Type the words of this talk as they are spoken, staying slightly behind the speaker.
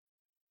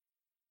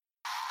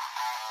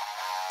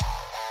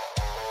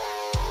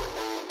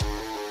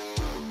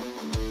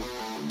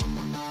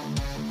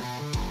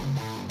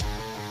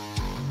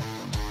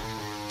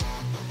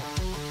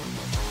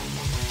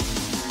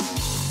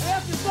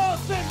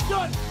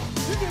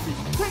gonna be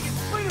taking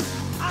splinters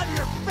out of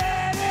your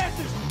fat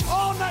asses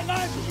all night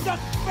long because you got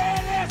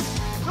fat asses.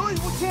 The only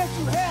chance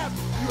you have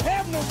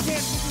no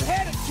chance. If you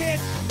had a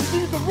chance,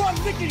 you could run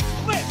lickety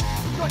split.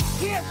 But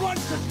you can't run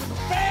because you're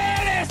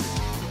fat asses.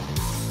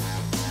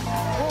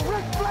 Well,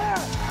 Ric Flair,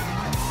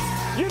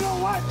 you know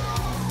what?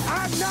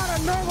 I'm not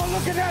a normal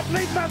looking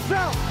athlete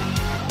myself.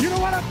 You know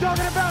what I'm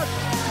talking about?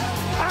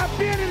 I've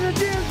been in the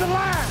gyms a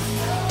lot.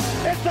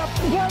 It's a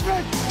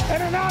privilege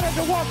and an honor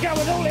to walk out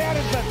with Ole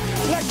Anderson,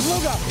 Lex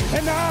Luger,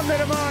 and the arm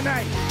him all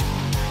night.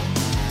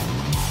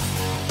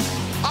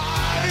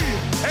 I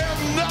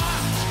am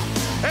not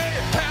a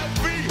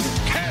happy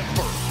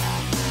camper.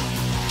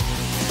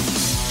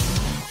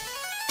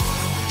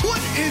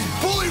 What is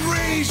Bully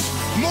Ray's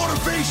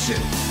motivation?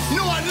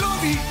 No, I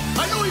know he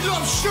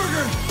loves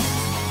sugar.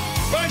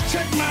 But I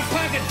check my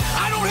pocket.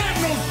 I don't have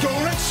no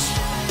donuts.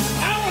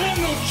 I don't have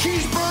no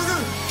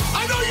cheeseburger.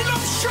 I know you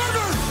love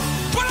sugar,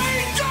 but I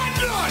ain't got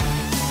none.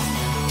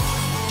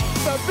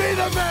 To be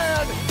the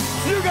man,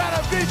 you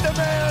gotta beat the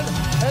man.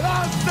 And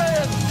I'm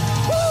saying,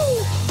 woo,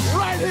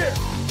 right here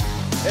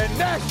in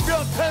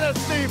Nashville,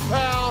 Tennessee,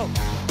 pal.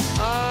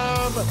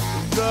 I'm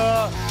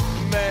the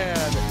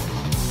man.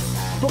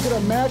 Look at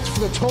a match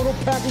for the total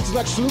package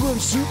Lex Luger and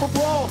Super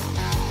Brawl.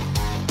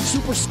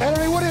 Super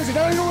Saturday? What is it?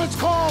 I don't know what it's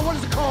called. What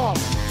is it called?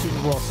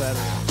 Super Brawl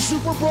Saturday.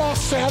 Super Brawl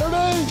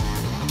Saturday?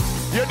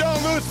 You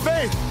don't lose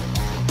faith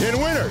in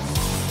winners.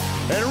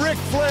 And Ric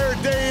Flair,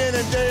 day in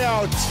and day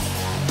out,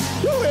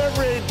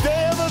 every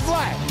day of his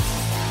life,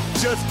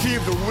 just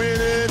keeps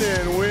winning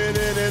and winning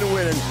and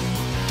winning.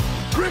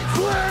 Ric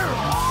Flair!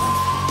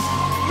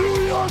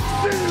 New York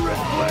City,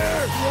 Ric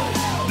Flair!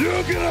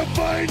 You're gonna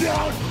find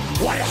out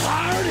what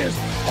hard is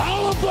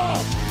all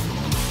about!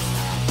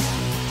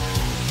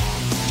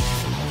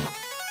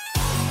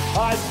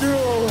 I do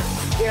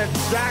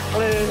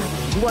exactly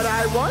what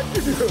I want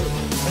to do.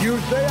 You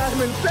say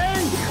I'm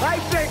insane. I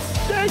say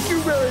thank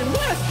you very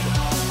much.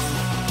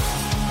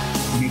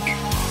 Make a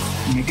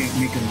good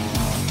lucha.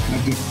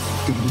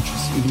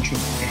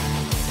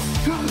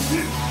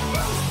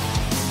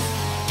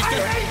 I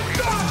hate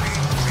God!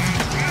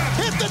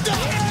 Hit the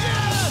deck!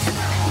 Yes!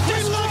 We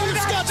love you,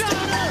 Scott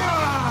Steiner!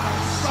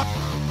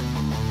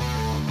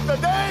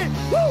 Today,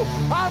 woo,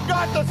 I've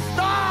got the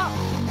star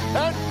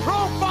and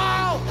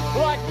profile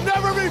like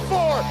never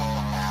before.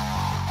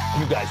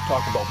 You guys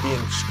talk about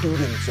being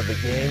students of the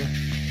game.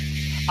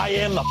 I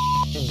am the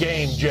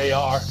game,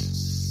 JR.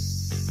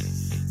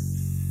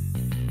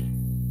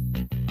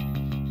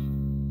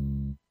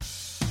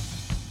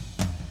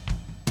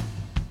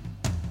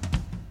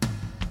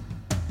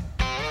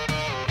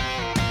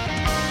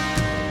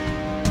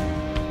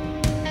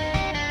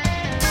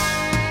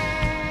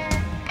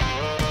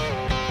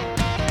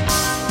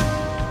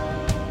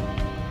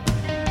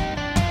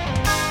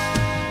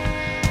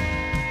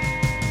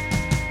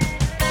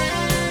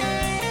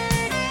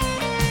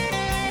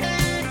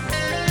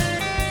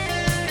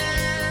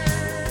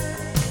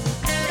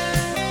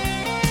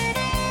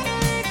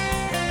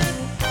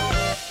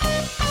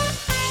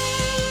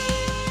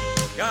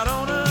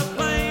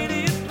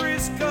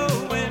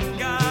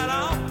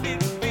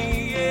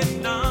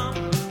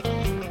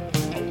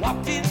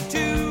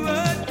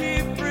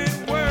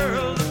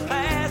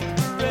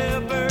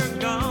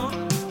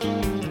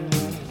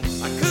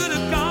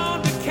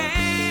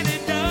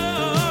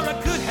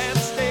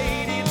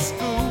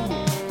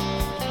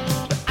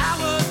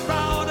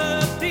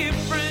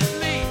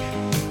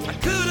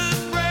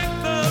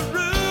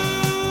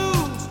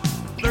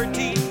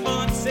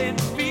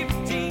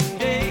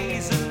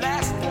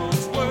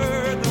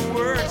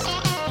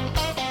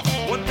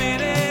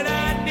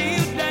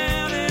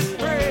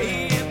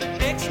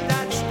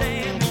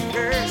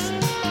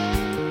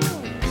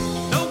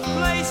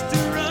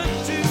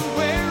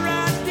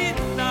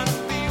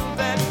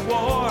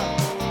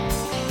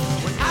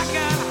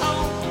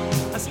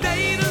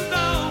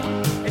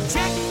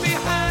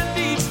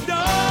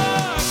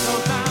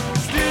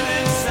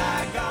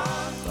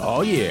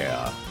 Oh,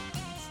 yeah.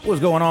 What's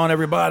going on,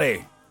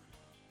 everybody?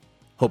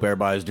 Hope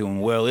everybody's doing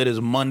well. It is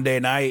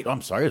Monday night.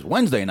 I'm sorry, it's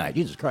Wednesday night.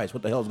 Jesus Christ,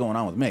 what the hell is going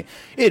on with me?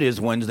 It is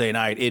Wednesday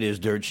night. It is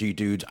Dirt Sheet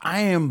Dudes.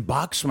 I am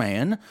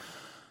Boxman.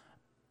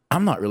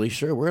 I'm not really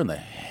sure where in the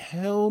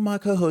hell my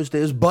co-host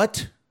is,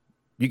 but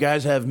you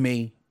guys have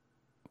me.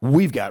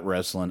 We've got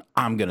wrestling.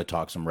 I'm going to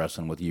talk some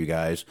wrestling with you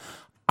guys.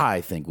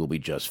 I think we'll be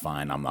just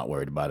fine. I'm not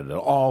worried about it at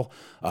all.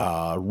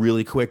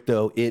 Really quick,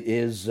 though, it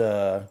is,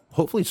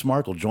 hopefully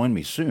Smart will join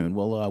me soon.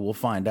 We'll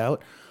find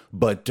out.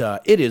 But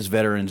it is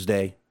Veterans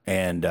Day,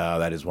 and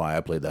that is why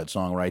I played that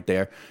song right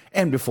there.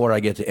 And before I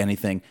get to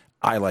anything,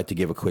 I like to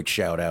give a quick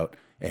shout-out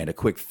and a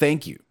quick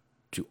thank you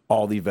to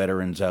all the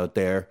veterans out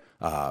there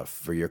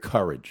for your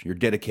courage, your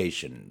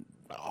dedication,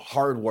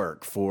 hard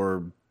work,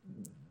 for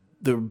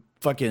the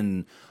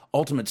fucking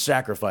ultimate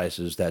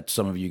sacrifices that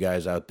some of you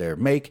guys out there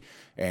make.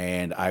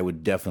 And I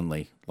would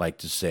definitely like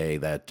to say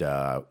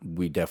that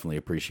we definitely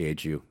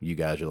appreciate you. You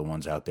guys are the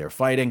ones out there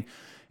fighting.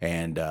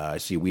 And I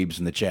see Weebs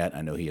in the chat.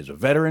 I know he is a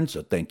veteran,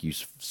 so thank you,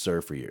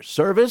 sir, for your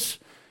service.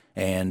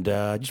 And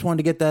I just wanted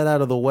to get that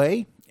out of the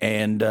way.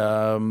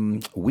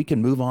 And we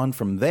can move on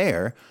from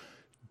there.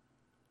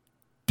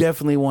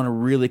 Definitely want to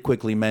really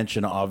quickly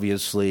mention,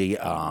 obviously,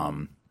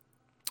 Alex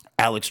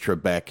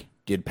Trebek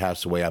did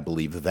pass away. I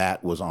believe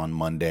that was on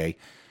Monday.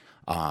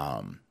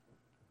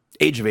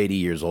 Age of 80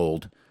 years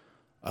old.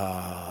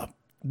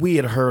 We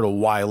had heard a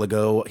while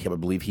ago, I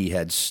believe he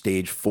had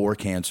stage 4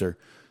 cancer.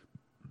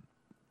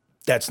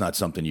 That's not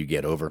something you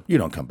get over. You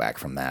don't come back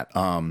from that.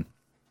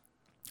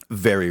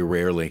 Very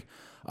rarely.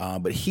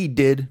 But he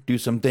did do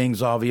some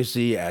things,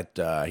 obviously. He had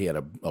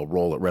a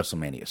role at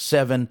WrestleMania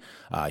 7.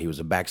 He was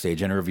a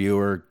backstage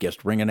interviewer,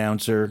 guest ring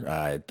announcer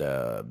at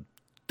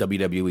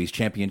WWE's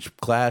Championship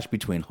Clash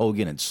between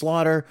Hogan and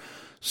Slaughter.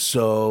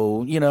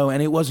 So,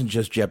 and it wasn't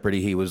just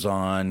Jeopardy he was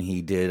on.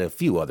 He did a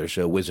few other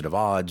shows, Wizard of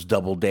Odds,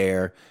 Double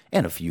Dare,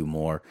 and a few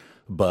more.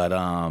 But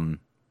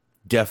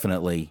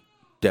definitely,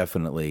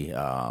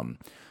 I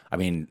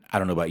mean, I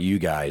don't know about you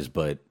guys,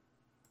 but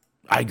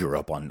I grew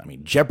up on,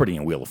 Jeopardy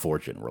and Wheel of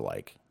Fortune were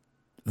like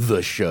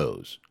the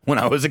shows when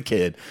I was a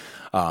kid.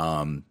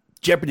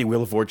 Jeopardy,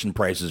 Wheel of Fortune,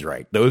 Price is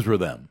Right. Those were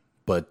them.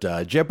 But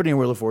Jeopardy and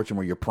Wheel of Fortune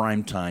were your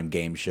primetime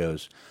game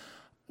shows.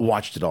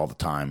 Watched it all the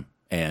time.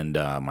 And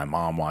my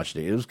mom watched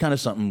it. It was kind of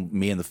something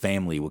me and the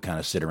family would kind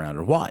of sit around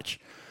and watch.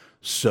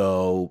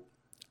 So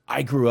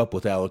I grew up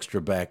with Alex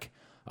Trebek.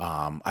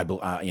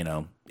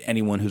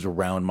 Anyone who's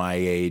around my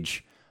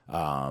age,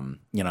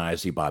 I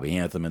see Bobby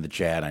Anthem in the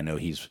chat. I know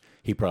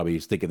he probably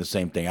is thinking the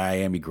same thing I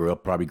am. He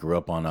probably grew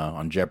up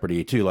on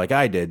Jeopardy too, like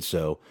I did.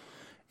 So,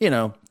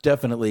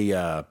 definitely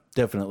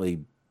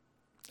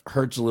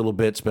hurts a little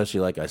bit, especially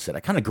like I said, I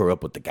kind of grew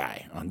up with the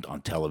guy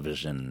on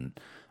television.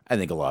 I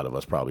think a lot of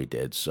us probably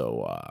did.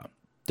 So,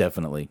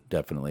 definitely,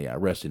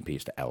 rest in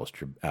peace to Alex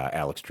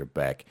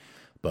Trebek.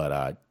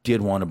 But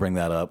did want to bring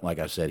that up. Like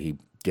I said, he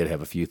did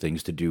have a few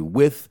things to do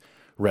with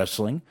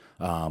wrestling.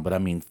 But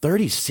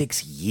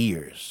 36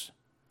 years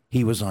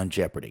he was on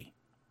Jeopardy.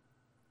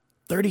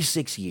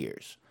 36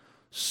 years.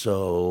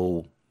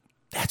 So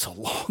that's a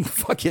long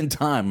fucking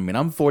time.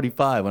 I'm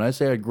 45. When I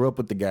say I grew up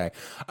with the guy,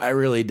 I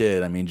really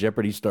did.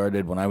 Jeopardy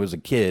started when I was a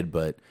kid,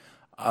 but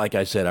like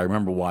I said, I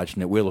remember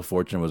watching it. Wheel of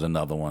Fortune was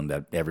another one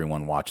that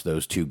everyone watched,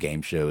 those two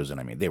game shows.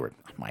 And they were,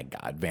 my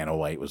God, Vanna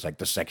White was like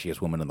the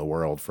sexiest woman in the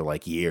world for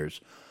like years.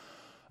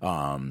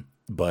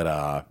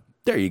 But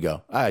there you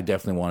go. I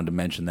definitely wanted to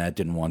mention that.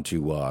 Didn't want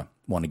to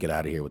get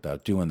out of here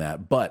without doing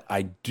that. But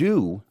I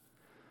do.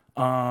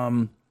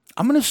 I'm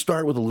going to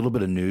start with a little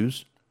bit of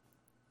news.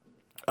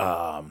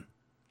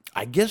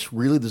 I guess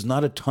really there's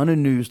not a ton of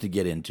news to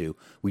get into.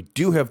 We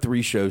do have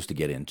 3 shows to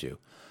get into.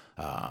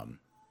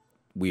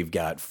 We've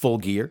got Full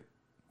Gear,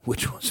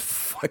 which was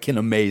fucking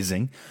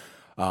amazing.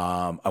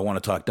 I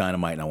want to talk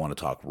Dynamite and I want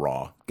to talk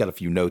Raw. Got a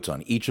few notes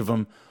on each of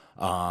them.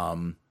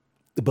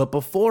 But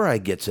before I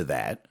get to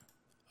that,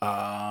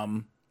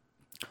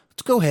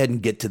 let's go ahead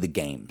and get to the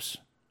games.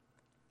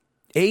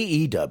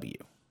 AEW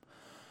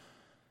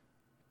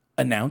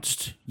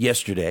announced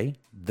yesterday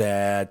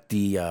that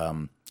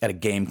at a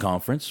game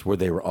conference where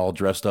they were all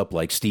dressed up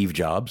like Steve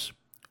Jobs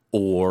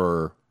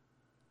or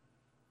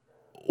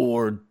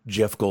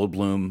Jeff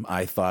Goldblum,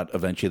 I thought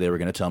eventually they were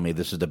going to tell me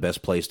this is the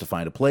best place to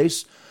find a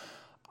place.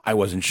 I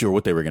wasn't sure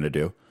what they were going to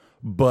do,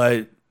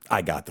 but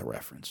I got the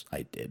reference.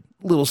 I did.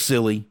 A little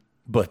silly,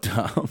 but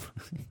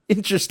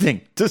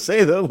interesting to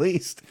say the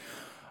least.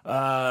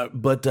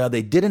 But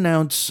they did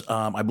announce,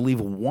 I believe,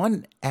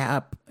 1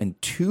 app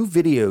and 2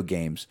 video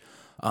games.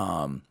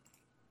 I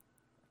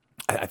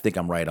think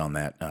I'm right on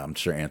that. I'm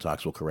sure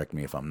Antox will correct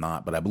me if I'm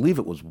not, but I believe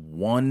it was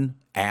 1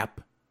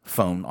 app,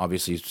 phone,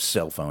 obviously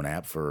cell phone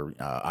app for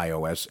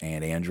iOS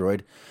and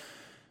Android.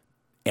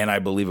 And I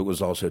believe it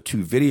was also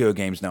 2 video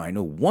games. Now, I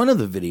know one of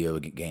the video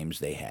games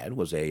they had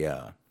was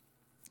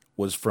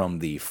from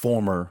the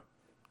former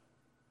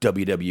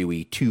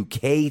WWE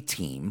 2K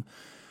team.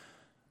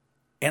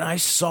 And I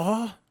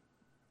saw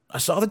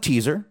the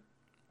teaser.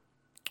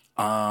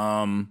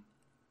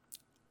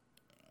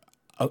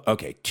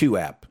 Okay, 2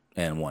 app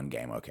and 1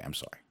 game. Okay, I'm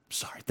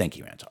sorry. Thank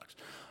you, Antox.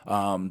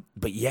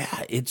 But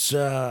yeah, it's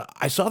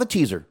I saw the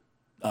teaser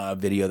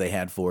video they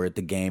had for it,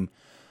 the game.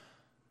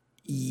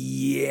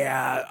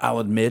 Yeah, I'll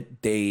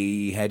admit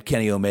they had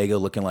Kenny Omega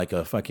looking like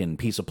a fucking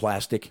piece of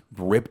plastic,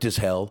 ripped as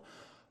hell.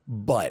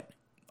 But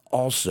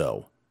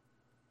also,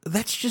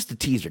 that's just a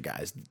teaser,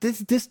 guys.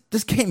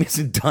 This game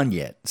isn't done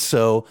yet.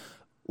 So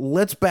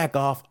let's back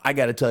off. I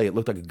got to tell you, it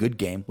looked like a good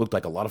game. Looked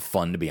like a lot of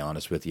fun, to be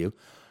honest with you.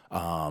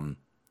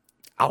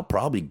 I'll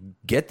probably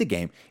get the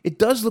game. It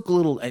does look a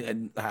little.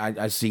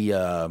 I see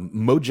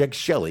Mojek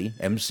Shelley,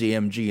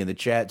 MCMG, in the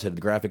chat said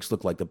the graphics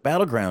look like the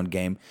Battleground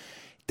game.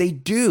 They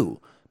do,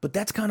 but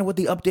that's kind of what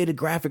the updated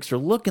graphics are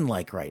looking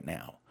like right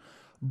now.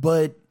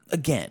 But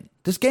again,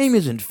 this game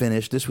isn't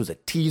finished. This was a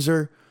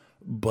teaser,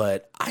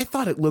 but I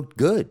thought it looked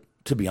good.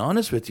 To be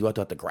honest with you, I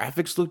thought the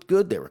graphics looked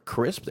good. They were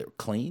crisp. They were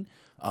clean.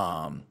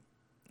 I'm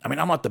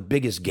not the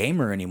biggest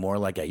gamer anymore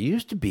like I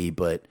used to be,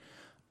 but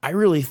I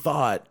really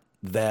thought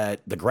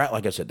that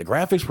like I said, the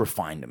graphics were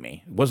fine to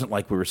me. It wasn't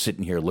like we were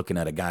sitting here looking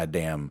at a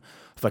goddamn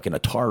fucking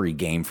Atari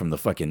game from the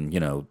fucking,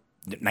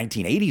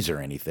 1980s or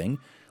anything.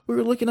 We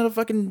were looking at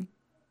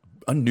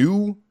a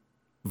newer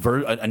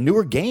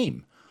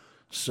game.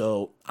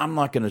 So I'm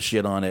not going to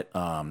shit on it.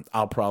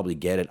 I'll probably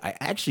get it. I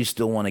actually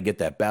still want to get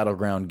that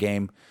Battleground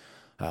game.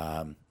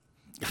 I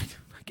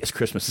guess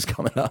Christmas is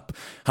coming up.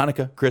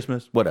 Hanukkah,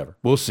 Christmas, whatever.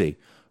 We'll see.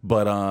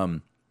 But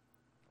I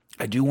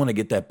do want to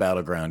get that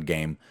Battleground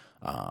game.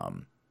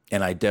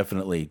 And I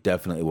definitely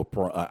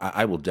will.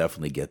 I will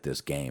definitely get this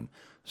game.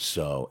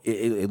 So,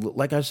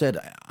 like I said,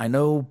 I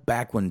know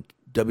back when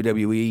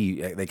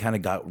WWE, they kind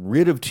of got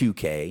rid of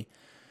 2K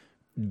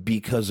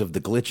because of the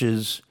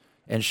glitches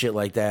and shit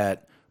like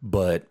that.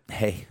 But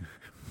hey,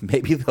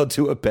 maybe they'll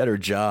do a better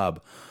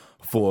job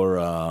for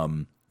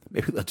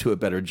maybe they'll do a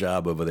better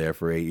job over there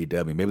for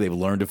AEW. Maybe they've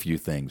learned a few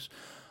things.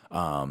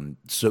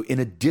 So in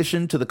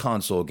addition to the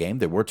console game,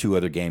 there were 2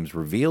 other games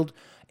revealed: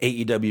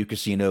 AEW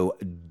Casino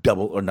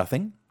Double or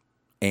Nothing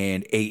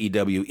and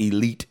AEW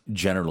Elite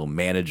General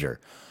Manager.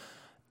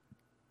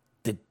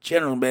 The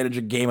General Manager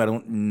game, I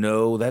don't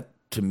know. That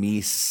to me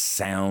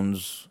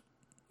sounds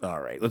all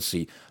right. Let's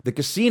see. The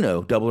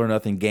Casino Double or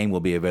Nothing game will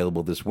be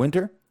available this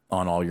winter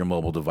on all your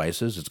mobile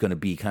devices. It's going to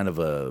be kind of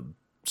a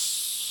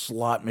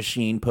slot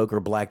machine, poker,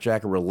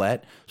 blackjack, or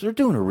roulette. So they're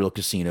doing a real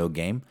casino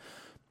game.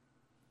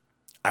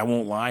 I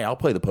won't lie, I'll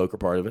play the poker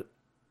part of it.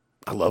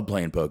 I love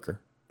playing poker.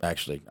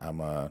 Actually,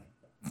 I'm I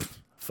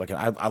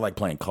like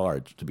playing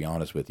cards, to be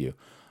honest with you.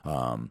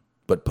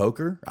 But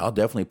poker, I'll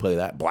definitely play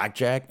that.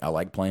 Blackjack, I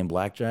like playing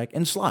blackjack.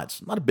 And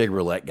slots, I'm not a big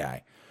roulette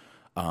guy.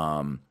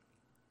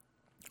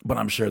 But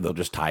I'm sure they'll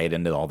just tie it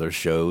into all their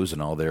shows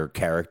and all their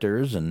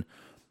characters, and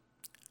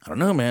I don't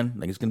know, man. I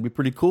think it's going to be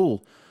pretty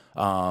cool.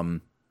 I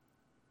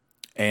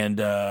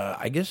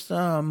guess,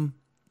 and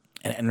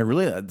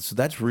really, so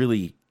that's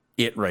really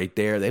it right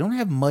there. They don't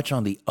have much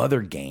on the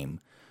other game,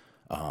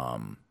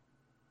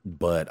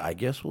 but I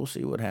guess we'll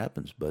see what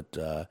happens. But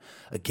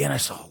again, I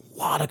saw a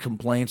lot of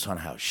complaints on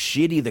how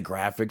shitty the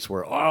graphics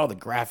were. Oh, the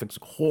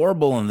graphics are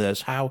horrible in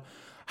this. How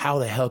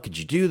the hell could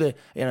you do that?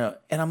 And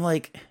I'm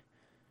like,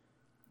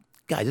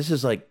 guys, this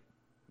is like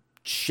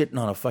shitting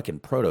on a fucking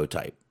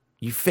prototype.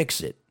 You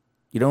fix it.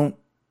 You don't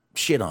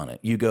shit on it.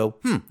 You go,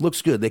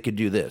 looks good. They could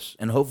do this.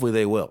 And hopefully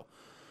they will.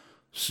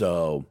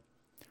 So,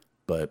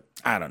 but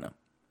I don't know.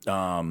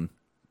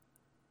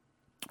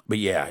 But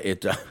yeah,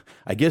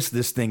 I guess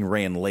this thing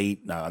ran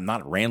late.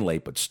 Not ran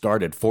late, but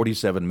started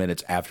 47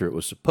 minutes after it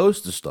was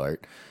supposed to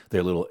start.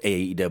 Their little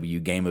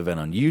AEW game event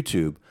on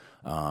YouTube.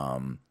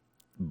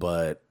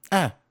 But,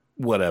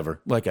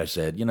 whatever. Like I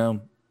said,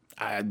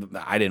 I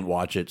didn't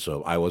watch it,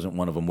 so I wasn't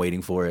one of them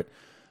waiting for it.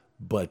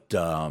 But,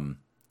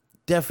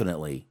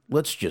 definitely,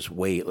 let's just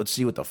wait. Let's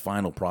see what the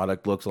final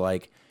product looks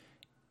like.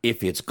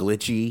 If it's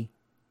glitchy,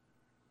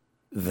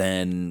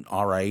 then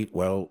all right,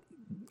 well,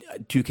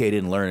 2K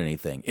didn't learn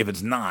anything. If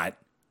it's not,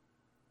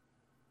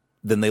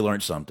 then they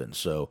learned something.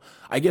 So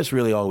I guess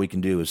really all we can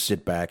do is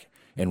sit back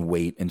and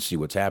wait and see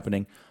what's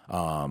happening.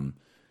 But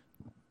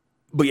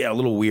yeah, a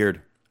little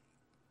weird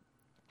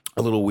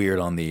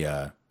on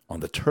the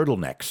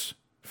turtlenecks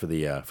for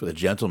the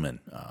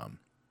gentlemen.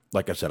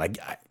 Like I said,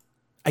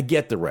 I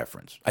get the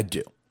reference. I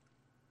do.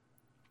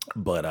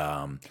 But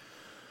a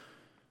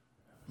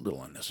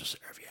little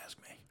unnecessary, if you ask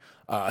me.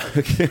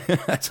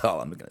 That's all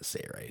I'm going to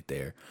say right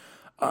there.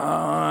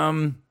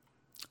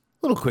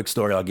 Little quick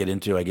story I'll get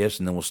into, I guess,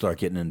 and then we'll start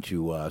getting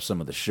into some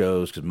of the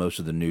shows, because most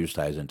of the news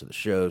ties into the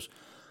shows.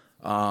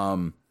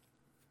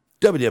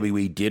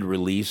 WWE did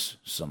release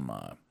some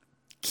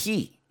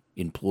key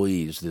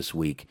employees this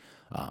week.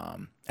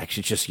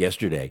 Actually, just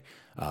yesterday,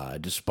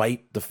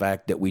 despite the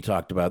fact that we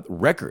talked about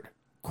record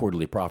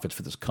quarterly profits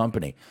for this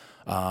company.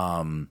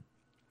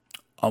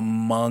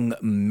 Among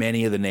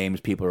many of the names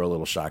people are a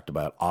little shocked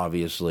about,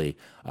 obviously,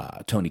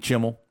 Tony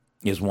Chimmel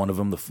is one of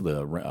them,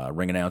 the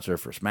ring announcer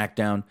for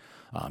SmackDown.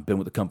 Been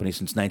with the company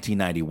since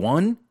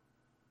 1991.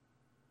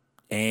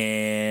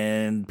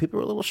 And people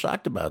are a little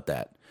shocked about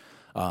that.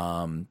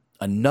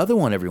 Another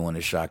one everyone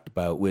is shocked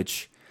about,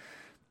 which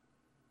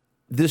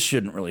this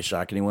shouldn't really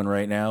shock anyone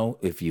right now.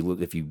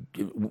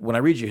 When I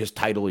read you his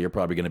title, you're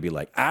probably going to be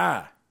like,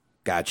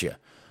 gotcha.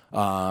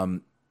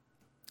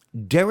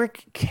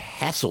 Derek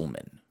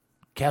Castleman.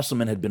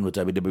 Castleman had been with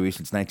WWE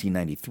since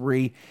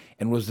 1993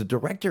 and was the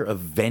director of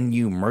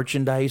venue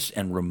merchandise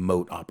and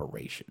remote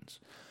operations.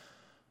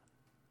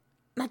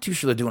 Not too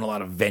sure they're doing a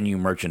lot of venue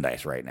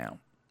merchandise right now.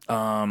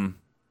 I'm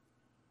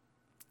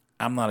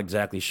not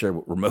exactly sure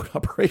what remote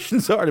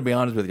operations are, to be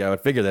honest with you. I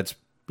would figure that's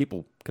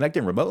people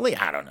connecting remotely.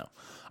 I don't know.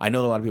 I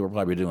know a lot of people are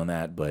probably doing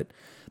that, but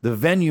the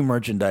venue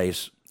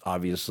merchandise,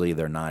 obviously,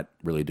 they're not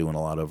really doing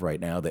a lot of right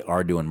now. They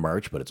are doing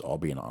merch, but it's all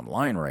being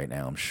online right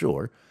now, I'm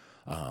sure.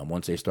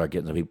 Once they start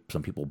getting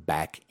some people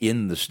back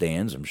in the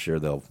stands, I'm sure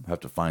they'll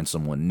have to find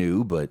someone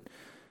new. But,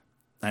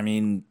 I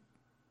mean,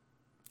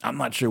 I'm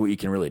not sure what you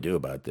can really do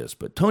about this.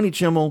 But Tony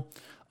Chimmel,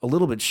 a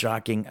little bit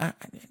shocking. I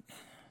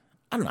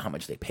don't know how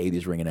much they pay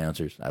these ring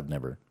announcers. I've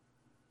never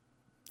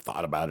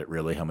thought about it,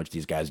 really, how much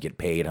these guys get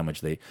paid, how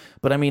much they...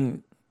 But, I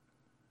mean,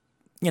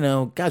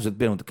 guys have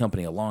been with the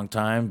company a long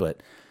time,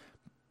 but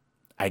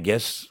I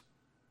guess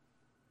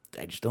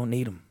just don't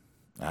need them.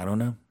 I don't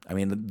know. I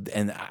mean,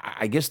 and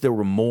I guess there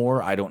were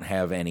more. I don't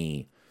have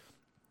a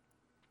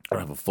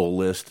full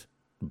list,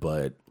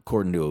 but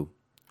according to,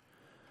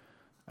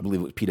 I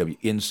believe it was PW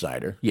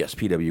Insider. Yes,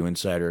 PW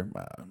Insider.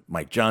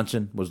 Mike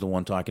Johnson was the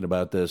one talking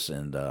about this,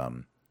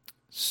 and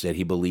said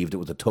he believed it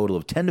was a total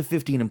of 10 to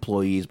 15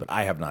 employees, but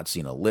I have not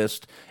seen a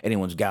list.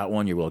 Anyone's got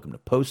one, you're welcome to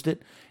post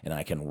it, and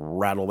I can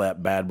rattle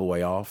that bad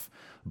boy off.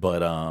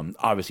 But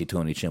obviously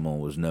Tony Chimel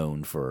was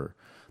known for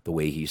the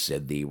way he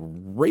said the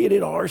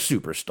rated R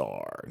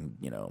superstar,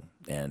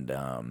 and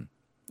I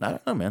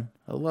don't know, man.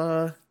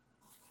 I'll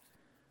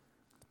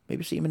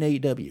maybe see him in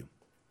AEW.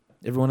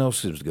 Everyone else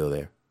seems to go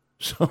there.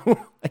 So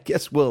I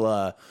guess we'll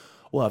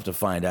have to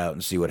find out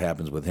and see what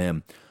happens with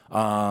him.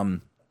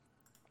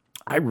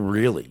 I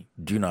really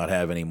do not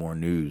have any more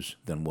news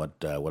than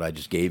what I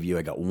just gave you.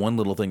 I got one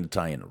little thing to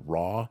tie into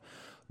Raw,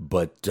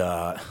 but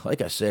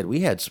like I said, we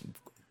had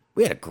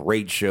a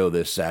great show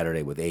this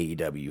Saturday with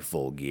AEW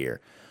Full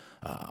Gear.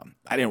 I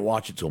didn't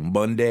watch it till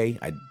Monday.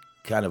 I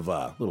kind of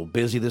a little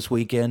busy this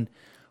weekend,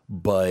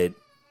 but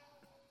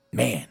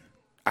man,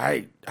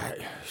 there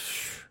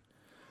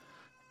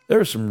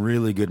are some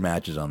really good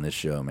matches on this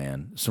show,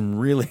 man. Some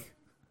really,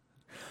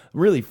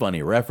 really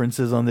funny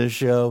references on this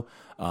show.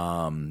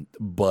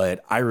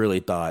 But I really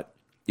thought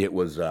it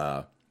was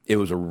a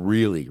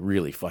really,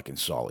 really fucking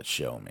solid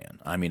show, man.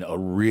 I mean, a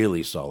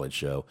really solid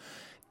show.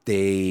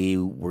 They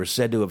were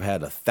said to have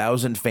had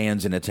 1,000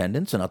 fans in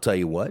attendance, and I'll tell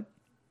you what,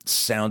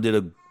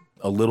 sounded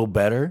a little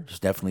better.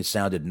 Just definitely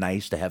sounded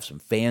nice to have some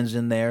fans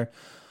in there.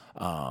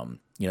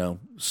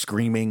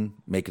 Screaming,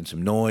 making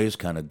some noise,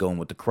 kind of going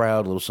with the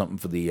crowd, a little something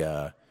for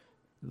the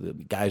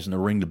guys in the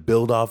ring to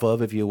build off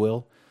of, if you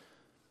will.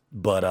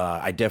 But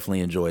I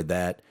definitely enjoyed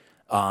that.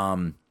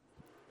 I'm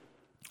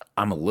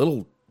a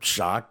little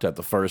shocked at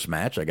the first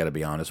match, I got to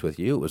be honest with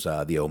you. It was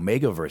the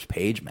Omega versus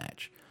Page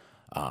match.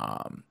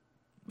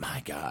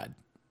 My God,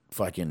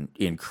 fucking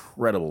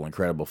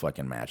incredible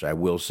fucking match. I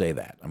will say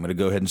that. I'm going to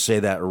go ahead and say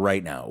that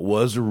right now. It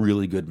was a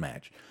really good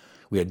match.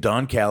 We had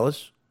Don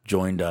Callis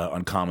joined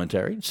on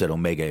commentary, said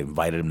Omega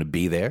invited him to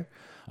be there.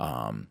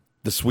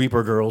 The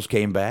Sweeper Girls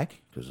came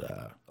back because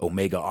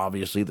Omega,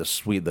 obviously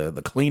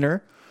the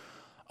cleaner.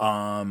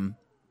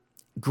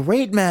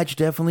 Great match,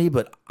 definitely,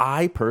 but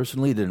I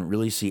personally didn't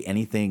really see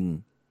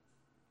anything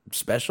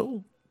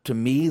special. To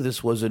me,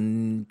 this was a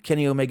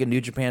Kenny Omega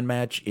New Japan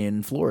match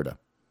in Florida.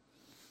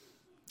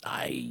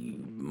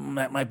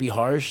 That might be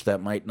harsh.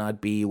 That might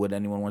not be what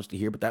anyone wants to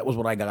hear, but that was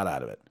what I got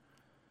out of it.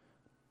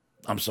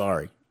 I'm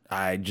sorry.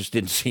 I just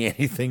didn't see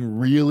anything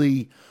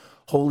really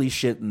holy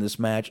shit in this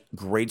match.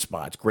 Great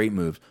spots, great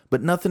moves,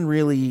 but nothing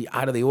really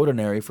out of the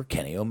ordinary for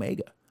Kenny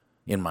Omega,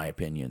 in my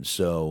opinion.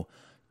 So,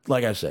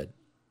 like I said,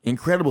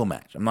 incredible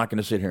match. I'm not going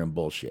to sit here and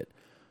bullshit,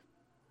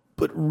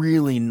 but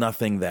really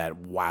nothing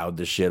that wowed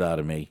the shit out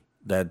of me.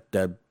 That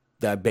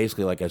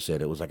basically, like I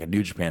said, it was like a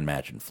New Japan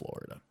match in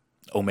Florida.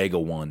 Omega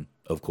won,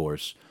 of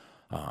course.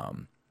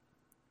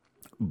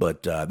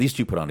 But these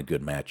two put on a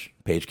good match.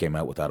 Page came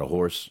out without a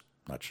horse.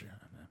 Not sure.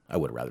 I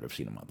would have rather have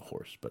seen him on the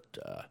horse, but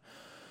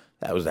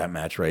that was that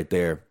match right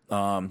there.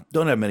 Don't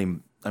have many.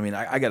 I mean,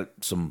 I got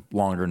some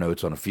longer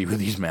notes on a few of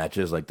these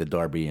matches, like the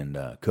Darby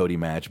and Cody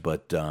match,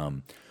 but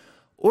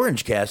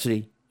Orange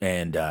Cassidy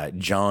and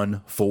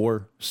John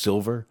for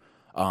Silver.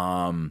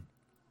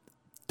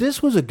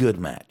 This was a good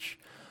match.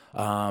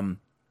 I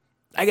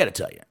got to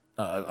tell you,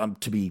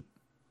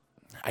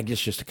 I guess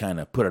just to kind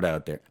of put it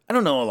out there, I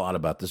don't know a lot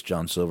about this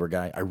John Silver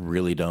guy. I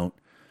really don't.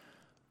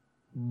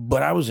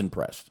 But I was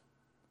impressed.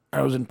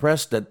 I was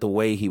impressed at the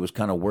way he was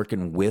kind of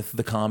working with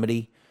the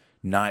comedy,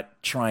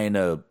 not trying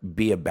to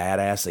be a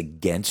badass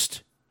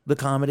against the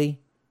comedy.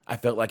 I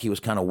felt like he was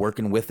kind of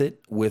working with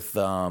it with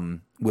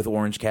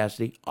Orange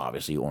Cassidy.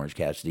 Obviously, Orange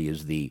Cassidy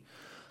is the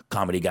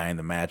comedy guy in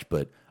the match,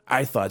 but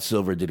I thought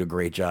Silver did a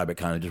great job at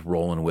kind of just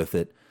rolling with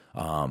it.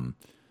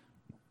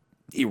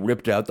 He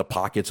ripped out the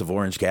pockets of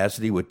Orange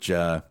Cassidy, which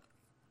I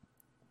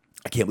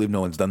can't believe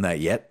no one's done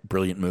that yet.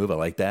 Brilliant move. I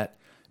like that.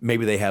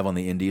 Maybe they have on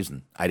the indies,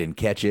 and I didn't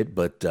catch it,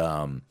 but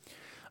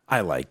I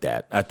like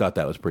that. I thought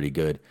that was pretty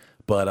good.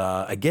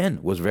 But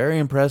again, was very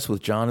impressed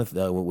with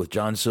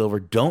John Silver.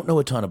 Don't know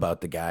a ton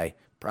about the guy.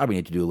 Probably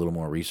need to do a little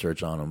more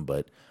research on him,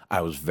 but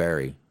I was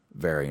very,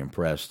 very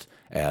impressed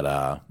at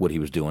what he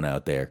was doing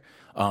out there.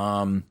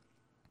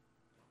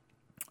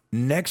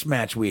 Next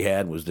match we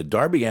had was the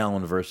Darby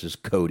Allin versus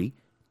Cody.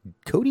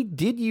 Cody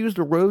did use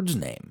the Rhodes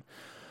name.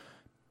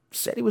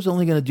 Said he was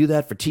only going to do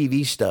that for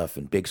TV stuff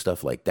and big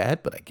stuff like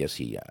that, but I guess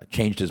he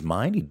changed his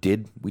mind. He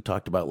did, we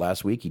talked about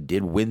last week, he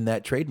did win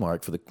that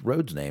trademark for the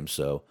Rhodes name,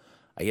 so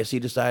I guess he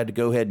decided to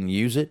go ahead and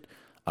use it.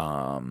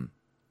 Good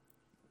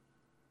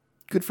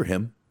for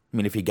him. I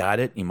mean, if he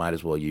got it, he might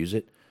as well use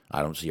it.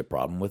 I don't see a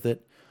problem with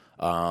it.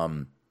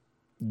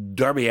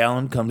 Darby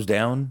Allin comes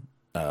down,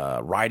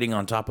 riding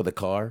on top of the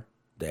car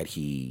that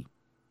he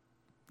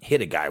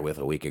hit a guy with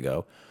a week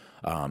ago,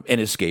 and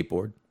his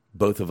skateboard.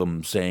 Both of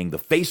them saying the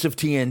face of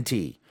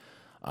TNT.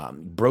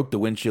 Broke the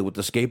windshield with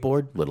the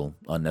skateboard. Little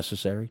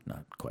unnecessary.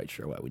 Not quite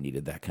sure why we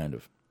needed that kind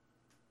of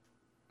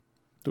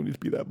Don't need to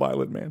be that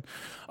violent, man.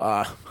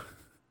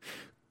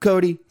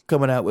 Cody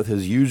coming out with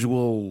his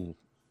usual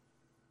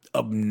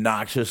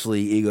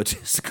obnoxiously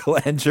egotistical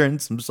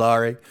entrance. I'm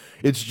sorry.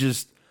 It's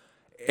just,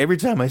 every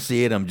time I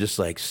see it, I'm just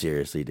like,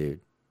 seriously,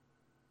 dude.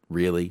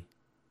 Really?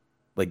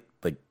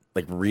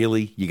 Like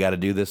really? You got to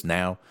do this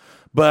now?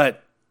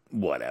 But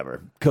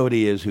whatever.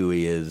 Cody is who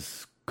he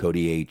is.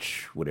 Cody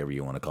H, whatever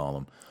you want to call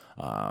him.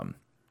 I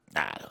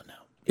don't know.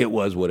 It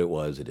was what it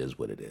was. It is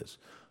what it is.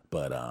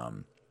 But,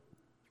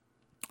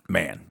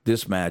 man,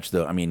 this match,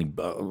 though, I mean,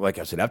 like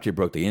I said, after you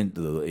broke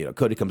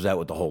Cody comes out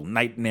with the whole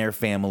Nightmare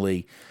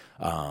family.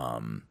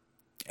 And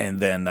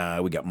then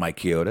we got Mike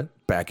Chioda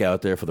back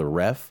out there for the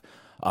ref.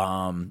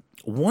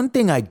 One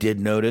thing I did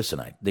notice,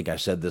 and I think I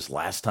said this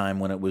last time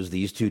when it was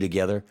these two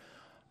together,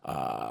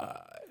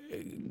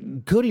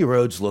 Cody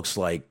Rhodes looks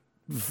like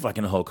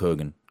fucking Hulk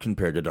Hogan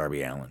compared to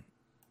Darby Allin.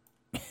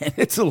 And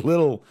it's a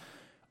little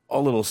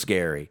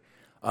scary.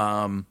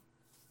 Trying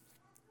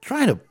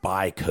to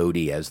buy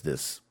Cody as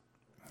this,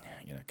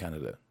 kind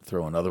of to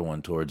throw another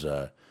one towards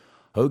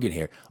Hogan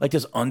here, like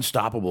this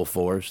unstoppable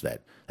force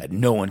that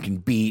no one can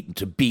beat, and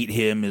to beat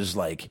him is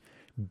like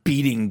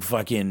beating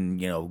fucking,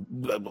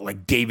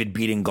 like David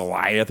beating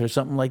Goliath or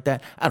something like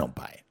that. I don't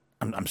buy it.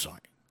 I'm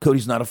sorry.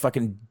 Cody's not a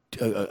fucking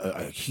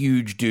a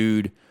huge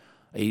dude.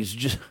 I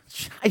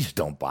just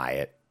don't buy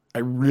it. I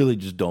really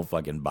just don't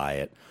fucking buy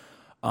it.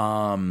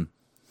 At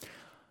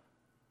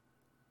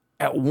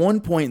one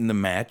point in the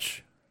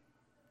match,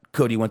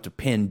 Cody went to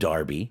pin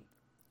Darby,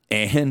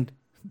 and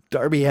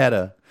Darby had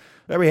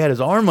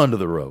his arm under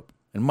the rope,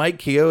 and Mike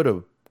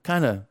Chioda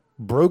kind of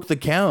broke the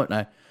count. And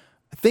I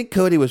think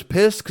Cody was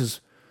pissed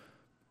because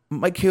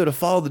Mike Chioda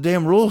followed the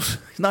damn rules.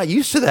 He's not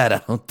used to that,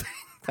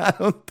 I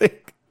don't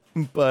think.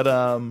 But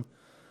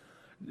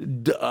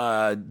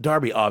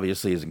Darby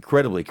obviously is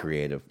incredibly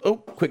creative. Oh,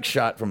 quick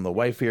shot from the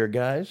wife here,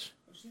 guys.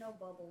 There's no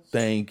bubbles.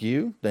 Thank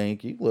you.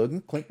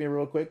 Logan, clink me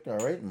real quick. All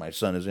right, my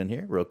son is in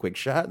here. Real quick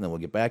shot, and then we'll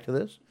get back to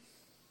this.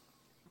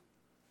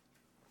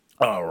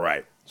 All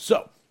right.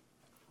 So,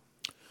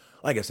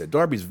 like I said,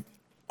 Darby's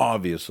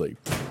obviously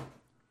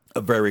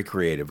a very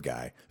creative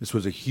guy. This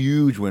was a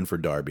huge win for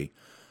Darby.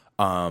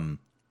 And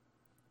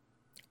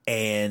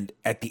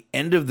at the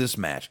end of this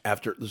match,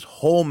 after this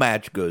whole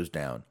match goes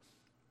down,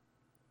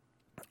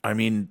 I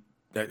mean,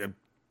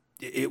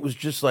 it was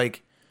just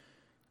like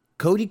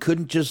Cody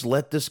couldn't just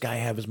let this guy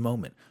have his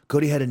moment.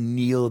 Cody had to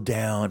kneel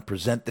down,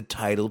 present the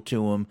title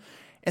to him,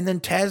 and then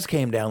Taz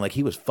came down like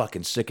he was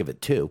fucking sick of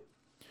it too.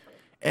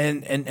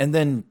 And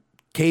then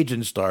Cage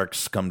and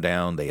Starks come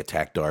down. They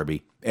attack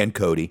Darby and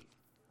Cody.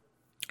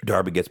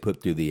 Darby gets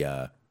put through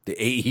the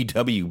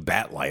AEW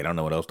bat light. I don't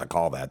know what else to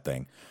call that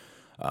thing.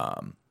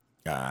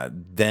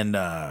 Then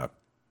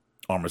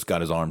Armus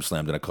got his arm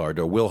slammed in a car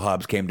door. Will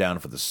Hobbs came down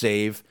for the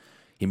save.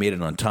 He made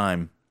it on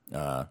time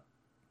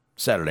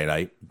Saturday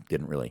night.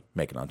 Didn't really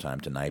make it on time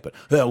tonight, but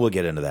we'll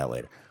get into that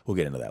later.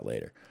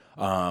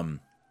 And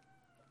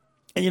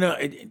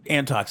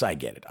Antox, I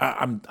get it.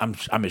 I'm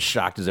as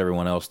shocked as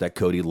everyone else that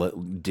Cody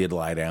did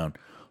lie down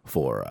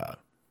for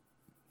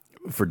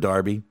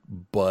Darby,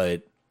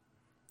 but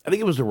I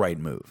think it was the right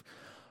move.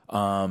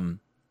 I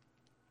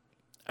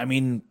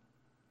mean,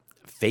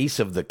 face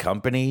of the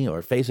company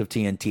or face of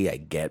TNT, I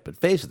get, but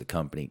face of the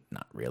company,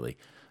 not really.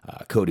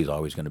 Cody's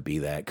always going to be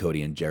that.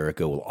 Cody and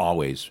Jericho will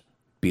always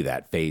be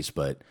that face,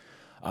 but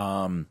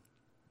I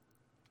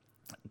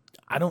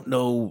don't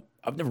know.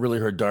 I've never really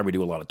heard Darby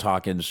do a lot of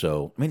talking,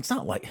 so, I mean, it's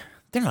not like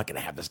they're not going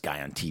to have this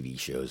guy on TV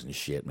shows and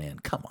shit, man.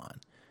 Come on.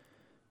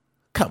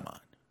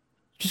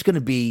 Just going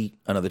to be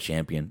another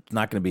champion. It's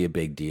not going to be a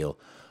big deal,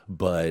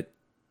 but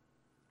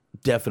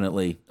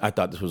definitely I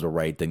thought this was the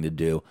right thing to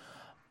do.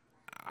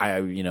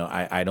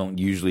 I don't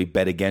usually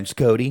bet against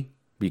Cody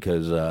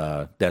because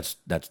that's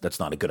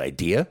not a good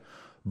idea,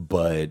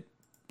 but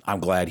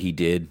I'm glad he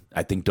did.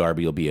 I think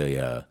Darby will be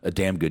a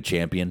damn good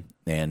champion,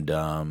 and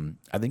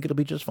I think it'll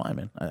be just fine,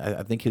 man.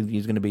 I think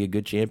he's going to be a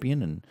good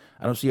champion, and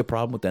I don't see a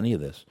problem with any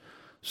of this.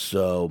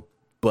 So,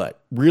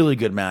 but really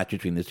good match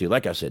between these two.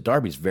 Like I said,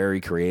 Darby's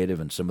very creative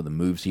in some of the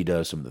moves he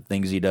does, some of the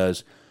things he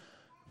does.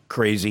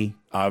 Crazy,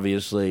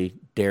 obviously.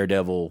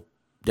 Daredevil,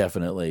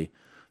 definitely.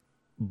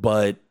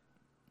 But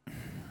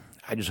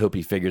I just hope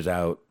he figures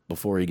out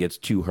before he gets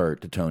too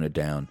hurt to tone it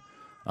down.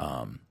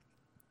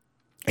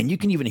 And you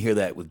can even hear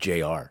that with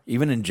JR.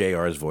 Even in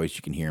JR's voice,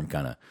 you can hear him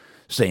kind of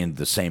saying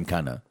the same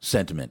kind of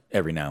sentiment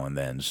every now and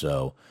then.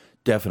 So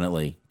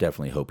definitely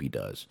hope he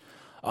does.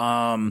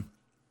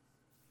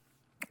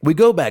 We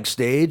go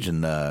backstage,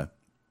 and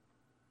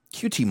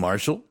QT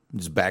Marshall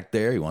is back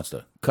there. He wants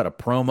to cut a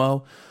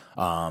promo.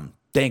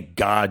 Thank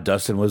God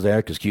Dustin was there,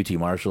 because QT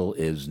Marshall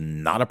is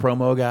not a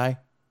promo guy.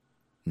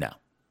 No,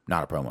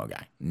 not a promo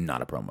guy.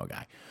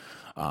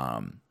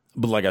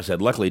 But like I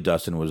said, luckily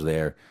Dustin was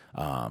there.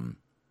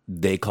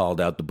 They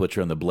called out the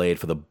Butcher and the Blade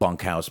for the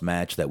bunkhouse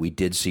match that we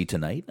did see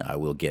tonight. I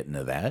will get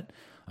into that.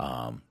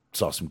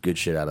 Saw some good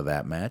shit out of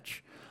that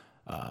match.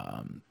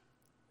 And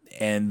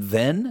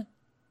then,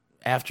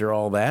 after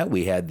all that,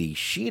 we had the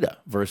Shida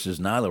versus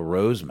Nyla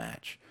Rose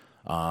match.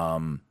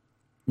 Now,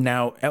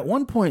 Now, at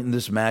one point in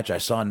this match, I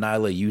saw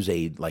Nyla use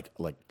a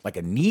like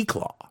a knee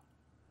claw.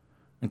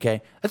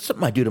 Okay, that's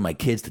something I do to my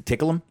kids to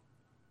tickle them.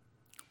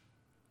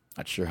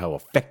 Not sure how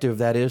effective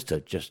that is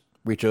to just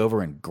reach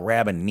over and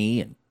grab a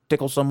knee and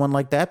tickle someone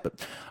like that,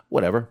 but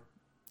whatever.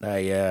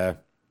 I'm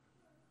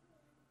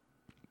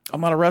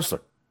not a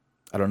wrestler.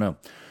 I don't know,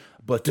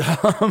 but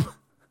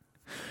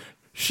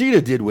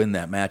Shida did win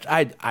that match.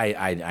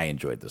 I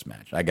enjoyed this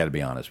match. I got to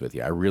be honest with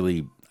you.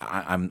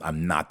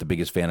 I'm not the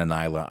biggest fan of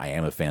Nyla. I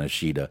am a fan of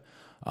Shida.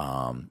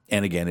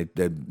 And again,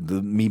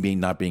 me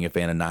not being a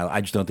fan of Nyla,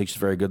 I just don't think she's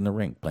very good in the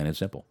ring. Plain and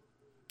simple.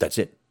 That's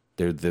it.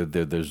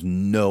 There's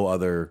no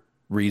other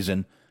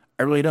reason.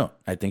 I really don't.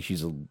 I think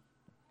she's a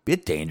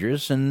bit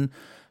dangerous and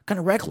kind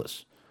of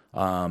reckless.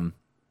 And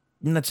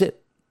that's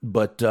it.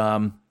 But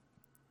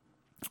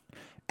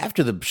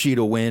after the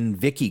Shida win,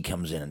 Vicky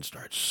comes in and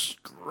starts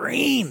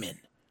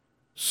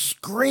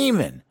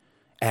screaming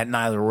at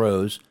Nyla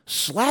Rose,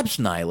 slaps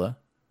Nyla,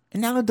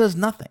 and Nyla does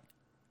nothing.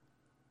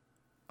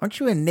 Aren't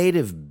you a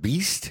native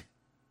beast?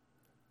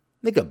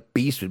 I think a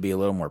beast would be a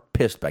little more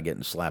pissed by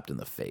getting slapped in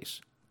the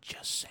face.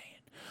 Just saying.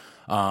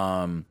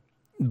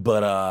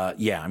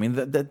 Yeah, I mean,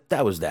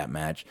 that was that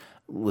match.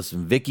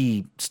 Listen,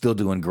 Vicky still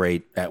doing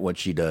great at what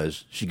she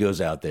does. She goes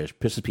out there, she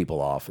pisses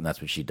people off, and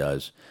that's what she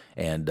does.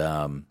 And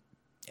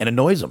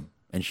annoys them,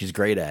 and she's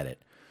great at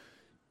it.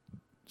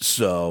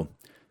 So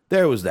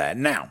there was that.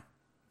 Now,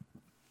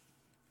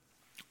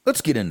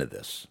 let's get into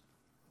this.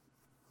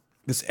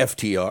 This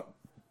FTR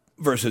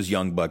versus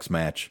Young Bucks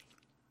match.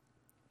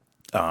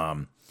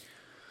 You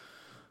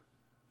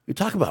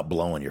talk about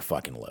blowing your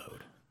fucking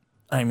load.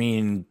 I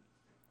mean,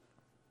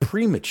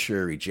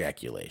 premature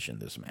ejaculation,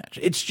 this match.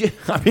 It's just,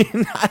 I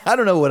mean, I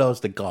don't know what else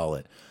to call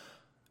it.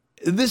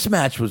 This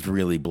match was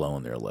really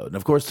blowing their load. And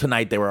of course,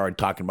 tonight they were already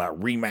talking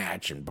about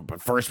rematch,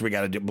 but first we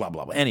got to do blah,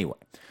 blah, blah. Anyway,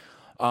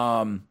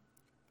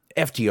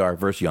 FTR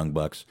versus Young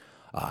Bucks.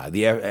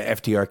 The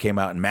FTR came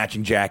out in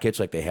matching jackets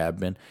like they have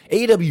been.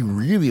 AEW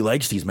really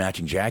likes these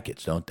matching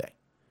jackets, don't they?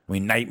 I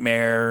mean,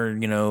 Nightmare,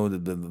 you know,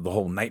 the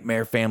whole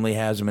Nightmare family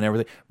has them and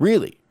everything.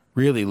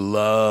 Really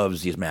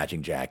loves these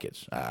matching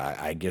jackets.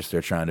 I guess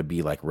they're trying to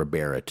be like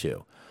Ribera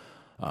too.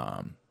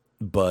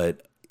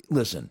 But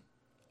listen,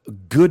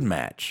 good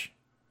match.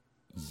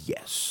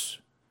 Yes.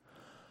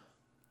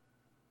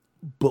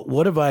 But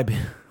what have I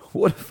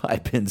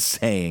been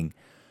saying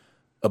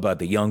about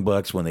the Young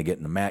Bucks when they get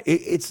in the match?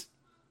 It's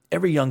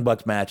every Young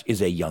Bucks match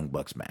is a Young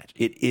Bucks match.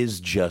 It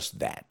is just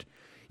that.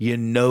 You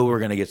know we're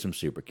going to get some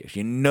super kicks.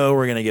 You know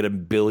we're going to get a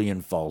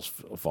billion false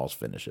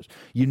finishes.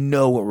 You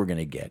know what we're going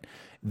to get.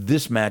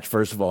 This match,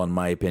 first of all, in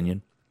my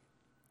opinion,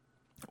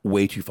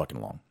 way too fucking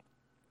long.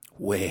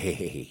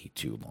 Way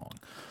too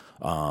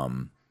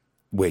long.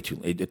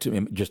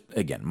 Just,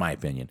 again, my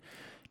opinion.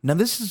 Now,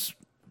 this is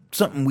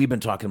something we've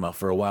been talking about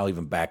for a while,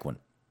 even back when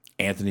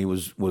Anthony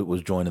was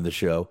joining the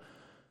show.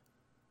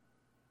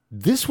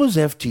 This was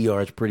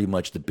FTR's pretty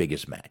much the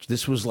biggest match.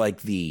 This was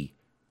like the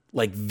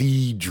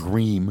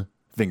dream,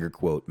 finger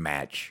quote,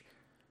 match.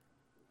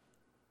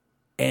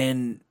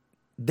 And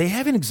they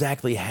haven't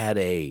exactly had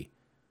a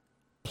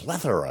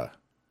plethora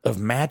of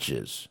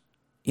matches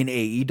in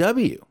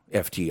AEW,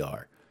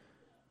 FTR.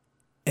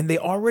 And they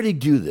already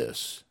do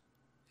this.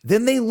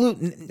 Then they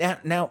lose.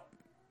 Now,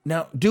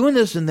 doing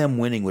this and them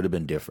winning would have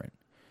been different.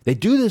 They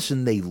do this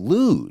and they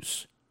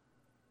lose.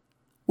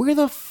 Where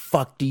the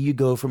fuck do you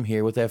go from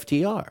here with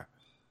FTR?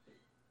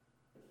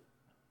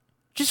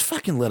 Just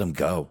fucking let him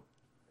go.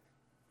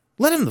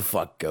 Let him the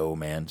fuck go,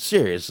 man.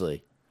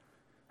 Seriously.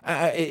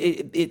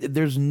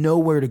 There's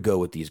nowhere to go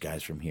with these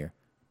guys from here.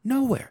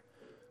 Nowhere.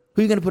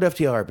 Who are you going to put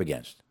FTR up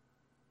against?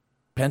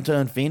 Penta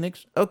and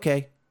Phoenix?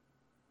 Okay.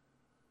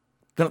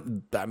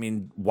 I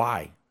mean,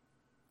 why?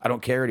 I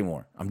don't care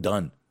anymore. I'm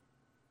done.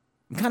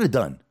 I'm kind of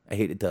done. I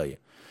hate to tell you.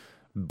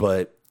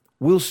 But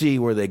we'll see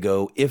where they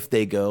go, if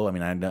they go. I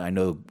mean, I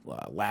know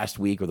last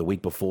week or the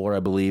week before,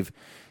 I believe,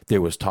 there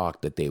was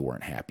talk that they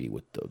weren't happy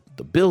with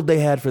the build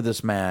they had for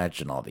this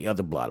match and all the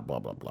other blah, blah,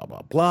 blah, blah,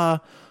 blah, blah.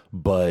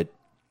 But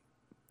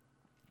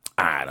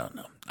I don't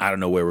know. I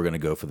don't know where we're going to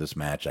go for this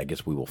match. I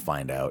guess we will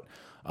find out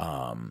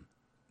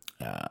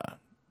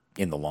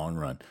in the long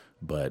run.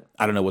 But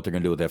I don't know what they're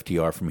going to do with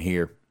FTR from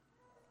here.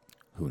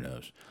 Who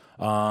knows?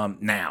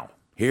 Now,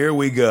 here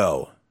we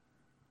go.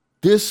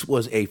 This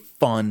was a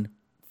fun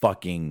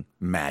fucking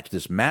match.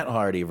 This Matt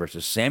Hardy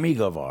versus Sammy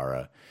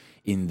Guevara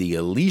in the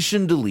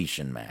Elysian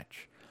Deletion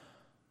match.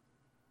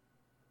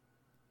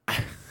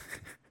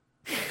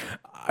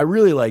 I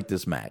really like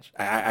this match.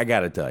 I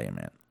got to tell you,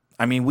 man.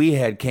 I mean, we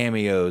had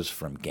cameos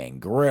from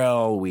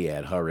Gangrel. We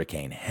had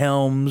Hurricane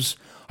Helms.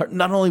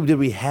 Not only did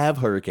we have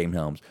Hurricane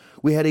Helms,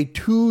 we had a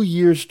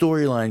 2-year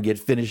storyline get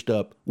finished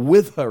up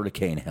with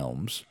Hurricane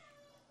Helms.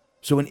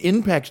 So an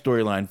Impact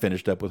storyline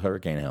finished up with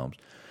Hurricane Helms.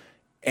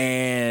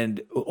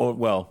 And,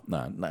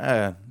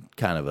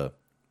 kind of a,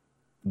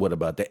 what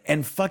about that?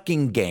 And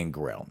fucking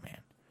Gangrel,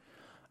 man.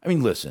 I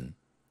mean, listen,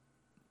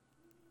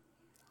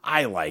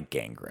 I like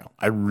Gangrel.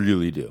 I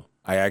really do.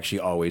 I actually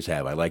always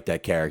have. I like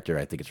that character.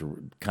 I think it's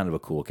kind of a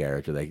cool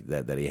character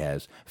that he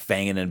has.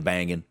 Fanging and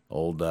banging,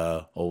 old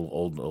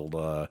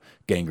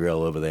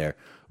Gangrel over there.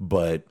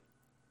 But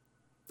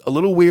a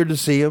little weird to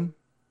see him.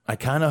 I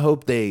kind of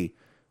hope they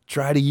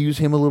try to use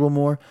him a little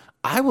more.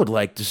 I would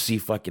like to see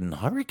fucking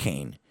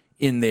Hurricane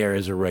in there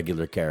as a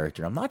regular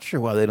character. I'm not sure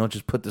why they don't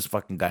just put this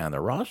fucking guy on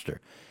their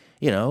roster.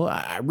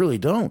 I really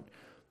don't.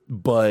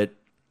 But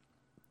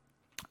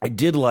I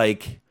did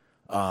like...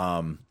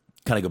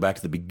 kind of go back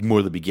to the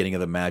beginning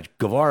of the match.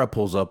 Guevara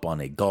pulls up on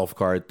a golf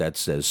cart that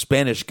says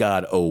Spanish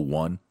God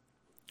 01.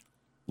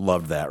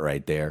 Loved that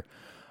right there.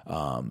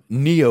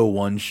 Neo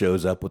 1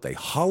 shows up with a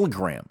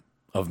hologram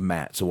of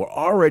Matt. So we're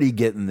already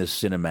getting this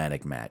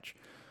cinematic match.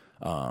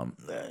 Not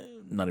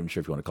even sure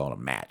if you want to call it a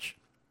match.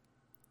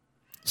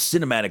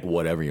 Cinematic,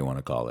 whatever you want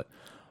to call it.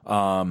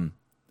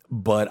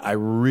 But I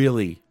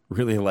really,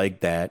 really like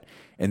that.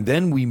 And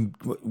then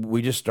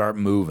we just start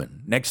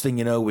moving. Next thing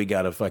you know, we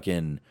got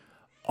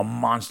a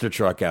monster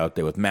truck out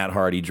there with Matt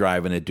Hardy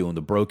driving it, doing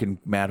the broken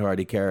Matt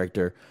Hardy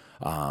character.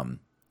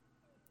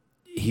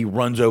 He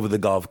runs over the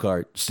golf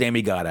cart.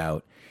 Sammy got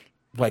out.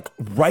 Like,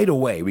 right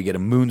away, we get a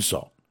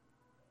moonsault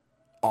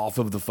off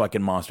of the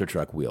fucking monster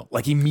truck wheel.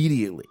 Like,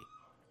 immediately.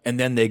 And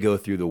then they go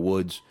through the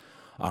woods.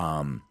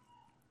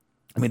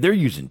 They're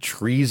using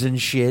trees and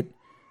shit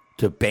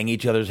to bang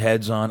each other's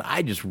heads on.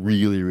 I just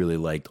really, really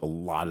liked a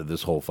lot of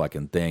this whole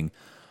fucking thing.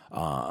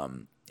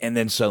 And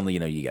then suddenly,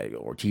 you got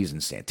Ortiz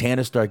and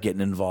Santana start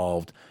getting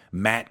involved.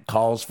 Matt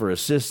calls for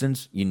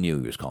assistance. You knew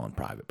he was calling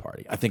Private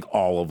Party. I think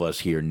all of us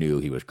here knew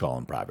he was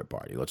calling Private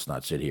Party. Let's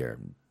not sit here,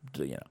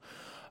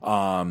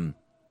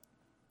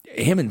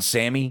 Him and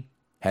Sammy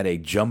had a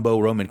jumbo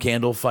Roman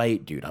candle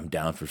fight. Dude, I'm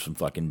down for some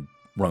fucking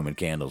Roman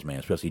candles, man,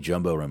 especially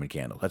jumbo Roman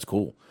candle. That's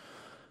cool.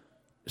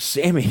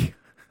 Sammy,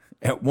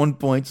 at one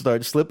point,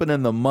 starts slipping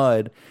in the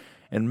mud,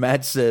 and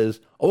Matt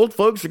says, old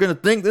folks are going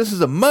to think this is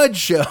a mud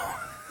show.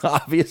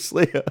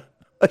 Obviously,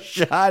 a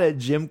shot at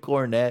Jim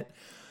Cornette.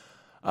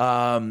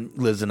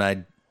 Listen,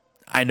 I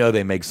know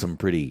they make some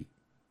pretty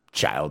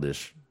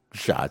childish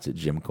shots at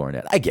Jim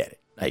Cornette. I get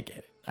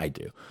it. I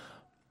do.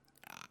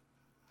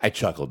 I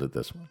chuckled at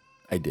this one.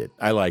 I did.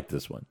 I like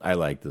this one.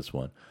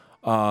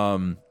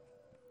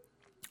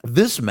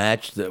 This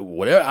match,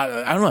 whatever,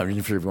 I'm not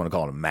even sure if you want to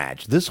call it a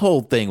match. This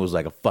whole thing was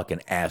like a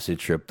fucking acid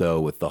trip, though,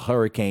 with the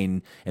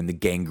Hurricane and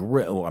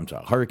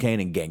the Hurricane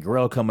and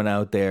Gangrel coming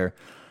out there.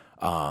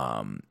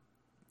 And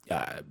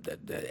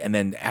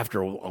then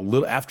after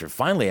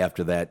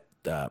that,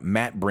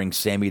 Matt brings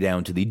Sammy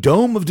down to the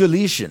Dome of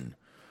Deletion,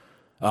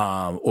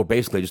 or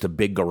basically just a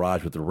big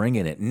garage with a ring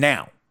in it.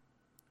 Now,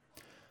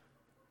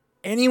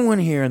 anyone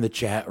here in the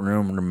chat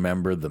room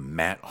remember the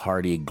Matt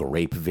Hardy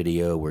grape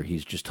video where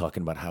he's just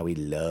talking about how he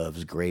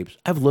loves grapes?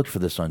 I've looked for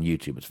this on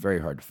YouTube. It's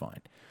very hard to find.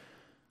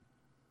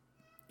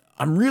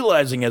 I'm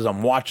realizing as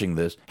I'm watching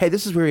this, hey,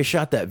 this is where he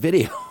shot that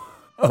video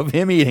of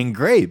him eating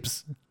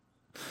grapes.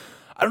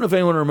 I don't know if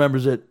anyone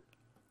remembers it.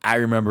 I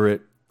remember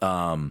it.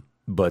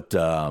 But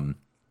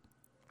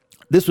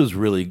this was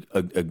really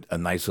a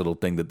nice little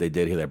thing that they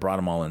did here. They brought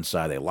them all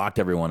inside. They locked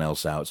everyone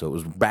else out. So it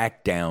was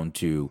back down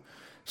to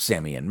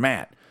Sammy and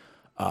Matt.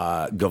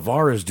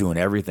 Guevara's doing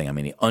everything.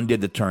 He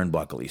undid the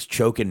turnbuckle. He's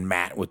choking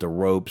Matt with the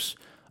ropes.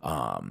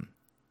 And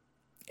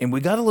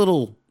we got a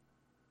little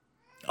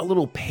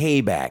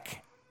payback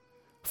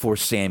for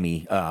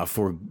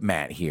for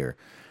Matt here.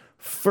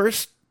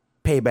 First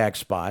payback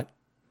spot.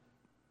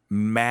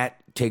 Matt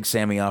takes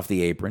Sammy off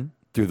the apron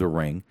through the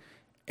ring,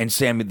 and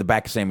the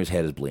back of Sammy's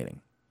head is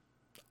bleeding.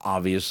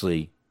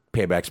 Obviously,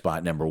 payback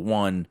spot number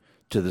one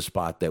to the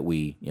spot that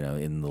we,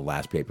 in the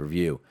last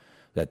pay-per-view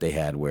that they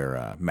had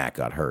where Matt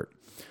got hurt.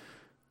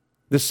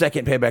 The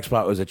second payback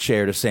spot was a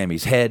chair to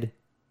Sammy's head,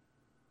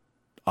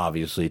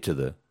 obviously to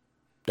the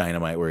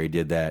Dynamite where he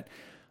did that.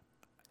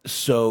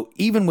 So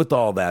even with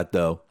all that,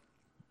 though,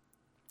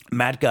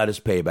 Matt got his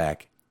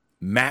payback.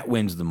 Matt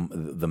wins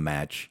the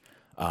match.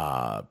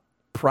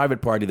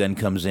 Private Party then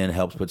comes in,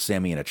 helps put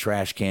Sammy in a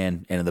trash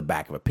can and in the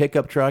back of a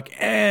pickup truck,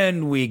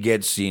 and we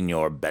get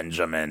Senor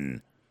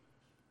Benjamin.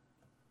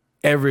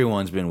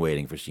 Everyone's been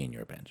waiting for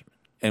Senor Benjamin,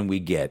 and we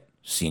get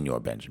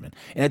Senor Benjamin.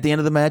 And at the end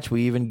of the match,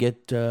 we even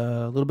get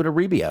a little bit of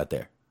Reby out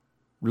there.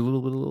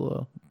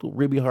 Little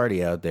Reby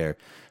Hardy out there.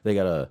 They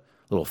got a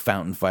little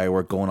fountain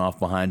firework going off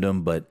behind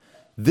them, but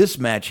this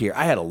match here,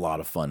 I had a lot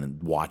of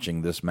fun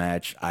watching this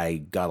match. I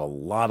got a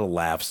lot of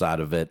laughs out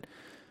of it.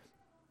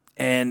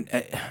 And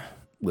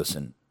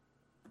listen,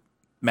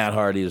 Matt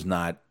Hardy is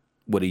not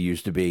what he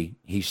used to be.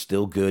 He's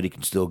still good. He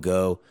can still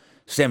go.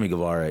 Sammy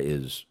Guevara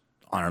is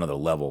on another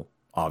level,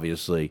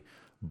 obviously.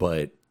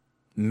 But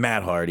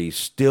Matt Hardy,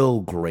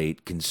 still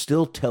great, can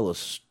still tell a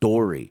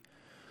story,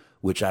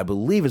 which I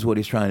believe is what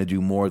he's trying to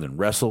do more than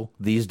wrestle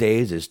these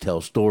days, is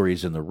tell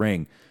stories in the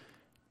ring.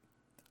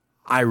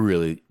 I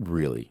really,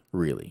 really,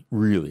 really,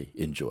 really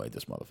enjoyed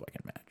this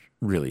motherfucking match.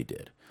 Really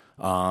did.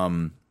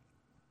 But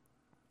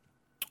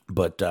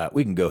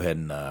we can go ahead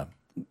and...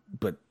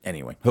 but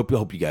anyway, hope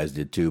you guys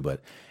did too.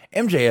 But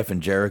MJF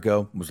and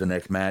Jericho was the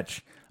next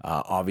match.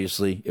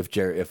 Obviously, if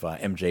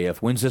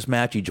MJF wins this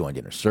match, he joined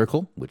Inner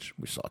Circle, which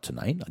we saw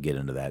tonight. I'll get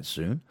into that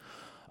soon.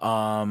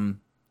 The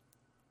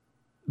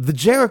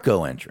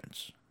Jericho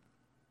entrance.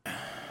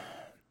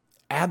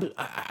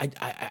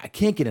 I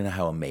can't get into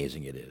how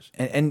amazing it is.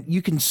 And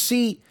you can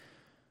see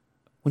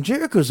when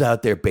Jericho's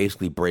out there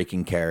basically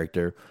breaking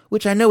character,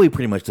 which I know he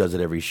pretty much does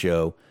at every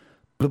show,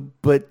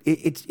 but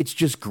it's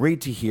just great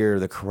to hear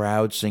the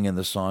crowd singing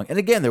the song. And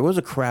again, there was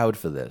a crowd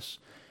for this.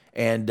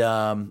 And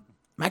I'm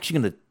actually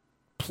going to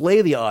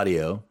play the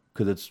audio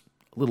because it's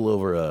a little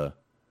over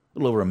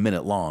a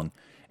minute long,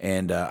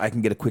 and I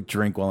can get a quick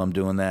drink while I'm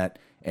doing that.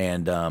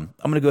 And I'm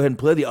going to go ahead and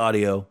play the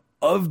audio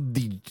of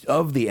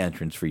the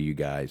entrance for you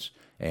guys.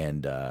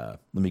 And let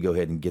me go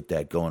ahead and get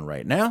that going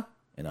right now,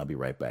 and I'll be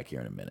right back here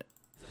in a minute.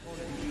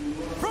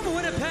 From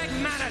Winnipeg,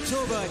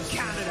 Manitoba,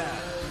 Canada,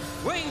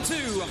 weighing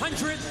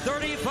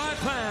 235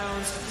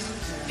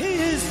 pounds, he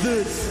is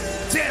the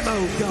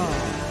Demo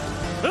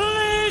God,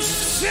 Le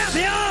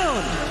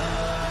Champion,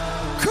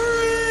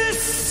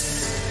 Chris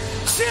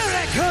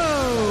Jericho.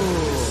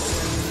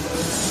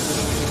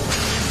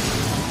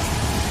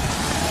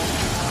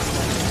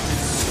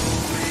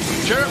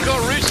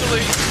 Jericho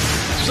recently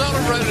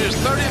celebrated his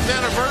 30th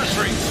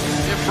anniversary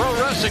in pro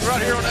wrestling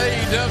right here on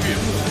AEW.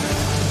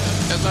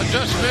 As I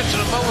just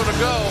mentioned a moment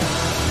ago,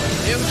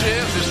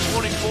 MJF is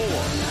 24.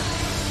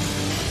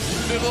 You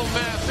do a little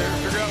math there,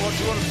 figure out what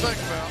you want to think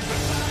about.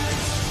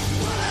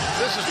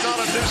 This is not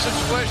a new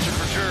situation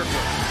for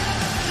Jericho.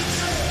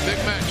 Big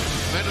matches,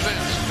 main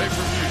events,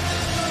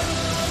 pay-per-views.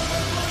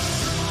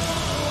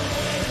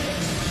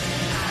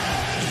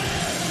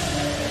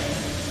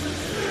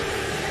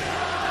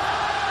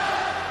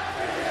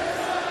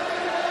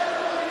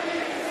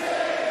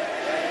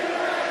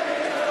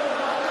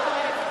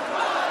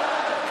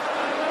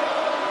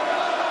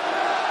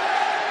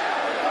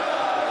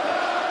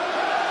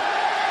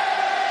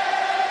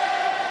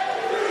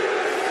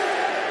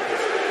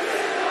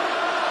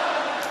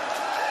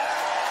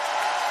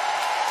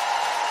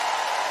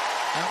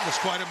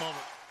 Quite a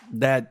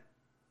moment.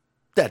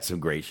 That's some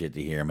great shit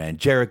to hear, man.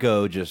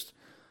 Jericho just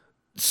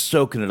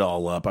soaking it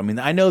all up. I mean,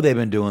 I know they've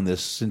been doing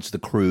this since the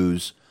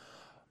cruise,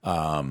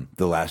 the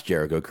last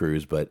Jericho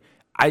cruise, but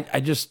I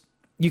just,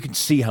 you can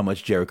see how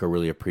much Jericho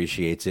really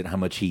appreciates it, how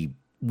much he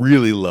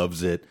really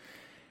loves it.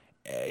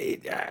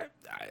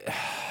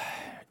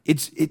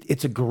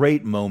 It's a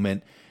great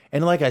moment.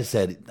 And like I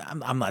said,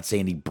 I'm not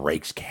saying he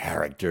breaks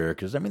character,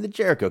 because I mean, the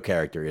Jericho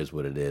character is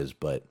what it is,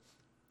 but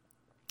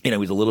you know,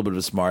 he's a little bit of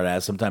a smart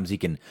ass. Sometimes he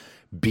can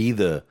be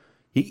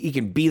he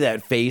can be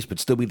that face, but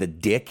still be the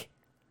dick.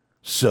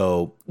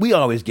 So we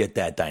always get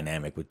that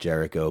dynamic with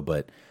Jericho,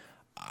 but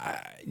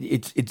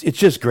it's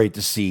just great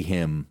to see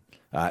him.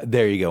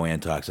 There you go,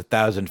 Antox.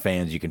 1,000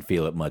 fans, you can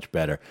feel it much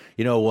better.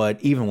 You know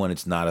what? Even when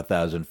it's not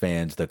 1,000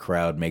 fans, the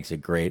crowd makes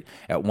it great.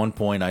 At one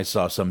point, I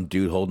saw some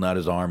dude holding out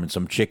his arm, and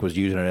some chick was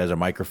using it as a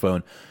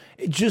microphone.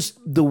 Just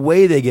the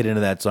way they get into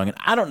that song, and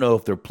I don't know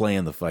if they're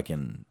playing the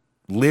fucking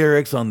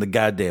lyrics on the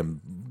goddamn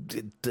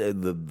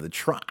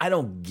I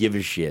don't give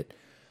a shit.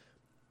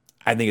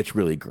 I think it's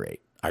really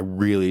great. I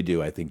really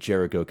do. I think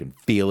Jericho can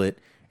feel it,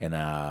 and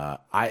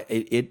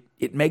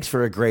it makes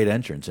for a great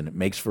entrance, and it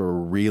makes for a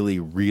really,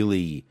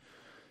 really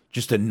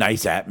just a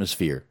nice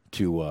atmosphere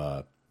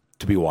to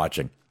be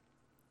watching.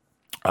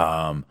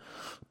 But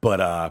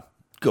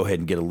go ahead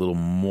and get a little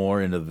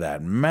more into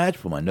that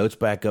match. Put my notes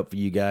back up for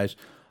you guys.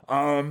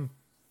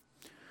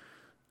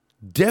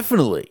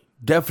 Definitely,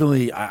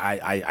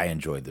 I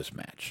enjoyed this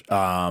match.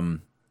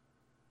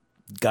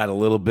 Got a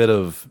little bit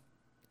of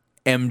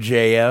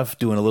MJF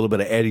doing a little bit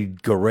of Eddie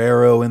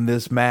Guerrero in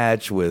this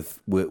match,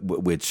 with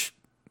which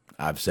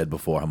I've said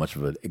before how much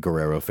of a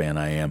Guerrero fan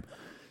I am.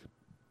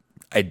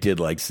 I did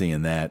like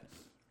seeing that.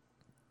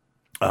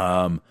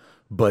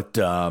 But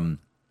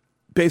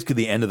basically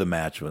the end of the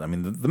match, I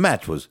mean, the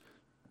match was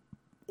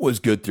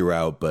good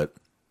throughout, but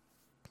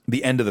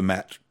the end of the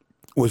match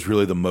was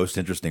really the most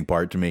interesting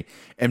part to me.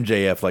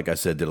 MJF, like I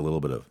said, did a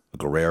little bit of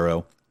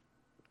Guerrero.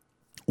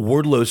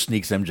 Wardlow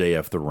sneaks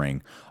MJF the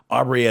ring.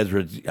 Aubrey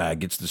Edwards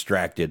gets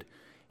distracted.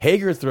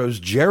 Hager throws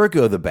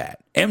Jericho the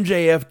bat.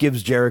 MJF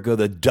gives Jericho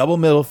the double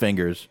middle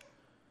fingers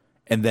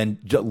and then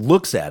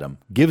looks at him,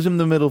 gives him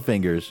the middle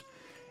fingers,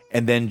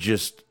 and then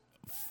just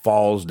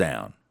falls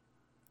down.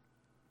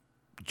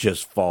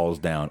 Just falls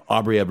down.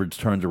 Aubrey Edwards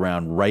turns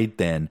around right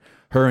then.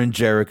 Her and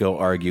Jericho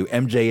argue.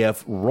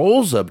 MJF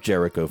rolls up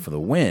Jericho for the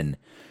win.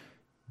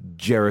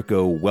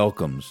 Jericho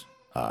welcomes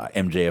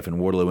MJF and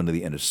Wardlow into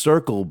the Inner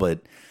Circle, but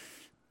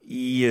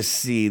you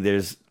see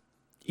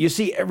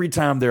every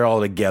time they're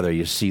all together,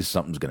 you see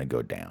something's going to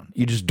go down.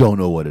 You just don't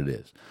know what it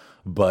is.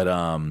 But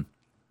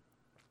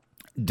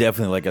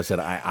definitely, like I said,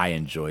 I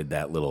enjoyed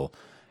that little...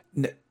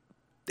 They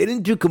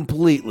didn't do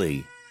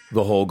completely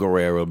the whole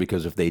Guerrero,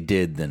 because if they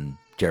did, then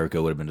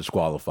Jericho would have been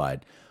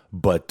disqualified.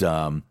 But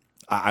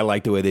I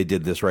like the way they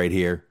did this right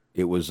here.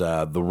 It was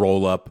the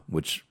roll-up,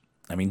 which,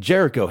 I mean,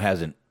 Jericho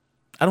hasn't...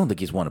 I don't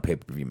think he's won a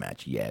pay-per-view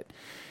match yet.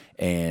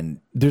 And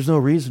there's no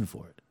reason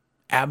for it.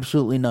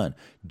 Absolutely none.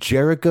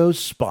 Jericho's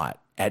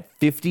spot at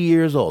 50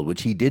 years old,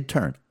 which he did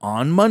turn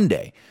on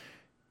Monday,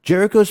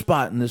 Jericho's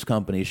spot in this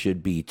company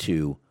should be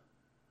to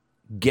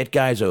get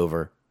guys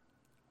over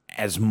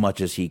as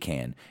much as he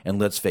can. And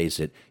let's face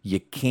it, you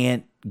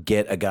can't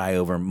get a guy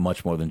over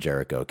much more than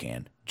Jericho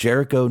can.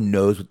 Jericho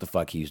knows what the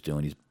fuck he's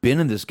doing. He's been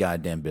in this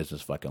goddamn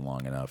business fucking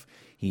long enough.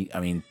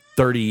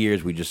 30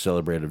 years we just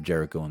celebrated of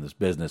Jericho in this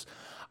business.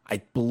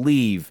 I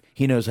believe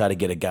he knows how to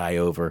get a guy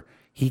over.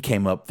 He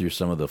came up through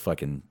some of the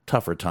fucking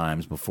tougher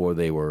times before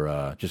they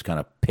were just kind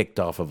of picked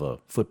off of a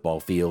football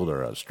field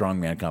or a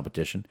strongman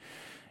competition.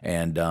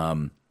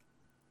 And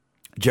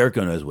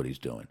Jericho knows what he's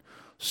doing.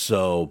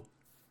 So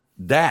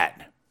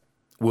that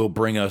will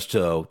bring us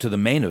to the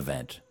main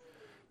event,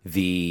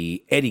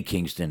 the Eddie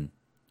Kingston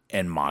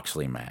and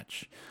Moxley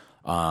match.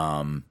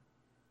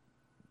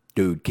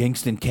 Dude,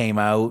 Kingston came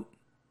out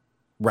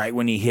right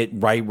when he hit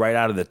right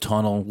out of the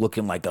tunnel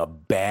looking like a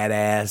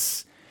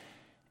badass.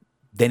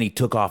 Then he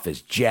took off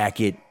his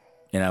jacket,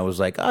 and I was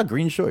like,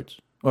 green shorts.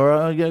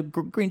 Or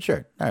green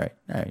shirt. All right.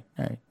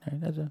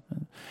 That's it.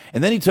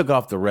 And then he took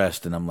off the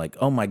rest, and I'm like,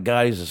 oh my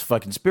God, he's this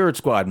fucking Spirit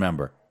Squad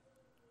member.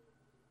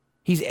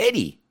 He's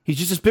Eddie. He's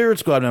just a Spirit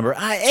Squad member.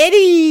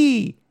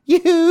 Eddie!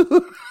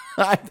 You!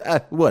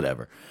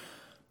 Whatever.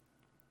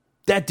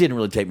 That didn't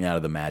really take me out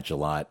of the match a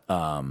lot.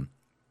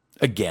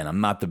 Again, I'm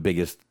not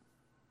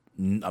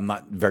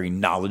very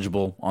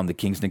knowledgeable on the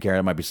Kingston character.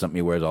 It might be something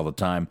he wears all the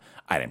time.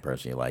 I didn't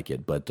personally like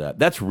it, but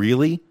that's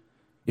really,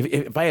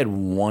 if I had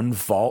one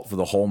fault for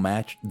the whole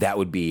match, that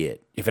would be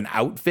it. If an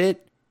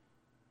outfit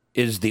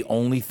is the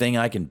only thing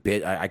I can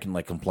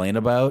like complain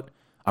about,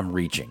 I'm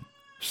reaching.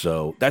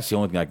 So that's the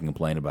only thing I can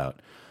complain about.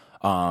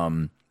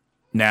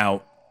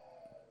 Now,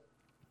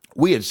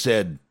 we had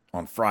said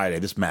on Friday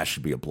this match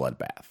should be a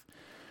bloodbath.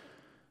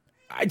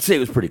 I'd say it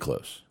was pretty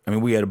close. I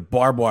mean, we had a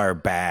barbed wire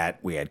bat.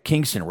 We had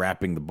Kingston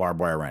wrapping the barbed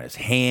wire around his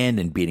hand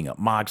and beating up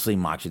Moxley.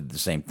 Moxley did the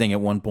same thing at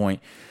one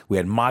point. We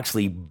had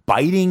Moxley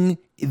biting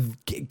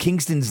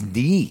Kingston's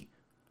knee.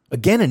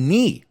 Again, a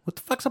knee. What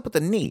the fuck's up with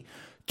the knee?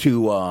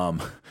 To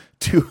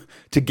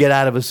get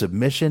out of a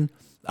submission.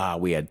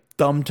 We had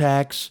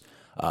thumbtacks.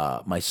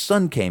 My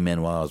son came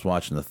in while I was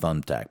watching the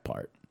thumbtack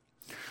part.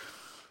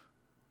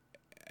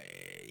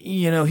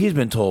 He's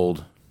been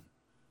told,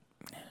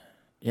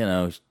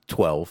 he's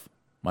 12.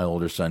 My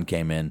older son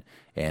came in,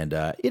 and,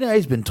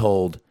 he's been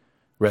told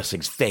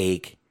wrestling's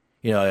fake.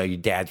 Your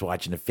dad's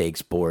watching a fake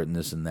sport and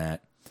this and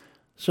that.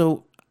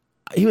 So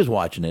he was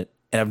watching it,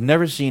 and I've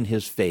never seen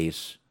his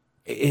face,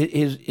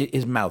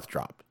 his mouth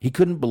drop. He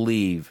couldn't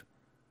believe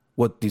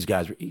what these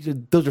guys were. He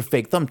said, those are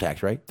fake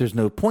thumbtacks, right? There's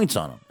no points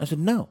on them. I said,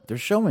 no, they're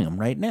showing them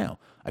right now.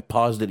 I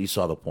paused it. He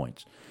saw the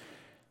points.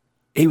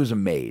 He was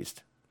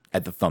amazed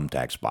at the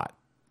thumbtack spot.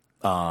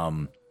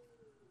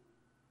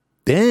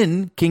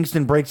 Then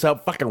Kingston breaks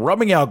out fucking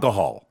rubbing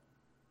alcohol.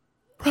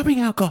 Rubbing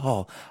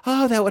alcohol.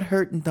 Oh, that would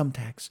hurt in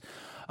thumbtacks.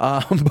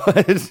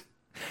 But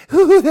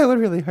that would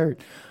really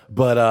hurt.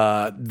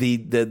 But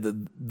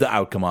the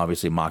outcome,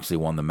 obviously, Moxley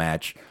won the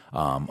match.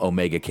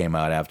 Omega came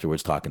out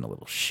afterwards talking a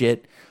little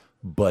shit.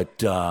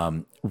 But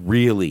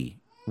really,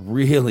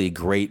 really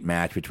great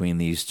match between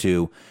these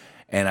two.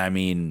 And I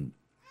mean,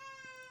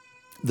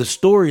 the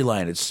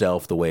storyline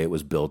itself, the way it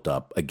was built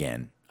up,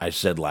 again, I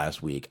said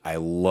last week, I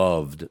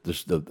loved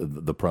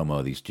the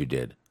promo these two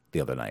did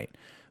the other night.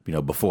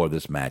 Before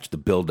this match, the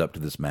build up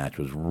to this match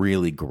was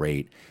really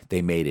great.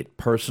 They made it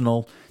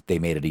personal. They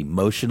made it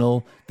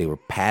emotional. They were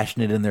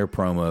passionate in their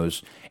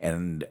promos.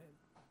 And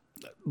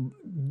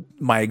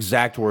my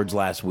exact words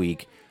last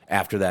week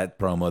after that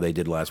promo they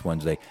did last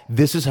Wednesday,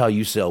 this is how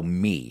you sell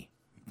me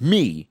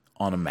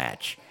on a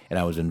match. And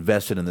I was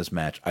invested in this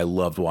match. I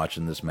loved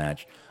watching this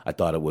match. I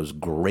thought it was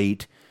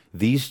great.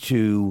 These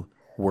two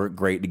work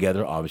great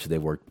together. Obviously,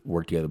 they've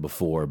worked together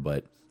before,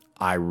 but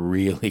I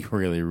really,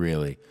 really,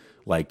 really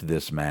liked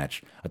this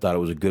match. I thought it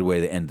was a good way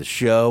to end the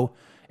show.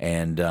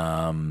 And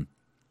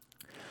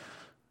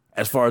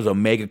as far as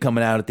Omega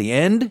coming out at the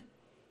end,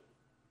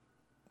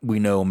 we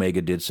know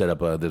Omega did set up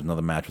there's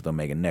another match with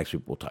Omega next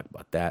week. We'll talk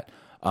about that.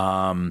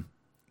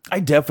 I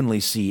definitely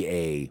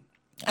see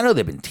I know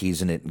they've been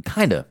teasing it and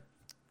kind of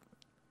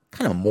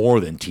more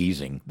than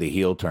teasing the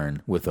heel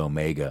turn with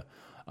Omega,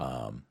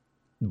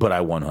 but I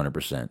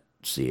 100%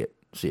 see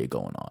it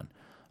going on.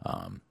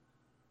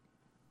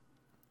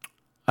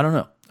 I don't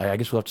know. I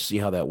guess we'll have to see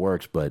how that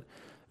works, but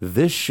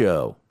this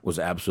show was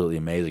absolutely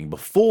amazing.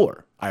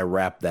 Before I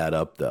wrap that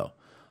up, though,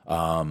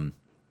 I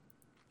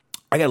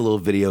got a little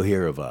video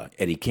here of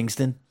Eddie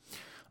Kingston.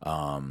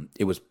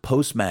 It was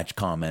post-match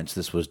comments.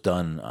 This was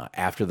done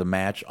after the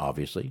match,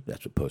 obviously.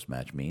 That's what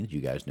post-match means.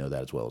 You guys know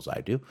that as well as I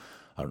do.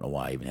 I don't know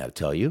why I even had to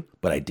tell you,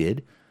 but I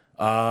did.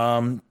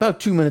 About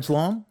 2 minutes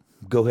long.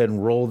 Go ahead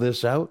and roll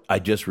this out. I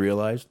just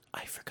realized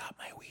I forgot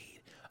my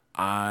weed.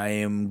 I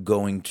am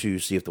going to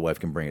see if the wife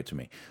can bring it to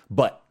me.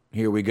 But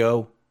here we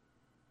go.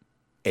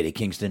 Eddie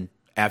Kingston,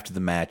 after the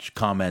match,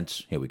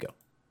 comments. Here we go.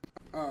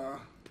 I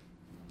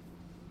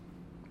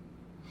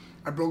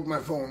broke my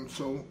phone,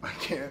 so I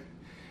can't.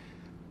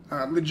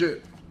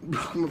 Legit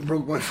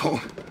broke my phone.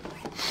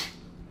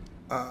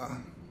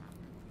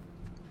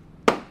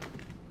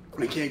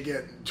 They can't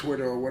get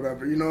Twitter or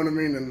whatever, you know what I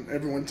mean? And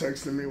everyone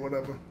texting me,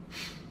 whatever.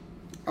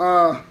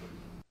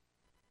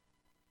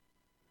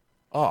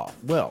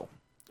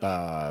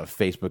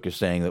 Facebook is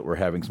saying that we're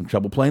having some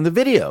trouble playing the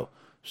video.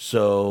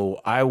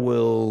 So I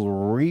will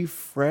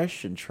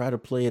refresh and try to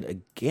play it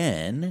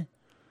again.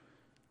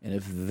 And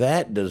if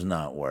that does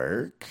not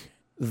work,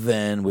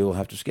 then we will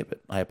have to skip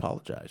it. I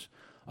apologize.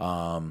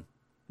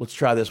 Let's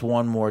try this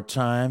one more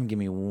time. Give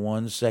me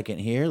 1 second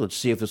here. Let's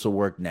see if this will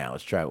work now.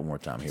 Let's try it one more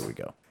time. Here we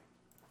go.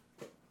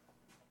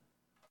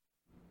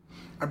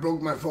 I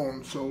broke my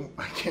phone, so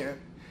I can't.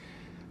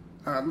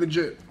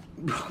 Legit,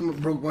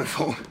 broke my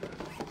phone.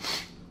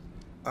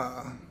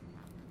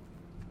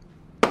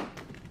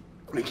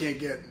 They can't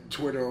get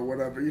Twitter or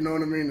whatever, you know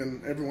what I mean?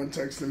 And everyone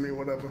texting me,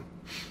 whatever.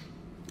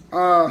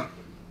 I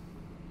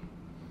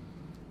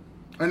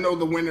know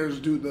the winners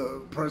do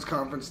the press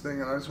conference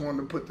thing, and I just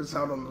wanted to put this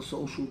out on the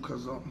social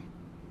because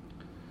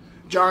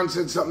John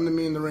said something to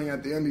me in the ring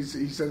at the end. He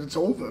said it's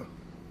over.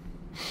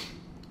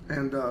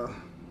 And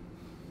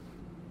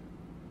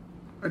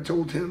I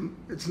told him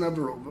it's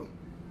never over.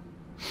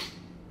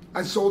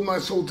 I sold my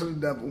soul to the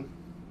devil.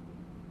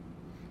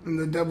 And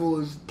the devil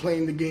is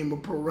playing the game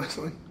of pro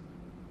wrestling.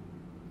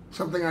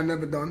 Something I've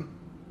never done.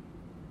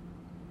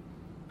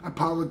 I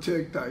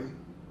politicked, I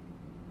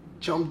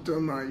jumped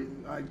him,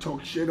 I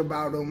talked shit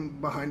about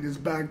him behind his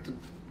back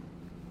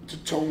to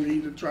Tony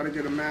to try to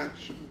get a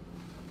match.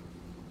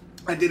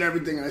 I did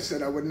everything I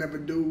said I would never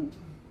do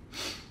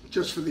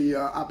just for the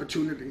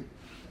opportunity.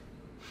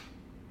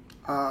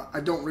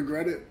 I don't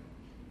regret it,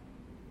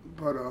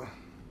 but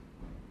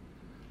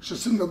it's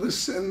just another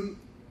sin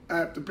I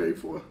have to pay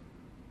for.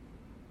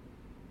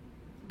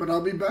 But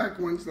I'll be back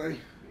Wednesday.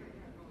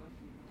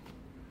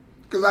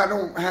 Because I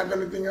don't have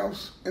anything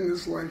else in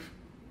this life.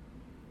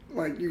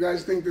 Like, you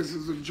guys think this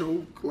is a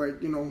joke,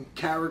 like, you know,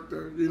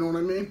 character, you know what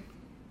I mean?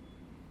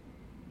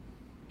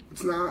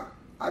 It's not.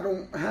 I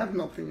don't have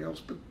nothing else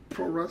but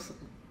pro wrestling.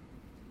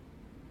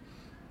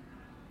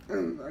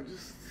 And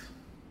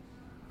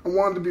I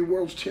wanted to be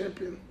world's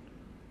champion.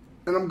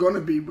 And I'm going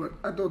to be, but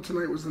I thought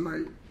tonight was the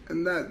night.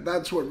 And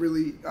that's what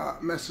really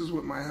messes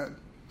with my head.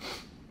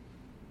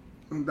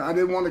 And I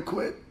didn't want to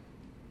quit.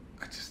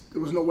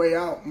 There was no way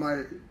out.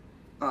 My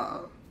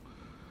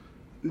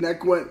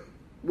neck went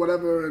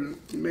whatever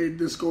and made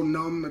this go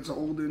numb. It's an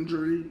old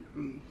injury.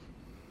 And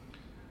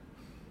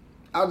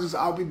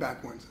I'll be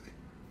back Wednesday.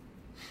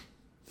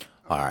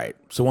 All right.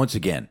 So once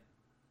again,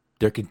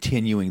 they're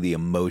continuing the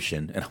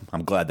emotion, and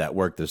I'm glad that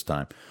worked this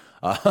time.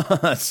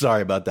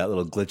 Sorry about that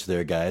little glitch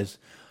there, guys.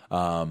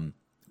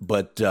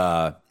 But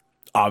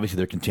obviously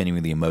they're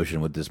continuing the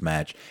emotion with this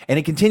match, and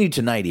it continued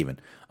tonight even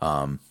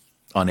on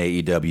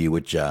AEW,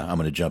 which I'm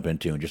going to jump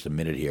into in just a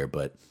minute here.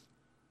 But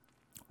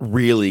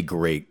really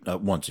great,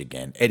 once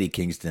again, Eddie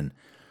Kingston.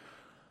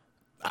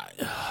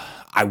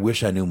 I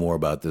wish I knew more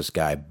about this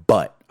guy,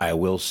 but I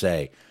will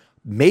say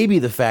maybe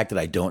the fact that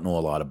I don't know a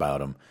lot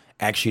about him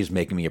actually is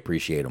making me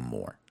appreciate him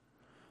more.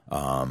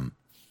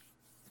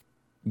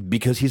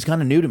 Because he's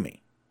kind of new to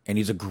me, and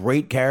he's a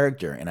great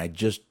character, and I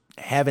just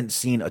haven't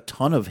seen a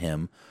ton of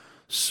him,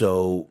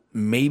 so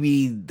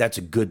maybe that's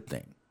a good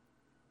thing.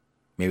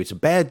 Maybe it's a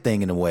bad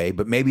thing in a way,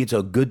 but maybe it's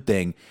a good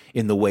thing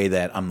in the way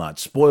that I'm not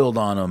spoiled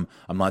on him.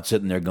 I'm not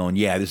sitting there going,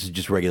 yeah, this is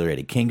just regular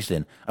Eddie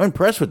Kingston. I'm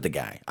impressed with the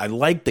guy. I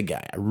like the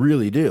guy. I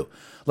really do.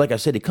 Like I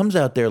said, he comes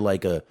out there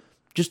like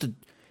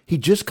he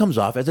just comes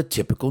off as a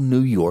typical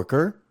New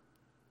Yorker,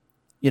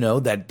 you know,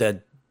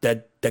 that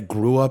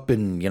grew up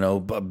in, you know,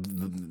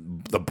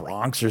 the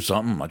Bronx or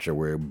something. I'm not sure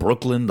where,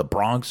 Brooklyn, the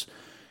Bronx,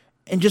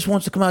 and just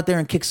wants to come out there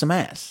and kick some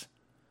ass.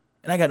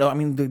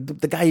 And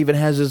the guy even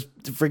has his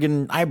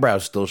friggin'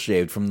 eyebrows still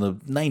shaved from the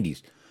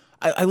 90s.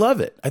 I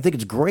love it. I think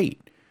it's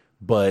great.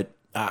 But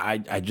I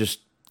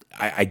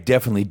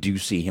definitely do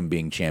see him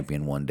being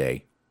champion one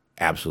day.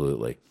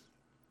 Absolutely.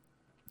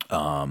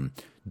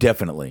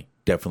 Definitely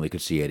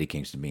could see Eddie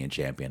Kingston being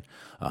champion.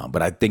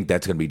 But I think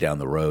that's going to be down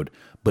the road.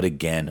 But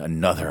again,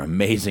 another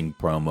amazing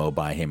promo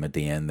by him at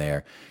the end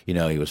there. You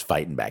know, he was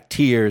fighting back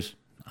tears.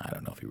 I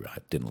don't know if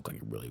it didn't look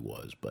like he really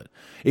was, but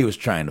he was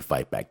trying to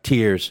fight back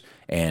tears,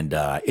 and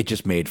it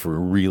just made for a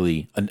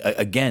really,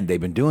 again,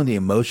 they've been doing the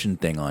emotion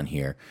thing on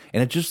here,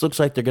 and it just looks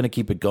like they're going to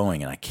keep it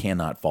going, and I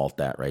cannot fault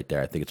that right there.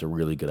 I think it's a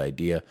really good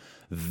idea.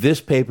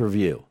 This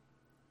pay-per-view,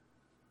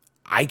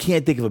 I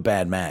can't think of a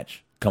bad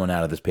match coming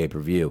out of this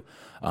pay-per-view.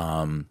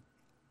 Gun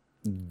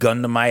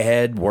to my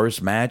head,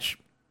 worst match,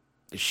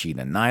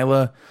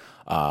 Sheena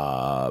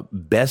Nyla.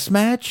 Best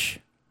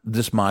match,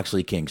 this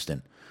Moxley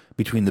Kingston.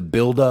 Between the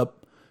build-up,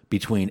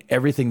 between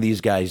everything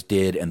these guys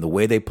did and the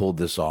way they pulled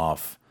this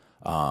off,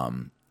 I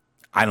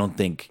don't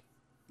think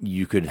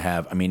you could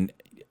have,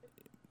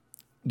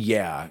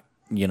 yeah,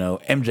 you know,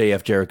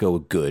 MJF, Jericho,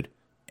 good.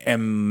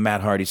 And Matt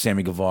Hardy,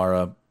 Sammy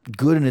Guevara,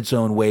 good in its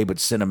own way, but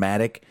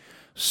cinematic.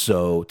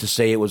 So to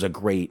say it was a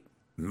great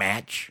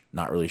match,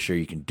 not really sure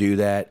you can do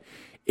that.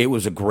 It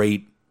was a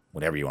great,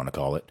 whatever you want to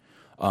call it.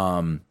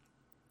 You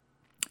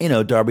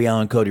know, Darby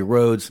Allin, Cody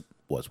Rhodes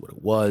was what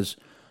it was.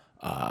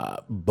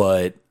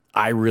 But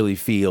I really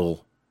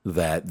feel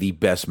that the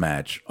best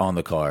match on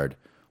the card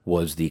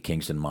was the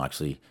Kingston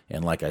Moxley.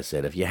 And like I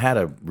said, if you had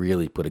to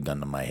really put a gun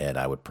to my head,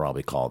 I would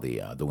probably call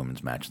the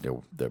women's match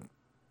the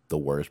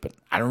worst. But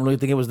I don't really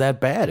think it was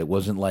that bad. It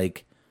wasn't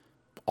like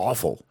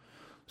awful.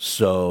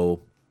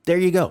 So there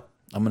you go.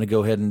 I'm going to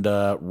go ahead and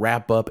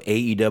wrap up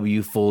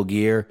AEW Full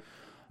Gear.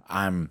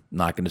 I'm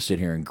not going to sit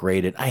here and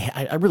grade it.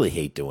 I really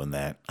hate doing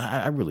that.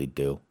 I really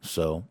do.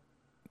 So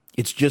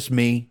it's just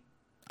me.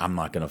 I'm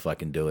not going to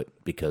fucking do it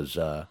because,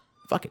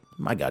 fuck it,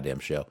 my goddamn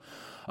show.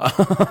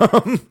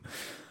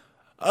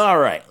 All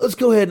right, let's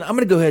go ahead. I'm going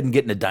to go ahead and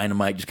get into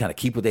Dynamite. Just kind of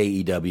keep with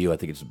AEW. I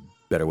think it's a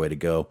better way to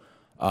go.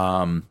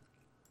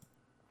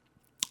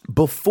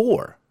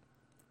 Before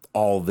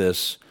all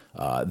this,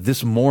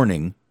 this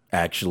morning,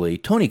 actually,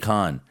 Tony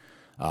Khan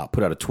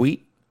put out a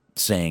tweet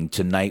saying,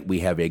 tonight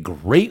we have a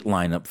great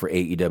lineup for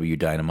AEW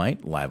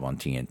Dynamite, live on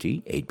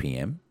TNT, 8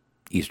 p.m.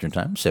 Eastern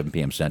Time, 7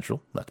 p.m.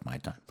 Central. That's my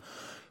time.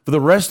 For the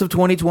rest of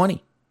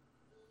 2020,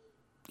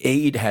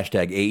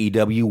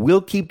 #AEW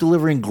will keep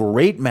delivering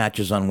great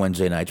matches on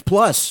Wednesday nights.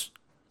 Plus,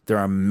 there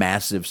are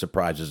massive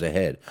surprises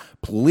ahead.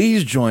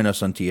 Please join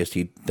us on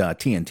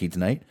TNT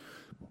tonight.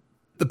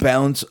 The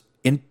balance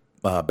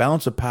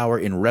of power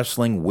in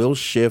wrestling will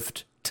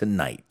shift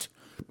tonight.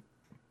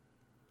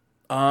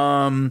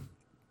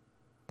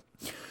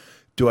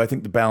 Do I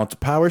think the balance of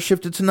power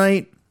shifted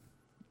tonight?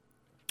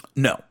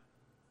 No.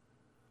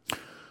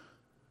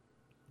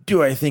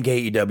 Do I think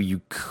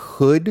AEW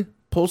could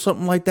pull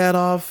something like that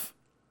off?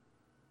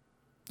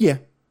 Yeah,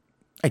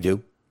 I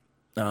do.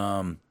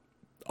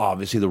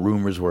 Obviously, the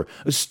rumors were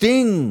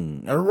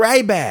Sting,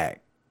 Ryback,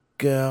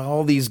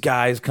 all these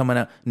guys coming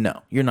out.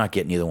 No, you're not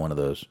getting either one of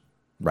those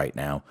right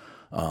now.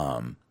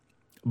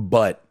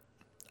 But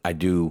I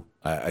do.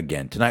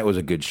 Again, tonight was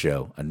a good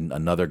show.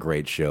 Another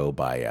great show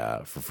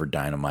by for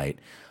Dynamite.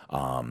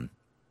 I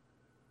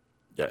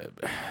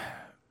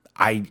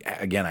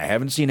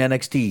haven't seen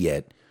NXT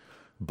yet,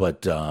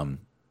 but from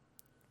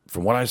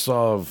what I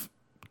saw of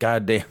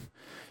goddamn,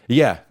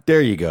 yeah,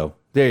 there you go,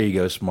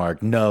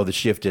 Smart. No, the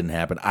shift didn't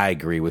happen. I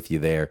agree with you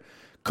there.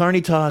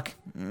 Carney Talk,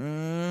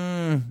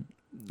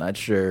 not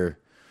sure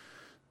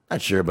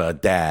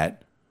about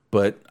that,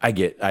 but I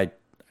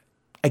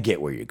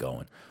get where you're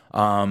going.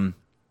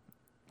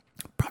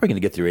 Probably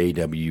going to get through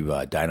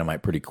AEW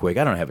Dynamite pretty quick.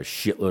 I don't have a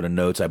shitload of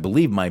notes. I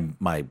believe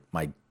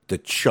the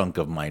chunk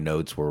of my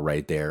notes were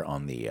right there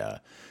on the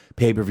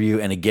pay-per-view.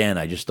 And again,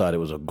 I just thought it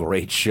was a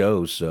great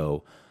show,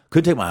 so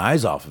couldn't take my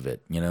eyes off of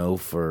it. You know,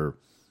 for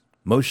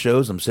most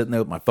shows, I'm sitting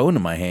there with my phone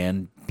in my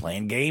hand,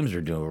 playing games or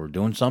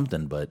doing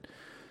something, but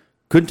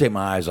couldn't take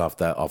my eyes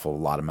off a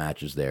lot of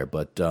matches there.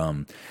 But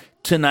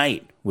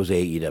tonight was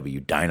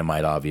AEW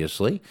Dynamite,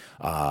 obviously.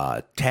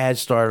 Taz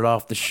started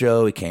off the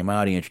show. He came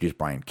out. He introduced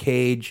Brian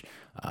Cage.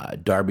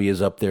 Darby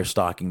is up there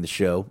stalking the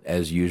show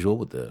as usual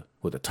with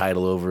the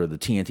title over the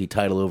TNT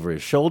title over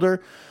his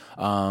shoulder.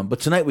 But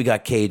tonight we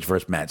got Cage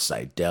versus Matt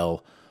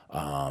Sydal.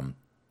 I'm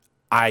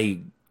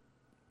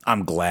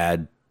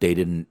glad they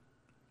didn't.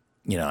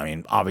 You know, I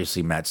mean,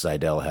 obviously Matt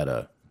Sydal had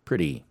a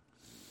pretty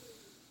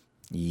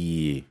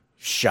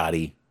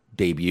shoddy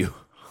debut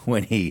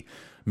when he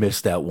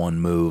missed that one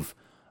move.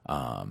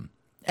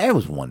 It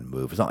was one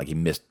move. It's not like he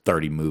missed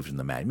 30 moves in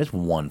the match. He missed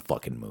one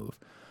fucking move.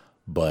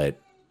 But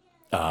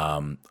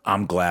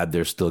I'm glad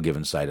they're still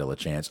giving Sydal a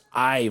chance.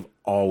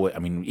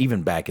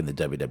 Even back in the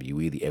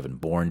WWE, the Evan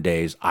Bourne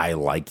days, I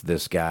liked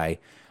this guy.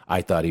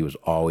 I thought he was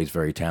always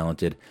very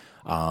talented.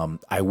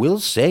 I will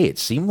say, it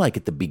seemed like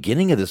at the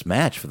beginning of this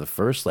match, for the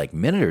first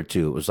minute or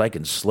two, it was like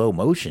in slow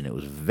motion. It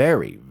was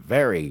very,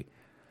 very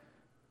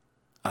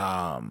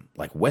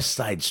like West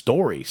Side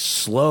Story,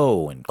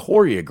 slow and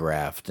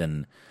choreographed,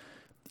 and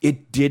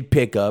it did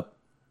pick up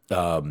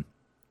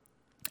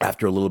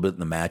after a little bit in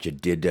the match.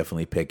 It did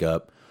definitely pick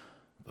up,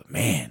 but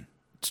man,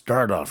 it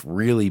started off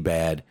really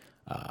bad.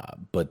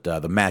 But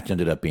the match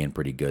ended up being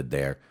pretty good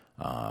there.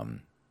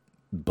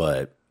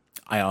 But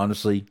I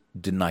honestly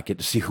did not get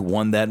to see who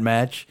won that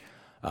match.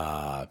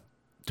 To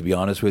be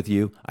honest with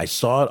you, I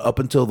saw it up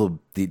until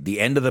the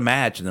end of the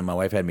match, and then my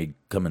wife had me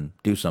come and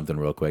do something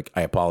real quick.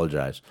 I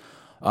apologize.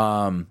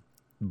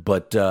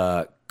 But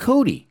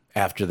Cody,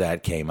 after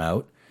that, came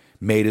out,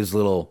 made his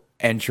little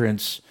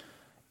entrance,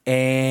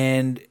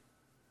 and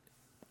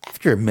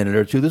after a minute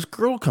or two, this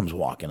girl comes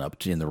walking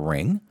up in the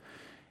ring.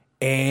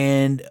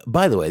 And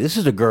by the way, this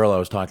is a girl I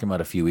was talking about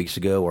a few weeks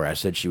ago where I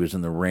said she was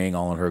in the ring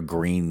all in her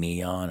green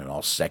neon and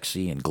all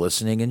sexy and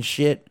glistening and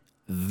shit.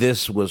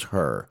 This was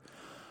her.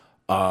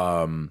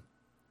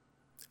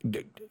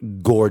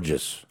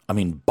 Gorgeous. I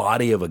mean,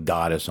 body of a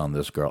goddess on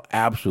this girl.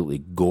 Absolutely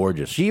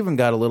gorgeous. She even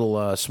got a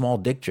little small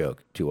dick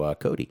joke to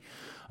Cody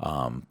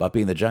about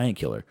being the giant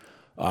killer.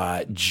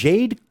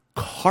 Jade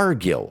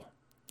Cargill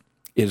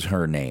is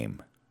her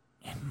name.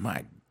 And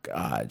my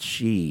God,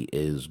 she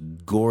is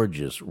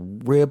gorgeous,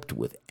 ripped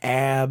with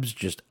abs,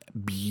 just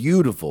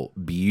beautiful,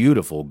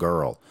 beautiful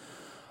girl.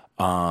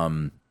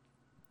 And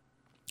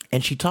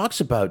she talks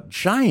about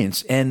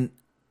giants, and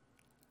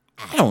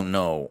I don't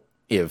know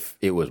if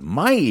it was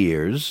my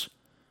ears,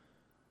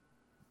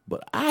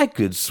 but I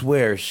could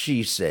swear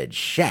she said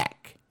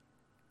Shaq.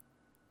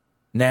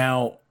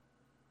 Now,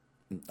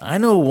 I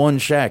know one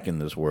Shaq in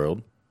this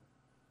world,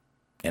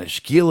 and it's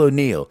Shaquille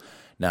O'Neal.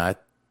 Now,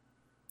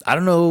 I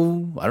don't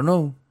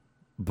know,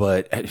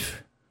 but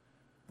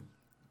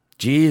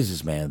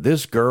Jesus, man,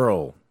 this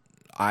girl,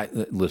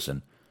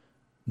 listen,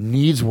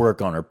 needs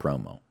work on her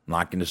promo. I'm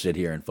not going to sit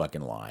here and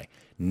fucking lie.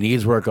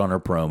 Needs work on her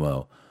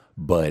promo,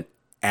 but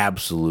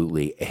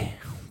absolutely,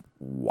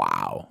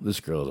 wow, this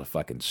girl is a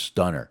fucking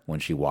stunner when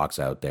she walks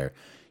out there.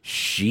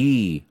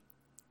 She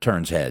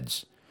turns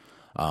heads.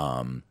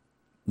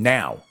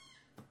 Now,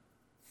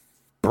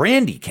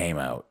 Brandy came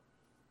out,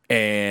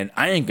 and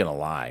I ain't gonna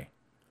lie,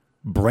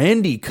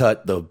 Brandy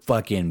cut the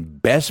fucking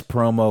best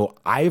promo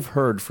I've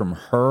heard from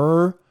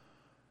her.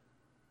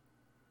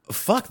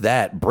 Fuck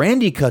that.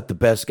 Brandy cut the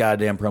best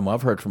goddamn promo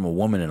I've heard from a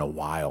woman in a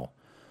while.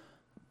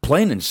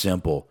 Plain and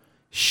simple.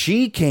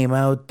 She came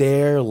out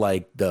there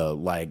like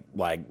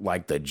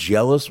the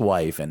jealous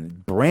wife,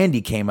 and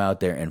Brandy came out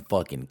there and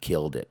fucking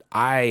killed it.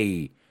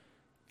 I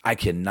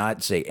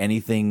cannot say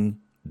anything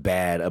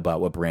bad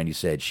about what Brandy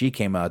said. She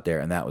came out there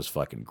and that was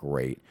fucking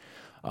great.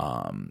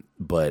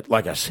 But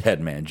like I said,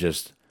 man,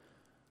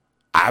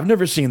 I've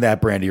never seen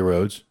that Brandy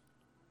Rhodes.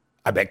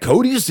 I bet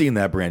Cody's seen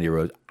that Brandy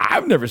Rhodes.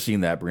 I've never seen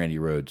that Brandy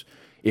Rhodes.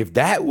 If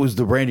that was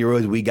the Brandy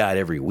Rhodes we got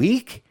every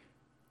week,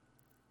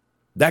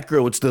 that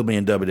girl would still be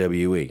in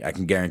WWE. I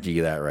can guarantee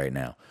you that right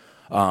now.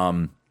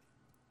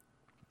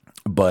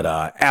 But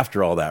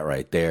after all that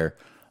right there,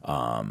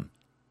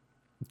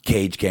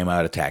 Cage came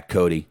out, attacked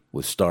Cody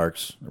with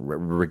Starks,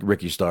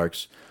 Ricky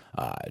Starks.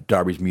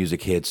 Darby's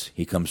music hits.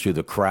 He comes through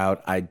the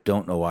crowd. I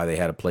don't know why they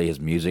had to play his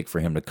music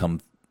for him to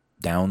come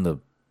down the...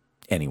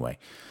 Anyway,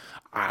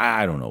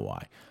 I don't know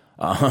why.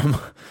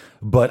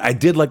 But I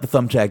did like the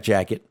thumbtack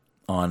jacket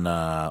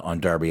on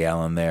Darby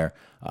Allin there.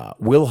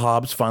 Will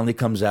Hobbs finally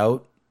comes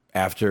out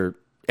after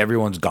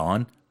everyone's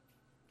gone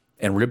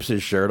and rips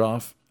his shirt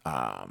off.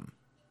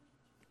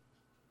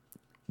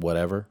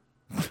 Whatever.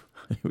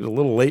 He was a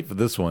little late for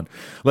this one.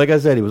 Like I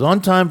said, he was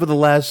on time for the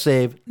last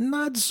save.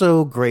 Not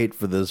so great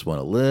for this one.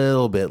 A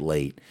little bit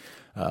late.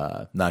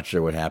 Not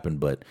sure what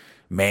happened, but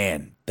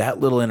man, that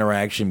little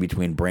interaction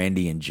between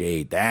Brandy and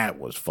Jade, that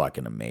was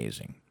fucking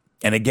amazing.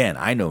 And again,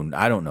 I don't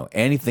know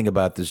anything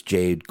about this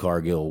Jade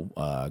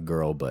Cargill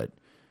girl, but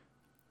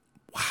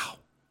wow,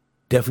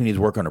 definitely needs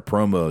work on her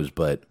promos.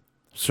 But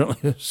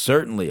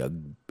certainly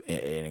an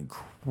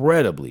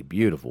incredibly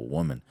beautiful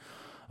woman.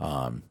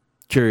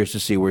 Curious to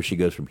see where she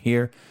goes from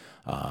here.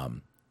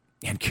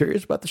 And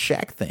curious about the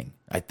Shaq thing.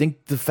 I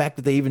think the fact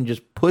that they even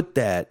just put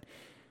that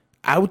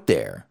out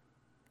there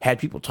had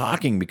people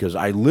talking, because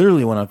I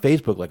literally went on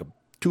Facebook like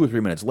 2 or 3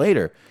 minutes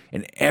later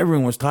and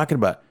everyone was talking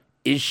about,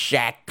 is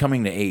Shaq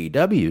coming to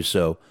AEW?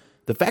 So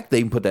the fact they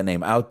even put that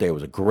name out there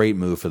was a great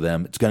move for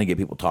them. It's going to get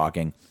people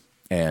talking.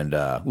 And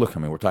look, I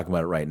mean, we're talking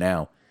about it right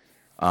now.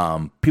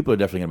 People are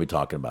definitely going to be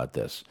talking about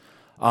this.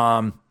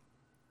 But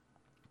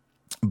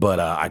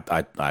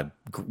I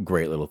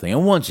great little thing.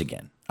 And once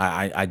again,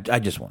 I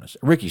just want to say,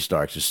 Ricky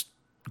Starks is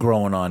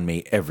growing on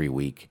me every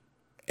week.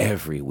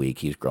 Every week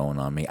he's growing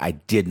on me. I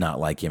did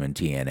not like him in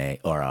TNA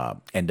or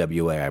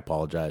NWA. I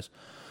apologize.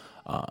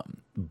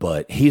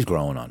 But he's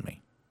growing on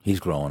me. He's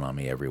growing on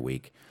me every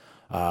week.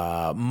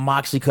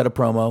 Moxley cut a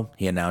promo.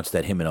 He announced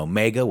that him and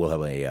Omega will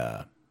have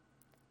a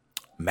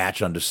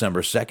match on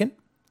December 2nd.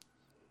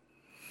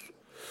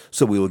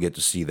 So we will get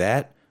to see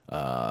that.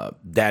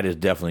 That is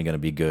definitely going to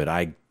be good.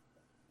 I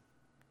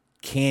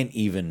can't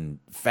even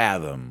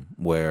fathom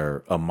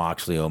where a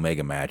Moxley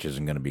Omega match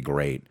isn't going to be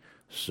great.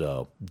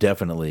 So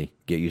definitely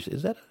get used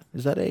to.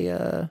 Is that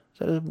a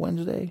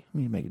Wednesday? Let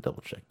me make a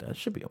double check that. It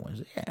should be a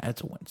Wednesday. Yeah,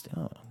 it's a Wednesday.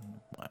 Oh,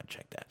 I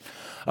check that.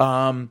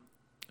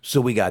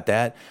 So we got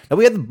that. Now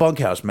we had the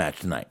bunkhouse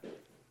match tonight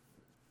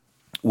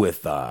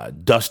with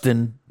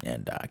Dustin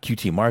and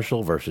QT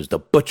Marshall versus the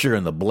Butcher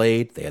and the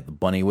Blade. They had the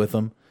bunny with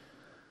them.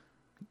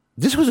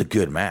 This was a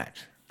good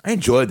match. I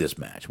enjoyed this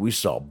match. We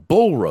saw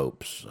bull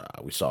ropes.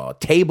 We saw a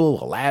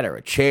table, a ladder,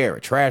 a chair,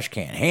 a trash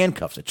can,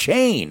 handcuffs, a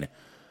chain.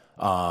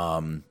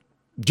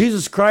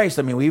 Jesus Christ,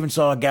 I mean, we even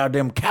saw a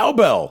goddamn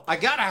cowbell. I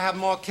gotta have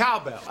more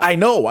cowbell. I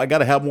know, I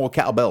gotta have more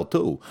cowbell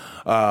too.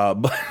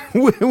 But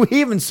we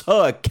even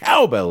saw a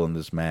cowbell in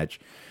this match.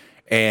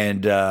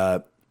 And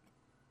I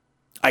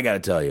gotta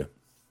tell you,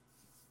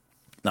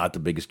 not the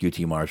biggest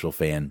QT Marshall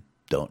fan.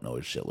 Don't know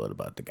a shitload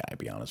about the guy, to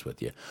be honest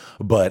with you.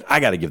 But I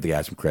gotta give the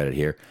guy some credit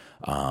here.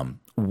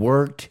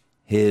 Worked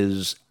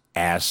his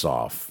ass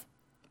off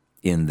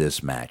in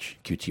this match.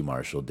 QT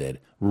Marshall did.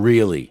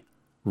 Really,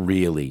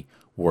 really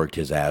worked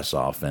his ass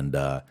off, and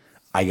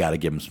I got to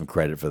give him some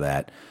credit for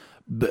that.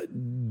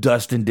 But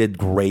Dustin did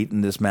great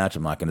in this match.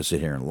 I'm not going to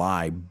sit here and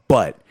lie,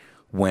 but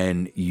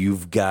when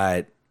you've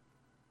got,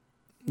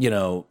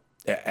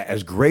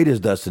 as great as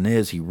Dustin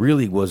is, he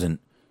really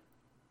wasn't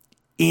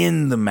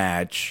in the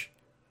match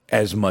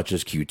as much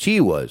as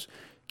QT was.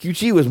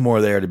 QT was more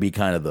there to be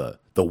kind of the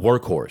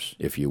workhorse,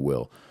 if you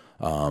will.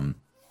 And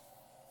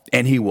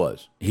he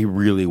was. He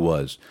really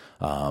was.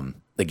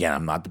 Again,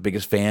 I'm not the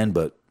biggest fan,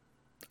 but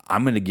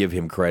I'm going to give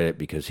him credit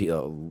because he,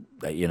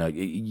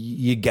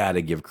 you got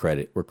to give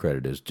credit where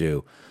credit is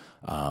due.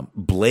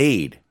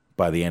 Blade,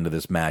 by the end of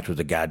this match, was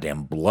a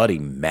goddamn bloody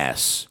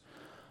mess.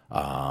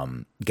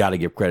 Got to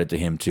give credit to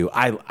him too.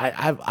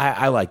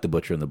 I like the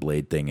Butcher and the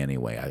Blade thing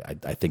anyway.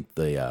 I think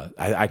I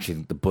actually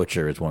think the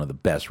Butcher is one of the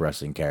best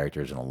wrestling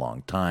characters in a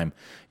long time.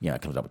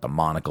 It comes up with the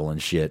monocle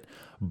and shit.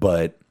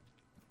 But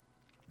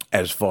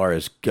as far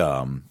as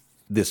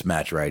this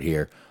match right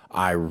here,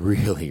 I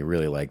really,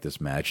 really like this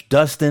match.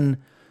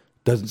 Dustin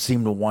doesn't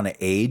seem to want to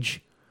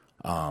age.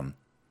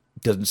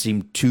 Doesn't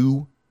seem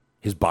to.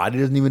 His body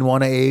doesn't even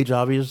want to age,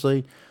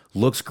 obviously.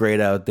 Looks great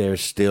out there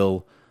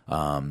still.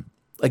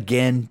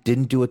 Again,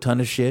 didn't do a ton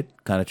of shit.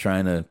 Kind of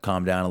trying to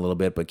calm down a little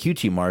bit. But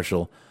QT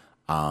Marshall,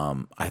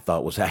 I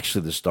thought was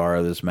actually the star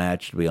of this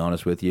match, to be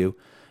honest with you.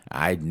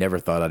 I never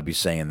thought I'd be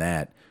saying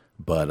that.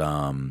 But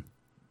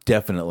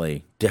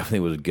definitely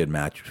was a good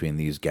match between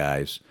these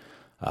guys.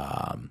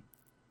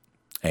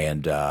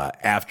 And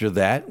after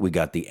that, we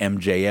got the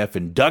MJF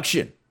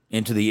induction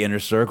into the Inner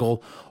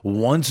Circle.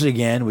 Once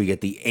again, we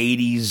get the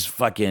 80s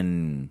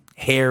fucking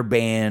hair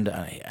band.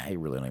 I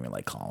really don't even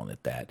like calling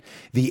it that.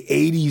 The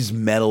 80s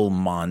metal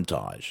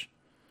montage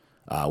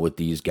with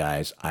these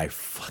guys. I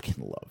fucking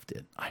loved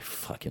it.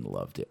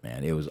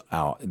 Man. It was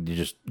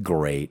just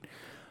great.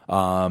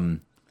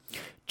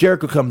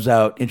 Jericho comes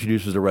out,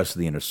 introduces the rest of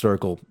the Inner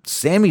Circle.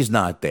 Sammy's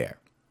not there,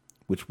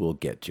 which we'll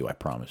get to, I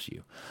promise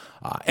you.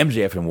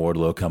 MJF and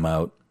Wardlow come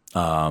out.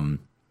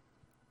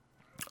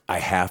 I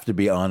have to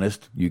be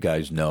honest. You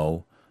guys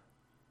know.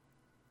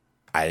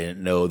 I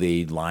didn't know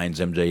the lines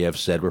MJF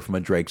said were from a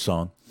Drake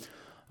song.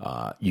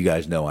 You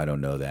guys know I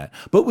don't know that.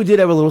 But we did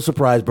have a little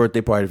surprise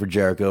birthday party for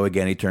Jericho.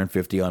 Again, he turned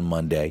 50 on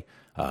Monday.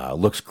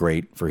 Looks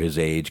great for his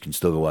age. Can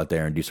still go out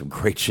there and do some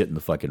great shit in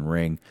the fucking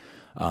ring.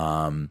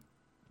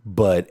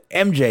 But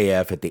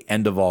MJF, at the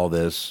end of all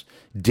this,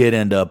 did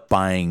end up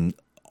buying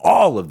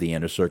all of the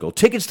Inner Circle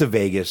tickets to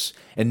Vegas.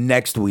 And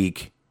next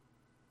week,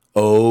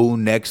 we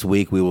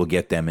will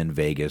get them in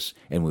Vegas,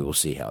 and we will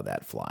see how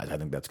that flies. I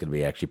think that's going to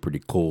be actually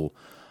pretty cool.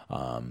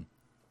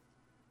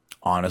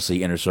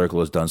 Honestly, Inner Circle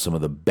has done some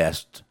of the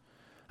best.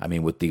 I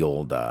mean, with the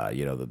old,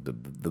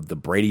 the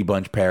Brady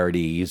Bunch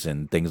parodies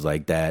and things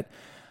like that.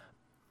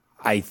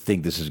 I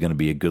think this is going to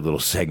be a good little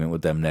segment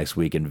with them next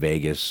week in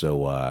Vegas.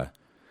 So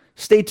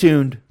stay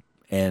tuned,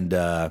 and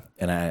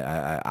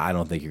I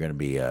don't think you're going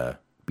to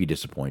be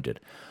disappointed.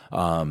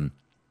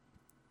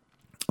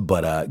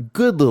 But a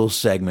good little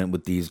segment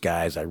with these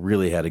guys. I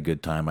really had a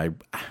good time.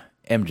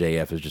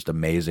 MJF is just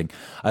amazing.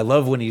 I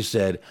love when he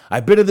said,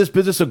 "I've been in this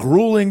business a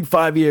grueling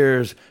 5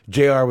 years."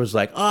 JR was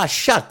like,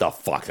 shut the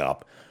fuck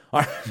up.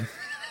 I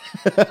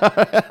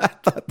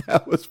thought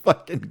that was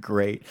fucking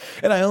great.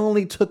 And I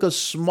only took a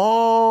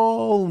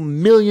small $1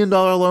 million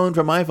loan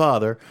from my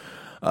father.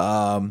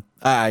 I've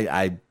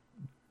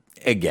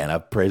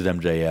praised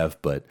MJF,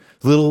 but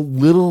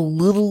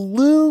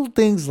little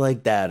things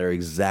like that are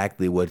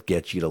exactly what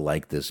gets you to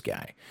like this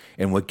guy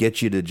and what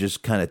gets you to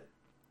just kind of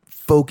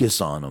focus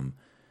on him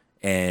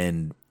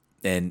and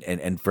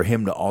for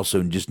him to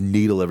also just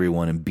needle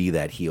everyone and be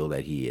that heel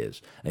that he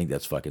is. I think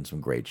that's fucking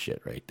some great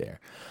shit right there.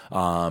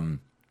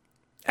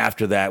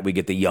 After that, we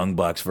get the Young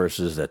Bucks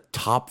versus the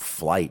Top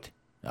Flight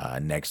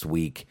next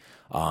week.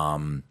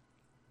 Don't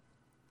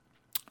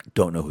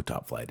know who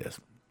Top Flight is,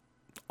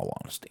 all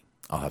honesty.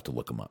 I'll have to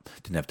look him up.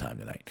 Didn't have time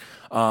tonight.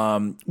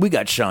 We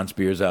got Shawn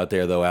Spears out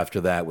there, though,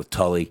 after that with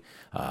Tully.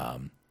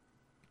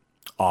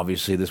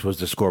 Obviously, this was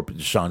the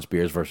Shawn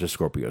Spears versus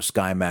Scorpio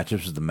Sky match.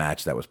 This was the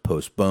match that was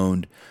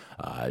postponed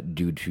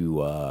due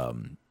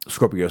to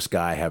Scorpio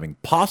Sky having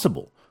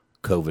possible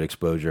COVID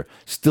exposure.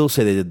 Still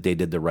say they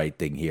did the right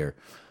thing here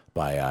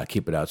by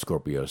keeping out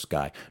Scorpio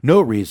Sky.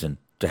 No reason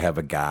to have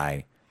a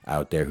guy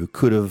out there who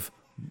could have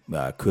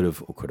or could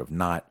have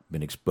not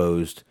been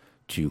exposed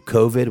to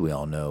COVID. We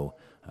all know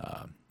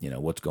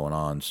what's going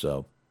on.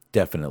 So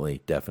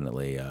definitely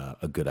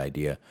a good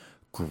idea.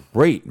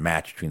 Great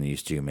match between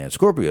these two, man.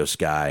 Scorpio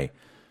Sky,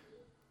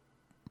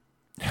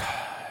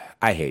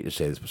 I hate to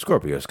say this, but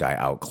Scorpio Sky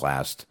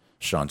outclassed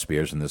Shawn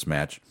Spears in this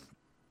match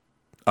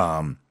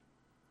by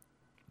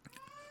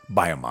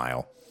a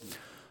mile.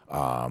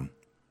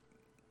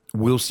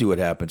 We'll see what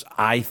happens.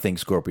 I think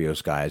Scorpio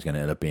Sky is going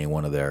to end up being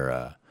one of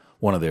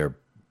their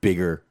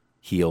bigger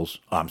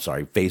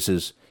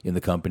faces in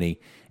the company,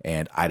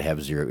 and I'd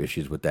have zero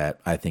issues with that.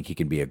 I think he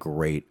can be a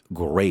great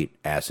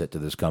asset to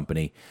this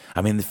company.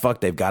 I mean,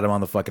 they've got him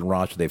on the fucking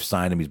roster. They've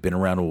signed him. He's been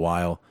around a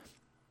while.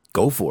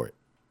 Go for it.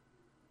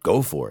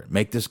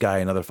 Make this guy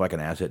another fucking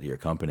asset to your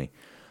company.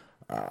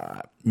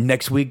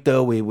 Next week,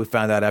 though, we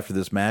found out after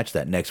this match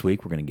that next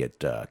week we're going to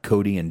get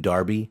Cody and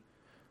Darby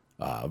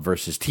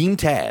versus Team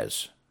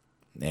Taz.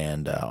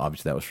 And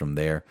obviously that was from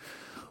there.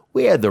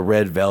 We had the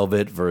Red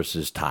Velvet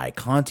versus Ty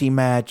Conti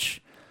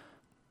match.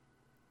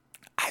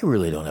 I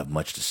really don't have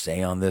much to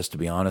say on this, to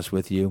be honest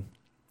with you.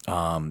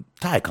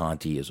 Ty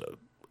Conti is a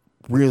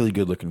really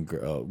good-looking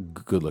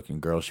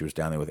girl. She was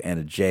down there with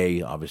Anna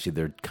Jay. Obviously,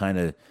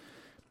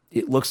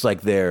 it looks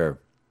like they're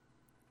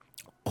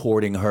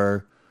courting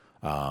her.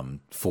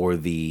 for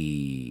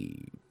the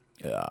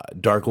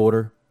Dark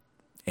Order.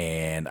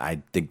 And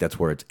I think that's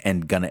where it's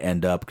going to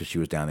end up because she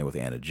was down there with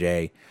Anna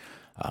Jay.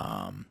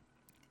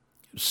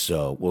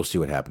 So we'll see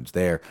what happens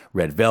there.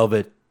 Red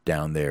Velvet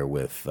down there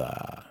with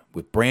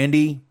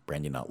Brandy.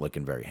 Brandy not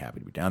looking very happy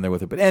to be down there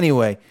with her. But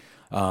anyway,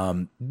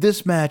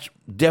 this match,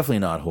 definitely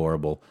not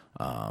horrible,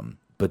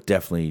 but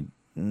definitely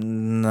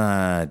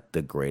not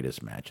the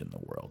greatest match in the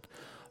world.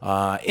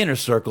 Inner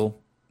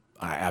Circle,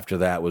 after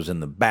that, was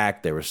in the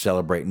back. They were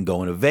celebrating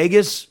going to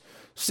Vegas.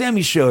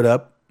 Sammy showed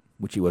up,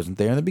 which he wasn't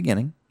there in the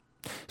beginning.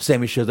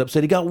 Sammy shows up,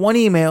 said he got one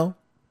email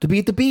to be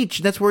at the beach,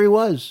 and that's where he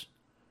was.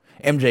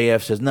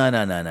 MJF says, no.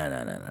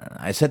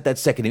 I sent that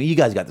second email. You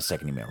guys got the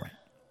second email right.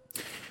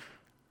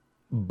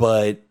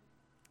 But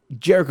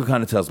Jericho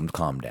kind of tells him to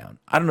calm down.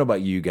 I don't know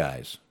about you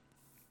guys,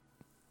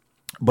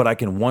 but I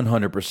can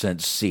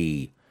 100%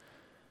 see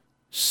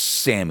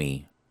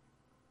Sammy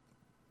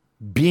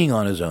being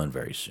on his own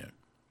very soon.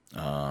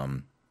 I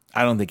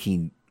don't think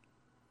he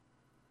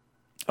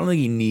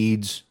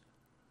needs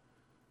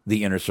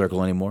the Inner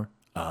Circle anymore.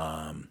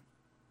 I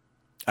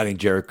think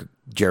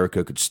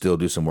Jericho could still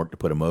do some work to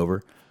put him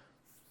over.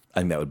 I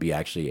think that would be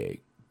actually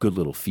a good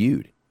little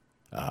feud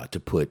to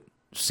put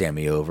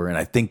Sammy over, and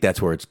I think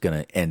that's where it's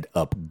going to end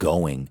up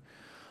going.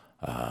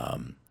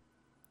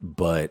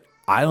 But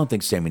I don't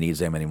think Sammy needs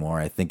them anymore.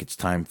 I think it's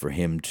time for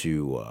him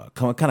to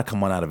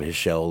come on out of his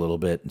shell a little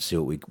bit and see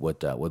what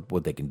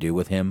they can do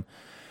with him.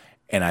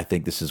 And I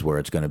think this is where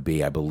it's going to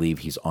be. I believe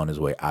he's on his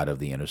way out of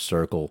the Inner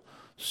Circle.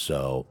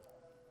 So,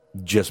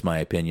 just my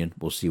opinion.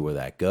 We'll see where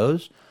that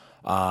goes.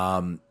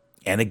 And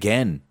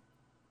again,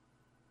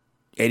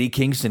 Eddie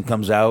Kingston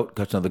comes out,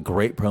 cuts another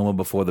great promo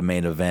before the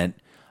main event.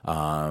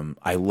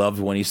 I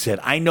loved when he said,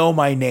 "I know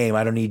my name.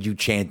 I don't need you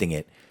chanting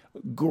it."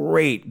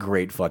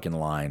 Great fucking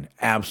line.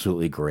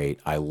 Absolutely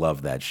great. I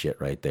love that shit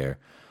right there.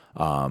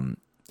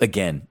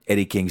 Again,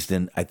 Eddie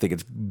Kingston, I think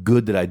it's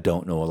good that I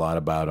don't know a lot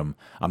about him.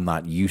 I'm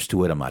not used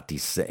to it. I'm not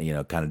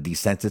kind of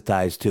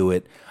desensitized to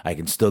it. I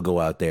can still go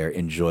out there,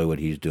 enjoy what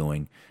he's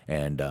doing,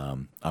 and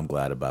I'm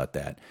glad about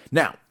that.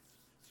 Now,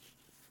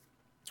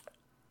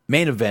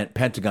 main event,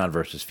 Pentagon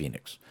versus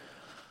Phoenix.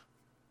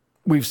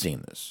 We've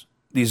seen this.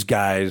 These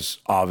guys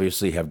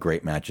obviously have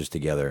great matches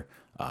together.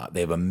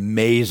 They have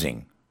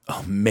amazing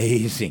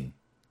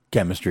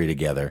chemistry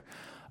together.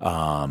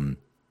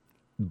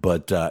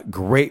 But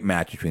great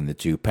match between the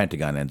two.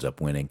 Pentagon ends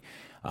up winning.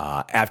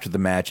 After the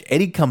match,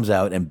 Eddie comes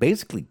out and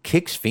basically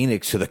kicks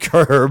Phoenix to the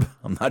curb.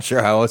 I'm not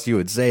sure how else you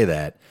would say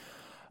that.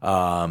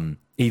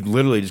 He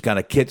literally just kind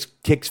of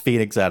kicks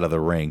Phoenix out of the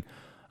ring.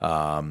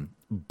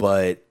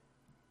 But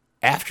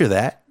after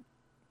that,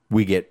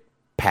 we get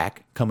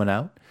Pac coming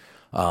out.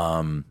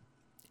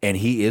 And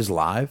he is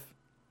live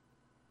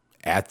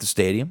at the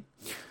stadium.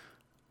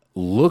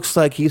 Looks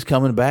like he's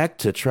coming back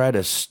to try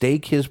to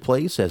stake his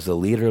place as the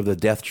leader of the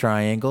Death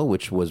Triangle,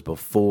 which was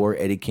before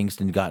Eddie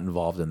Kingston got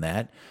involved in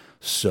that.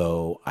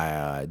 So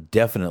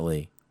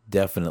definitely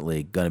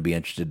going to be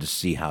interested to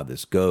see how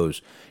this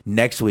goes.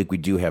 Next week, we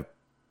do have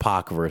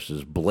Pac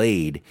versus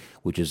Blade,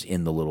 which is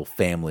in the little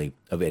family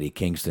of Eddie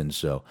Kingston.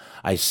 So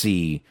I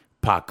see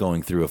Pac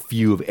going through a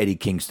few of Eddie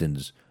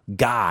Kingston's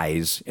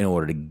guys in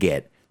order to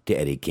get to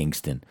Eddie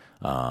Kingston.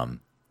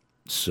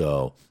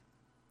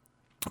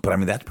 But I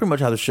mean, that's pretty much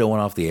how the show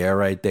went off the air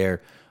right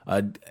there.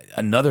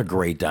 Another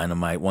great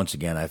Dynamite. Once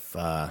again, if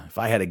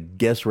I had to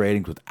guess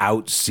ratings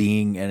without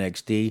seeing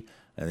NXT,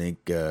 I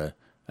think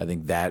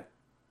that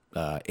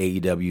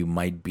AEW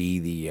might be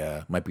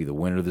the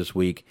winner this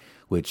week,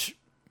 which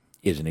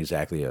isn't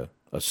exactly a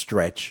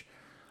stretch.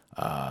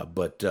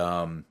 But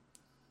all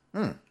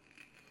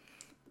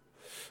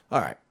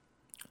right,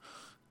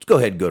 let's go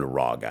ahead and go to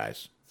Raw,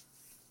 guys.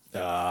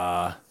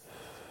 I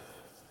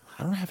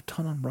don't have a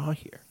ton on Raw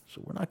here,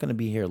 so we're not going to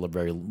be here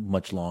very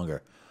much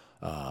longer.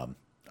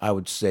 I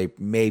would say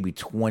maybe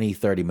 20,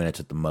 30 minutes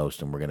at the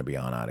most, and we're going to be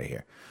on out of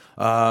here.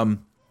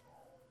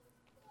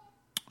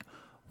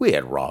 We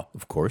had Raw,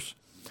 of course.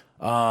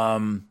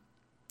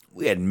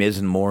 We had Miz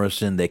and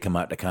Morrison. They come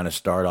out to kind of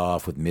start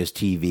off with Miz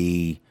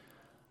TV.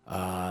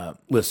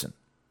 Listen,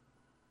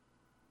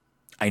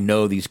 I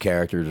know these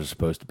characters are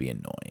supposed to be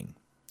annoying.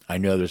 I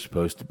know they're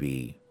supposed to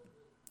be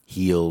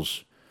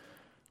heels.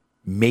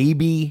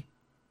 Maybe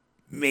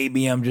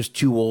I'm just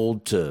too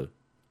old to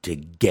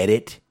get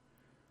it.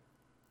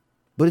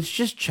 But it's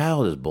just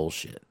childish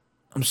bullshit.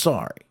 I'm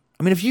sorry.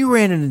 I mean, if you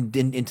ran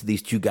into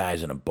these two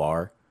guys in a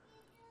bar,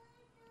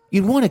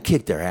 you'd want to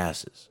kick their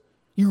asses.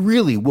 You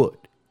really would.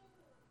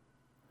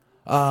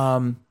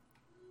 I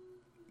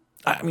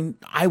mean,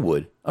 I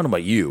would. I don't know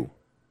about you.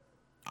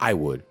 I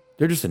would.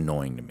 They're just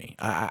annoying to me.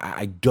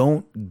 I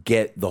don't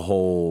get the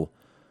whole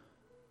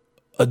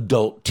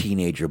adult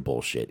teenager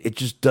bullshit. It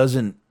just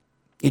doesn't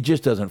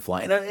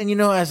fly. And you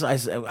know, as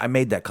I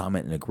made that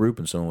comment in a group,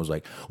 and someone was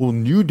like, "Well,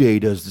 New Day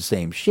does the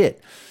same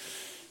shit."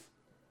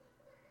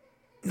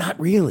 Not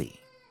really.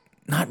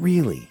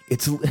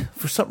 It's,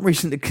 for some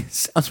reason, it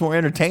sounds more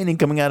entertaining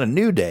coming out of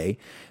New Day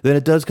than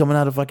it does coming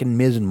out of fucking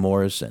Miz and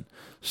Morrison.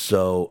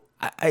 So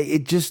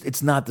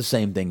it's not the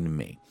same thing to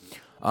me.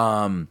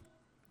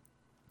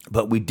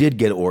 But we did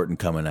get Orton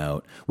coming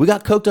out. We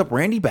got Coked Up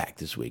Randy back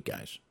this week,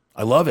 guys.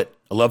 I love it.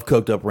 I love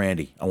Coked Up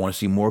Randy. I want to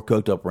see more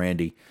Coked Up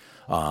Randy.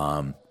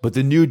 But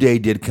the New Day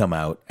did come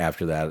out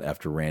after that,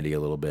 after Randy a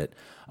little bit.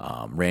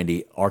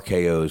 Randy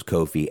RKO's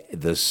Kofi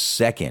the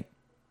second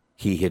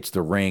he hits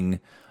the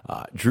ring.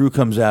 Drew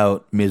comes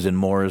out. Miz and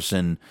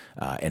Morrison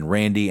and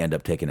Randy end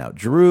up taking out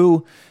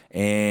Drew.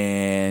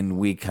 And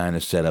we kind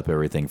of set up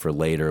everything for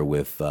later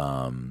with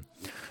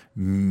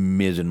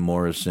Miz and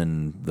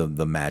Morrison,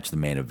 the match, the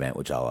main event,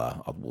 which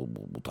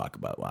we'll talk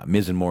about.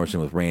 Miz and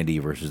Morrison with Randy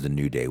versus the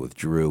New Day with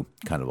Drew,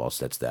 kind of all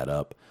sets that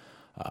up,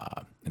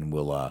 and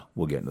we'll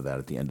get into that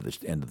at the end of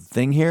the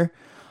thing here.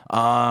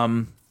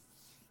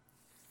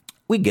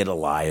 We get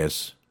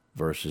Elias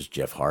versus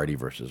Jeff Hardy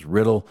versus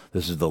Riddle.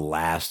 This is the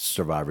last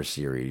Survivor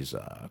Series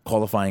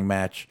qualifying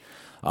match.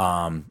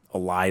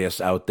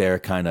 Elias out there,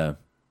 kind of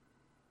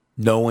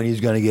knowing he's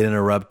going to get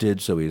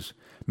interrupted, so he's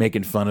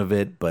making fun of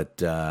it,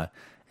 but.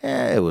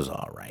 It was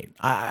all right.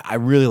 I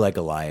really like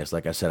Elias.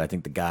 Like I said, I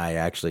think the guy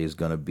actually is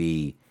going to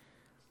be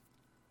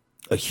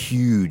a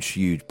huge,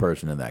 huge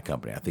person in that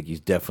company. I think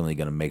he's definitely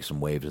going to make some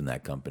waves in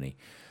that company.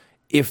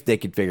 If they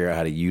could figure out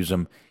how to use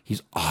him,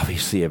 he's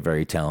obviously a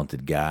very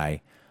talented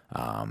guy.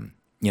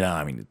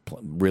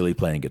 Really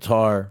playing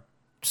guitar,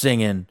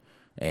 singing,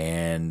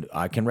 and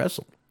I can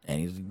wrestle. And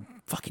he's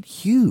fucking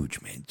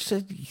huge, man.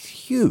 He's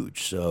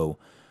huge. So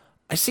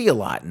I see a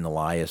lot in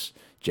Elias.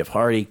 Jeff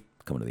Hardy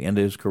coming to the end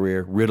of his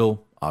career.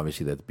 Riddle,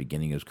 obviously, at the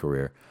beginning of his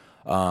career.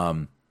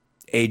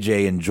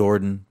 AJ and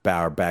Jordan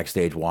are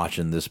backstage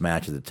watching this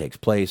match as it takes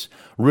place.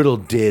 Riddle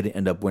did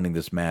end up winning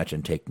this match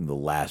and taking the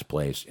last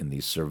place in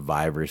the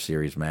Survivor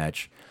Series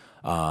match.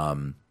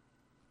 Now,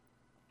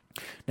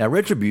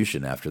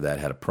 Retribution after that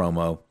had a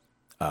promo.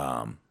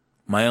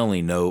 My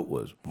only note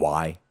was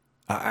why.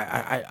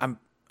 I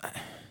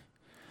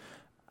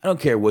don't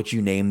care what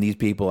you name these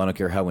people. I don't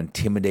care how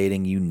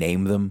intimidating you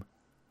name them.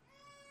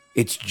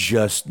 It's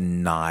just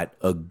not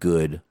a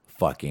good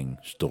fucking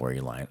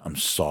storyline. I'm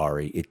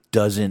sorry.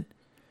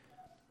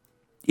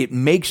 It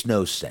makes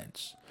no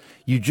sense.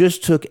 You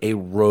just took a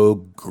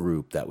rogue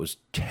group that was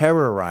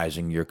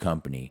terrorizing your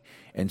company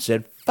and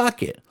said,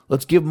 fuck it.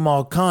 Let's give them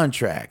all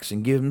contracts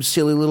and give them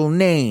silly little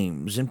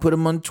names and put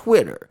them on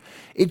Twitter.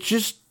 It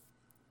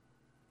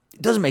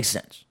doesn't make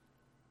sense.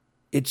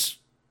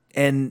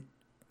 And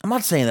I'm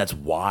not saying that's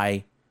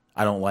why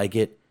I don't like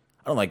it.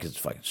 I don't like it. It's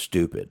fucking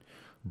stupid.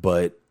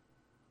 But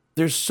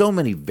there's so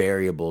many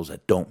variables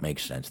that don't make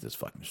sense to this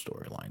fucking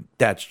storyline.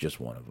 That's just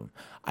one of them.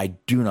 I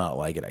do not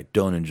like it. I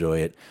don't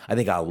enjoy it. I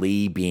think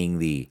Ali being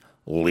the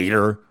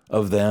leader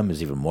of them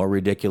is even more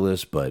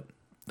ridiculous, but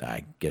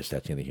I guess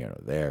that's neither here nor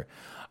there.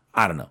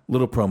 I don't know.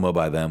 Little promo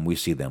by them. We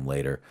see them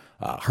later.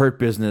 Hurt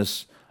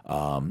Business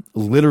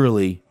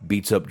literally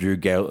beats up Drew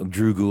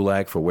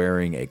Gulak for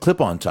wearing a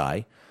clip-on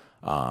tie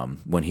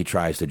when he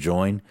tries to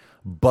join,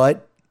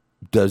 but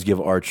does give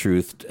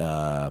R-Truth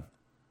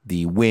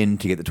the win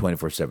to get the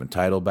 24/7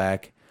 title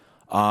back,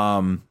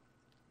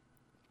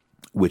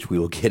 which we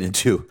will get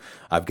into.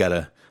 I've got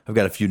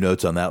a few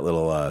notes on that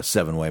little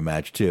 7-way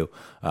match too.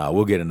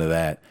 We'll get into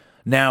that.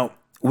 Now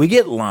we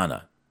get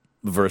Lana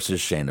versus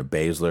Shayna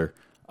Baszler.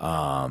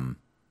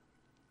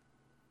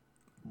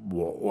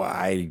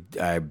 I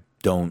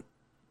don't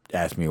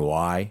ask me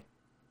why.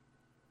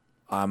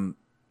 I'm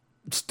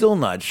still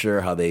not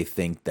sure how they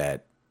think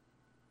that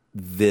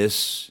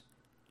this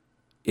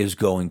is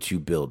going to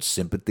build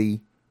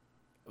sympathy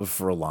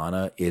for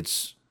Lana.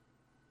 It's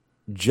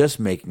just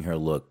making her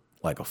look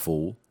like a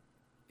fool.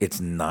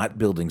 It's not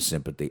building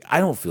sympathy. I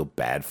don't feel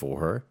bad for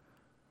her.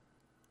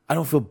 I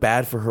don't feel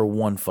bad for her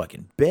one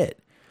fucking bit.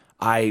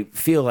 I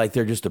feel like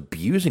they're just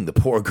abusing the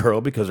poor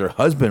girl because her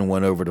husband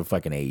went over to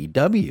fucking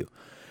AEW.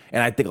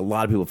 And I think a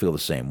lot of people feel the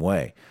same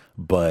way.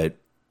 But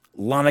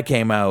Lana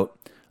came out,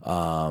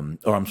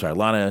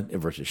 Lana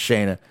versus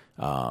Shayna.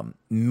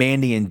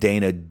 Mandy and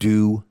Dana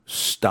do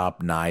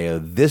stop Nia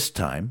this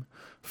time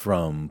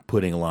from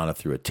putting Lana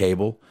through a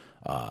table.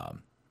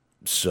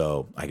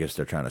 So I guess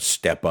they're trying to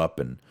step up,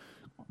 and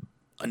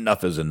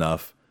enough is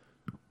enough.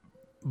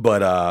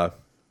 But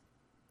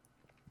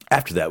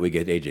after that, we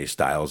get AJ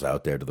Styles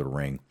out there to the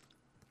ring.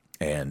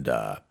 And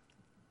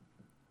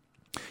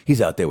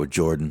he's out there with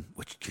Jordan,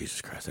 which,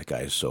 Jesus Christ, that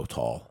guy is so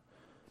tall.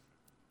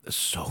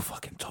 So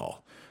fucking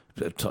tall.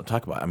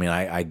 Talk about,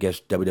 I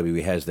guess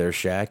WWE has their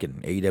Shaq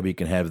and AEW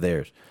can have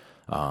theirs.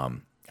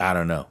 I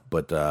don't know.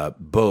 But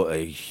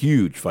a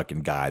huge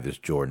fucking guy, this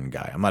Jordan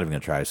guy. I'm not even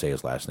going to try to say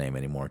his last name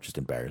anymore. It's just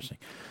embarrassing.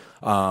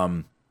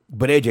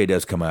 But AJ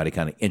does come out. He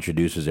kind of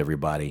introduces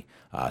everybody,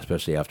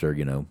 especially after,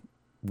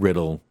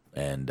 Riddle,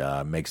 and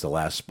makes the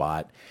last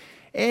spot.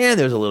 And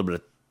there's a little bit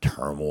of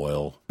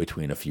turmoil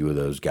between a few of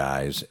those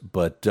guys.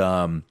 But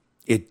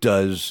it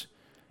does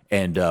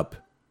end up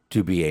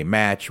to be a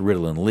match,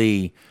 Riddle and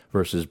Lee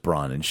versus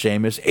Braun and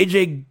Sheamus.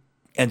 AJ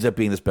ends up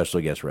being the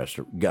special guest referee.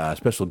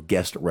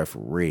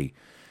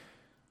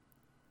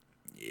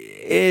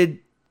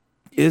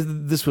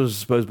 This was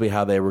supposed to be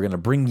how they were going to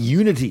bring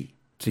unity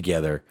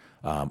together.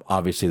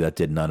 Obviously, that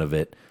did none of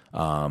it.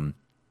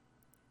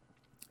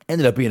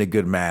 Ended up being a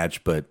good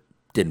match, but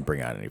didn't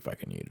bring out any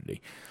fucking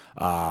unity.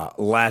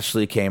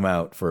 Lashley came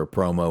out for a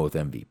promo with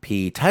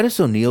MVP. Titus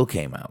O'Neil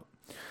came out.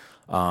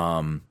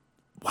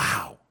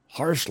 Wow.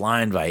 Harsh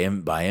line by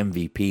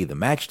MVP. The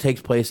match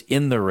takes place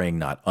in the ring,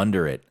 not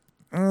under it.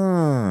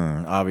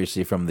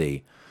 Obviously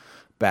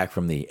back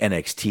from the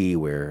NXT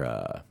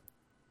where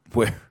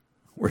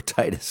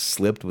Titus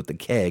slipped with the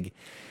keg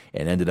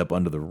and ended up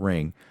under the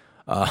ring.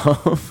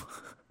 A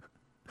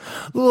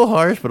little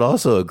harsh, but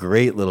also a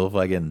great little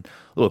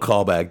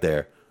callback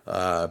there.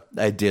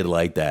 I did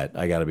like that.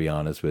 I got to be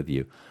honest with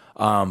you.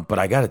 But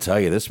I got to tell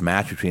you, this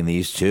match between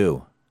these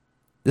two,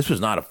 this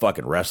was not a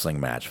fucking wrestling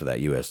match for that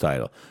U.S.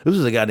 title. This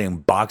was a goddamn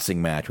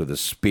boxing match with a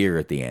spear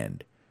at the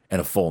end and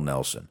a full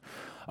Nelson.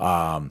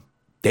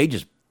 They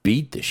just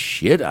beat the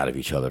shit out of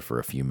each other for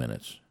a few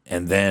minutes.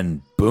 And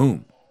then,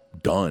 boom,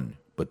 done.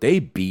 But they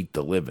beat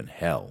the living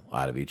hell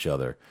out of each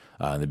other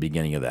in the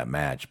beginning of that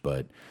match.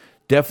 But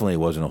definitely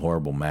wasn't a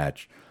horrible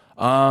match.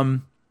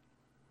 Man,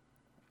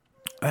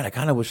 I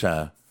kind of wish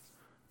Mark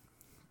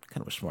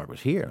was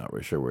here. Not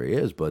really sure where he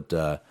is. But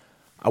I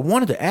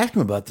wanted to ask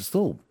him about this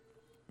little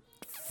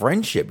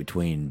friendship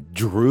between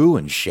Drew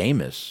and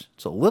Sheamus.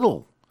 It's a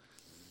little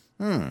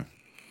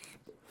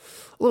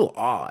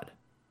odd,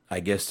 I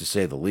guess, to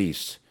say the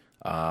least.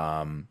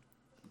 You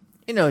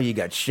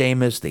got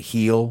Sheamus, the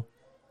heel,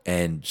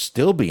 and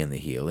still being the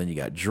heel, and you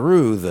got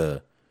Drew,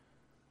 the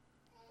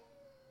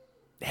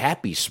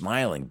happy,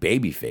 smiling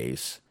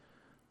babyface,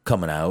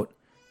 coming out,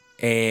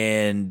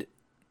 and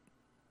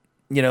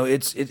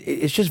it's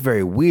just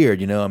very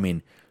weird. I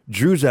mean,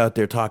 Drew's out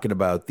there talking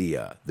about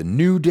the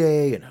New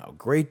Day and how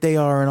great they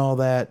are and all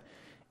that,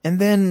 and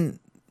then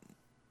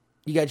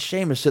you got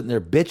Sheamus sitting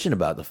there bitching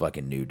about the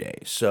fucking New Day.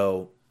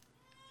 So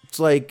it's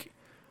like,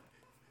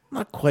 I'm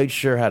not quite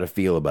sure how to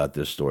feel about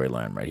this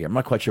storyline right here. I'm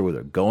not quite sure where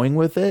they're going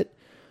with it,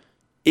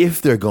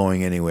 if they're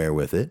going anywhere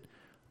with it,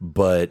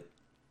 but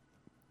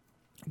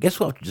I guess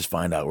we'll have to just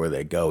find out where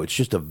they go. It's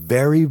just a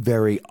very,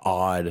 very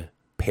odd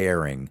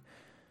pairing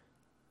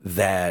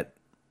that,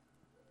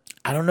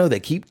 I don't know, they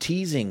keep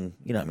teasing.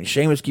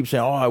 Sheamus keeps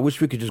saying, I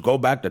wish we could just go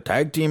back to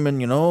tag team and,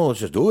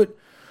 let's just do it.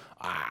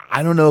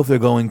 I don't know if they're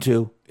going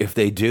to. If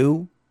they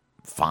do,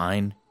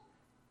 fine.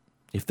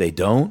 If they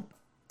don't,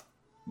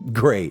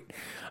 great.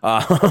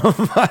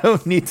 I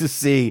don't need to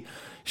see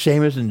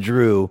Sheamus and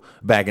Drew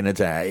back in a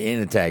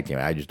tag team.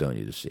 I just don't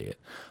need to see it.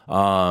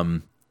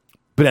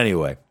 But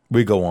anyway,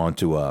 we go on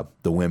to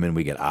the women.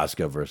 We get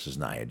Asuka versus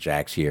Nia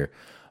Jax here.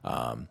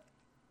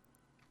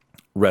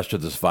 Rest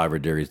of the Survivor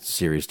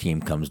Series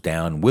team comes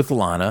down with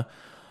Lana.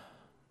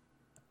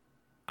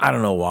 I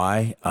don't know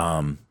why.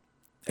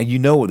 And you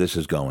know where this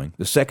is going.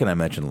 The second I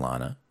mentioned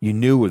Lana, you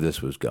knew where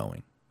this was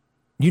going.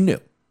 You knew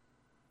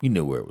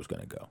where it was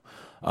going to go.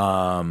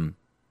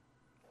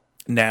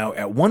 Now,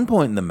 at one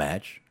point in the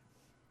match,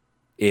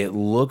 it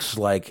looks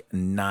like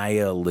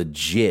Nia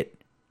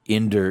legit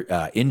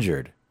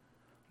injured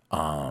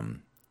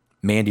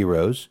Mandy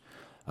Rose.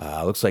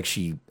 Looks like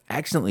she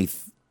accidentally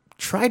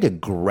tried to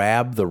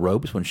grab the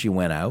ropes when she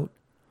went out,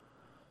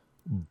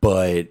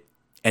 but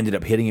ended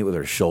up hitting it with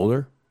her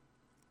shoulder.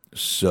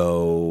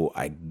 So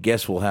I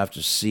guess we'll have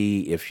to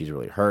see if she's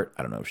really hurt.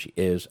 I don't know if she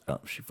is. I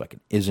don't know if she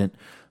fucking isn't.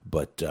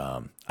 But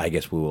I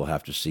guess we will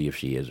have to see if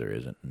she is or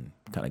isn't and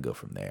kind of go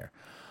from there.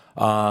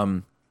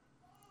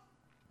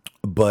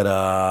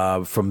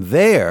 But from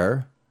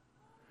there,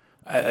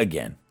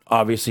 again,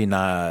 obviously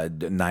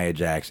Nia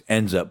Jax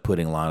ends up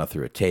putting Lana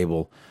through a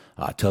table,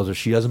 tells her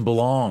she doesn't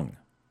belong,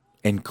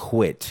 and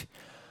quit.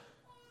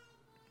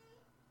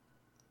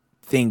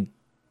 Think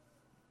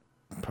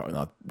probably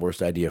not the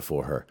worst idea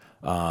for her.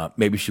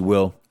 Maybe she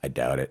will. I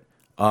doubt it.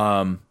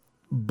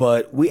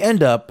 But we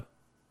end up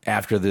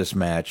after this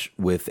match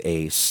with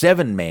a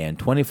 7-man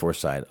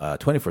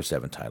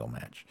 24/7 title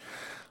match.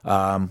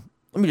 Let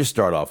me just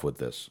start off with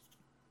this.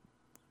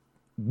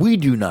 We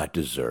do not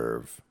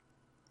deserve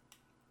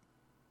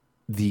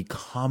the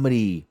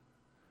comedy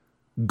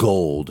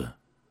gold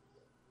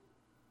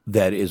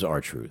that is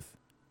R-Truth.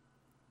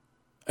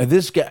 And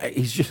this guy,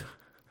 he's just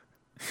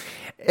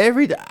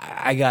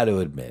I got to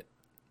admit,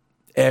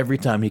 every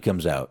time he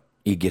comes out,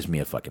 he gives me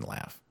a fucking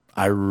laugh.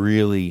 I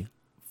really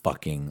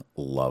fucking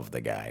love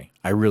the guy.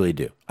 I really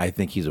do. I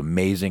think he's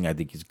amazing. I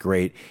think he's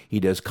great. He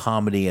does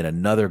comedy in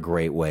another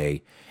great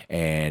way,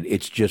 and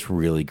it's just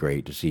really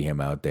great to see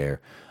him out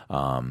there.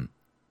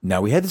 Now,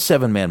 we had the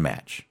 7-man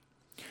match.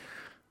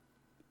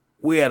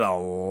 We had a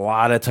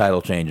lot of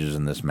title changes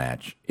in this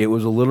match. It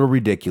was a little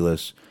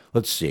ridiculous.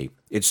 Let's see.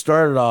 It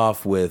started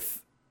off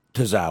with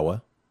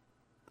Tozawa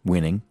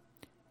winning,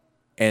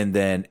 and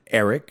then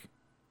Eric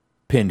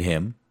pinned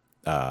him,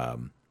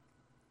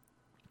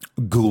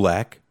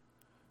 Gulak,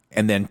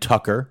 and then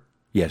Tucker.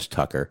 Yes,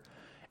 Tucker.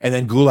 And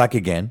then Gulak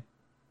again.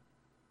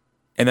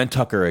 And then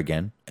Tucker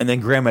again. And then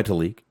Gran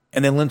Metalik.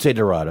 And then Lince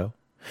Dorado.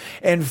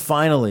 And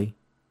finally,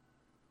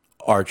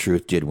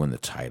 R-Truth did win the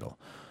title.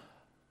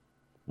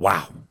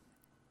 Wow.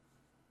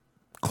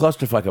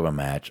 Clusterfuck of a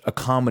match. A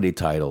comedy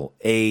title.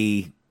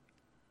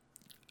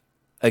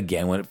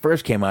 again, when it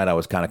first came out, I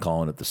was kind of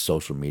calling it the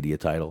social media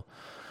title.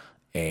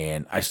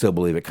 And I still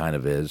believe it kind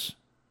of is.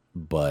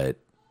 But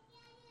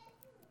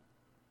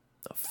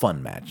a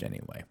fun match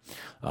anyway.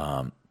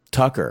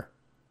 Tucker.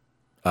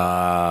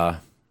 I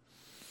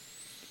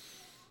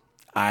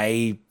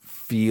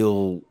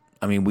feel...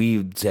 I mean,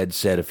 we've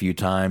said a few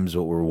times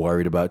what we're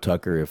worried about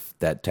Tucker if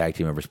that tag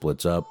team ever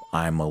splits up.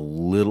 I'm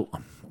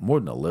more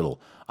than a little.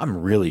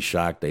 I'm really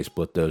shocked they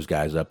split those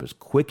guys up as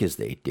quick as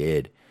they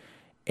did.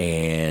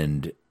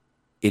 And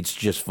it's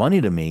just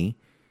funny to me.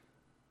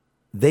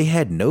 They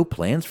had no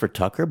plans for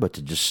Tucker but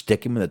to just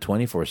stick him in the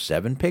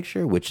 24/7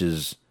 picture, which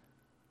is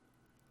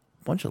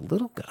a bunch of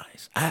little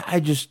guys. I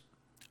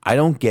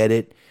don't get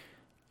it.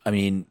 I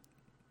mean,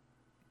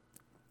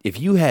 if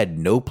you had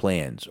no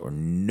plans or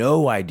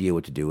no idea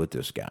what to do with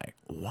this guy,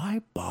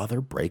 why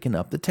bother breaking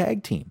up the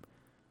tag team?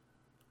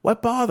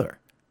 What bother?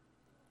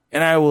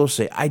 And I will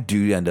say, I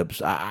do end up...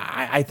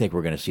 I think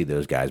we're going to see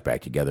those guys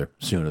back together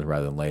sooner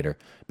rather than later,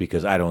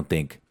 because I don't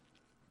think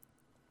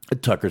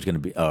Tucker's going to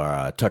be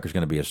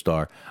a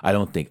star. I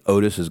don't think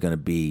Otis is going to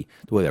be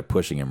the way they're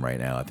pushing him right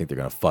now. I think they're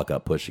going to fuck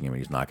up pushing him,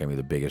 and he's not going to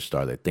be the biggest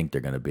star they think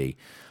they're going to be.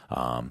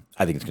 I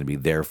think it's going to be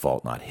their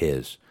fault, not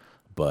his.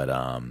 But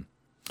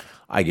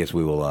I guess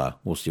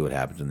we'll see what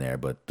happens in there.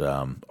 But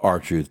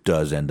R-Truth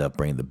does end up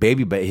bringing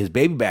his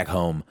baby back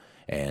home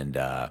and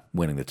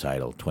winning the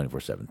title,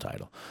 24/7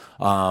 title.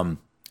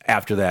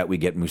 After that, we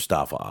get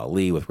Mustafa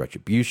Ali with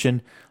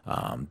Retribution.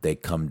 They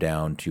come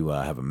down to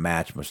have a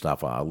match,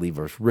 Mustafa Ali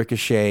versus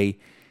Ricochet.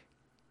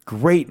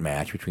 Great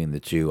match between the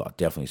two. I'll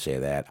definitely say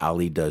that.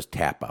 Ali does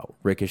tap out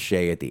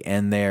Ricochet at the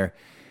end there.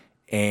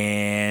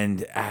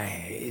 And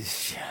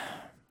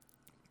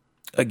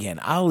again,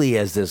 Ali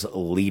as this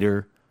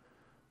leader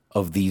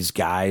of these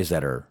guys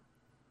that are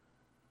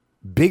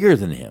bigger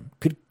than him,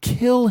 could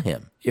kill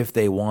him if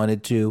they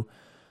wanted to.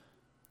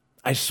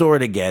 I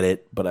sort of get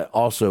it, but I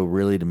also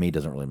really, to me,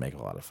 doesn't really make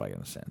a lot of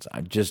fucking sense.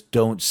 I just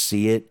don't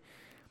see it.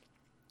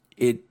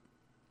 It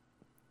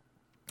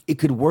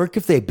could work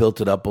if they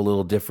built it up a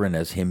little different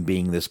as him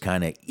being this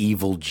kind of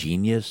evil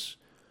genius.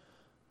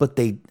 But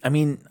I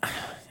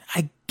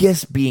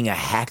guess being a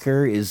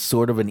hacker is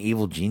sort of an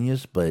evil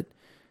genius, but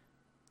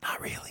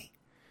not really.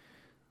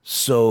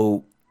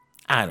 So,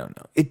 I don't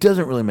know. It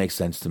doesn't really make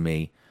sense to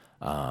me.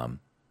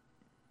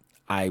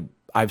 I've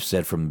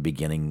said from the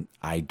beginning,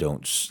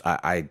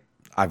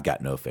 I've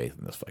got no faith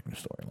in this fucking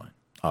storyline.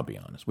 I'll be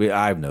honest.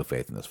 I have no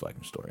faith in this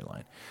fucking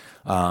storyline.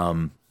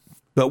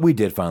 But we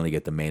did finally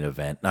get the main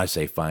event. And I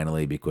say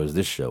finally because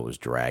this show was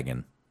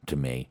dragging to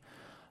me.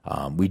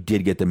 We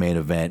did get the main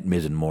event,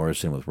 Miz and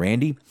Morrison with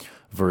Randy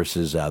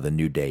versus the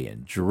New Day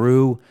and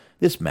Drew.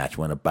 This match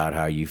went about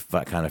how you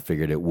kind of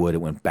figured it would.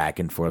 It went back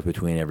and forth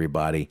between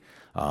everybody.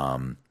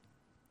 And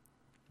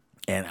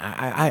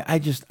I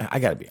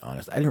got to be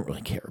honest, I didn't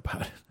really care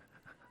about it.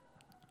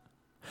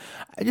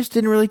 I just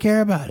didn't really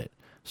care about it.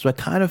 So I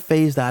kind of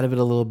phased out of it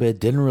a little bit.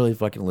 Didn't really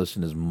fucking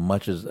listen as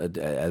much as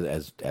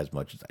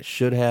much as I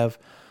should have.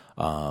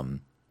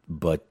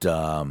 But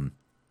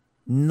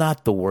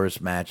not the worst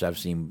match I've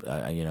seen,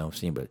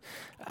 but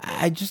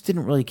I just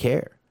didn't really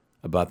care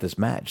about this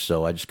match.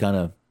 So I just kind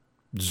of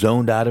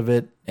zoned out of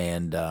it.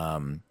 And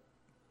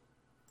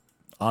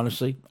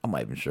honestly, I'm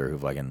not even sure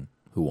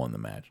who won the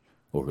match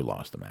or who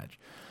lost the match.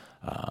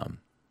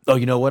 Oh,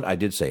 you know what? I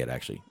did say it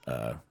actually.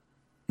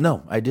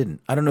 No, I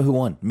didn't. I don't know who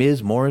won.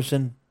 Miz,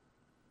 Morrison,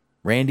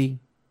 Randy,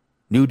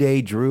 New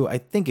Day, Drew. I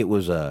think it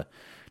was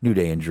New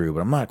Day and Drew, but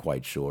I'm not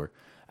quite sure.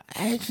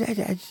 It's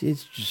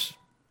just,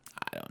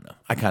 I don't know.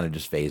 I kind of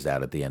just phased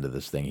out at the end of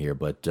this thing here,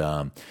 but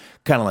kind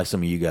of like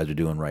some of you guys are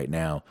doing right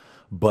now.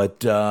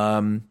 But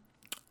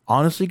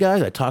honestly,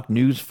 guys, I talked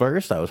news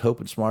first. I was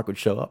hoping Smark would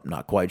show up.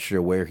 Not quite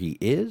sure where he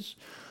is,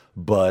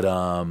 but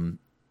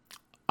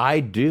I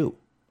do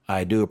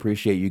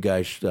appreciate you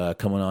guys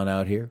coming on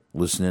out here,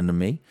 listening to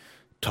me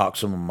talk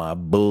some of my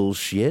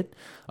bullshit.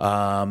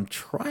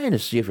 Trying to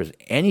see if there's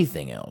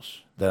anything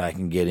else that I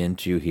can get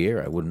into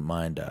here. I wouldn't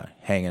mind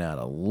hanging out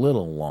a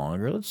little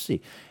longer. Let's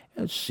see.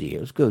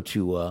 Let's go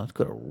to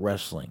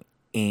Wrestling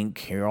Inc.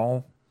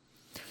 here.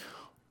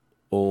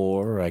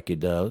 Or I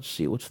could let's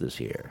see. What's this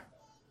here?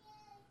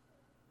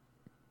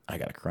 I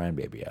got a crying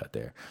baby out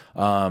there.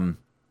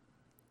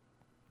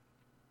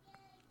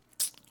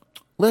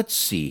 Let's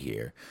see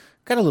here.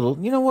 Got a little.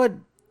 You know what?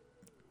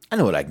 I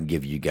know what I can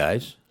give you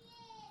guys.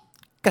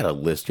 Got a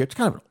list here. It's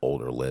kind of an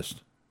older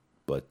list,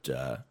 but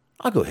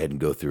I'll go ahead and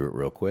go through it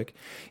real quick.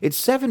 It's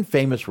 7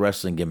 famous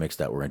wrestling gimmicks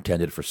that were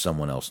intended for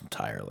someone else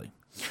entirely.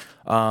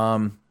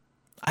 I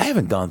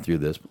haven't gone through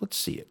this, but let's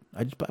see it.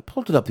 I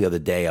pulled it up the other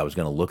day. I was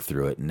going to look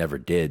through it and never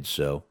did.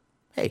 So,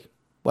 hey,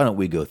 why don't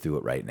we go through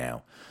it right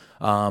now?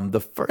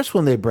 The first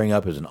one they bring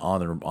up is an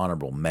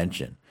honorable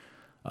mention.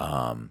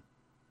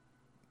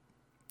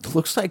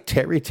 Looks like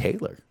Terry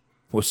Taylor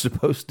was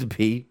supposed to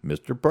be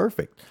Mr.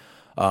 Perfect.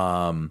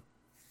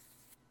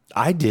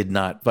 I did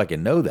not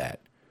fucking know that.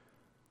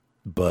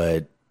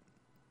 But,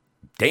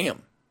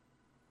 damn.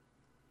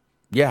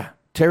 Yeah,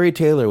 Terry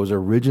Taylor was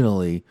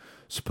originally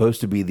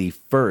supposed to be the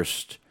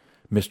first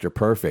Mr.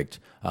 Perfect.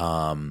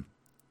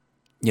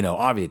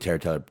 Obviously Terry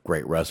Taylor,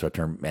 great wrestler,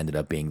 ended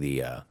up being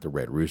the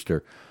Red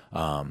Rooster.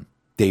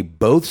 They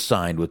both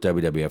signed with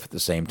WWF at the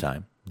same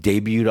time,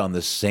 debuted on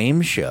the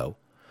same show,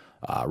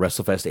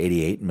 WrestleFest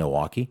 88 in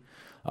Milwaukee.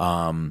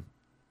 But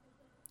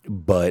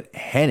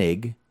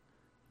Hennig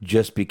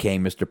just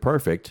became Mr.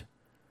 Perfect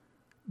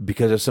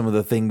because of some of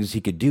the things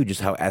he could do, just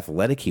how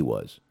athletic he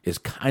was, is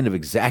kind of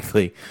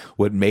exactly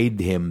what made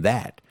him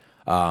that.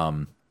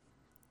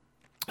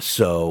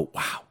 So,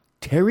 wow.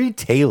 Terry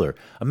Taylor.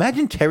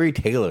 Imagine Terry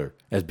Taylor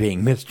as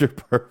being Mr.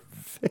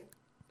 Perfect.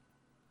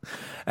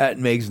 That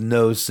makes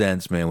no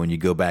sense, man, when you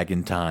go back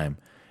in time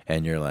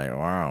and you're like,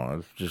 wow,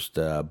 it's just,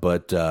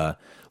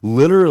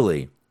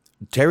 literally,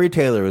 Terry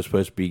Taylor was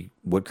supposed to be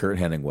what Curt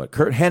Hennig was.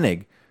 Curt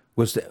Hennig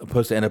was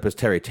supposed to end up as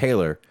Terry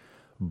Taylor,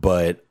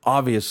 but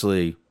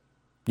obviously,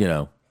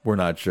 we're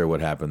not sure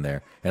what happened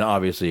there. And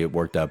obviously it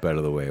worked out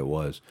better the way it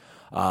was.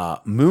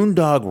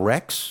 Moondog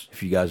Rex,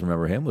 if you guys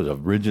remember him, was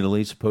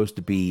originally supposed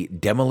to be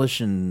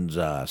Demolition's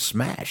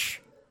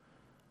Smash.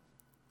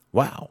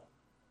 Wow.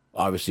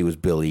 Obviously it was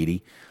Bill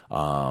Eadie.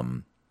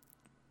 I'm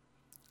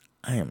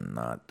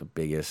not the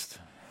biggest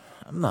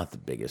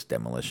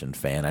Demolition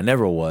fan. I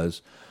never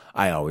was.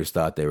 I always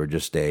thought they were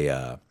just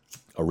a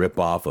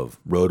ripoff of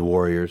Road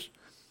Warriors.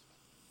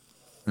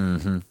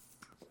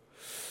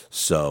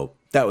 So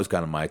that was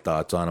kind of my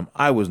thoughts on them.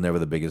 I was never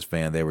the biggest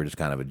fan. They were just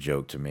kind of a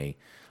joke to me.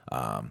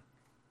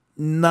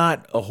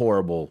 Not a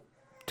horrible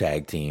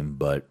tag team,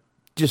 but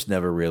just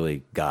never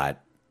really got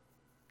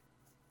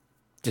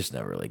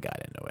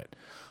into it.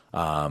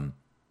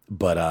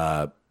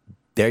 But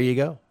there you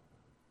go.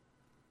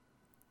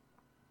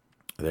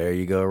 There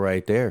you go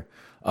right there.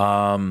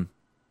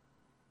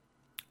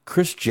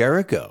 Chris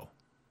Jericho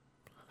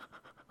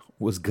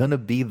was going to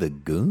be the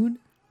Goon?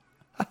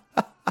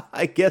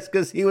 I guess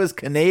because he was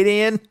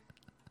Canadian.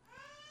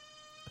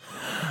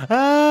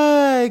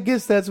 I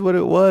guess that's what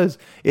it was.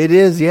 It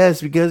is,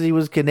 yes, because he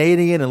was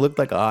Canadian and looked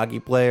like a hockey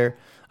player.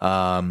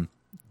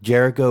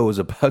 Jericho was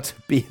about to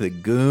be the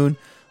Goon.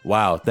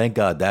 Wow, thank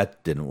God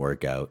that didn't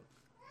work out.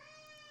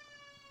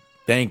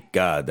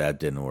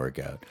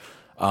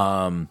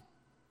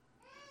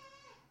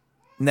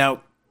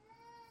 Now,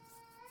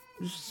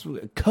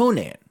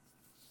 Conan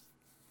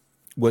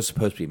was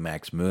supposed to be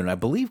Max Moon. I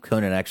believe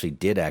Conan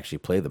did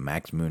play the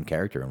Max Moon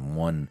character in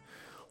one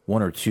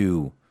or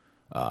two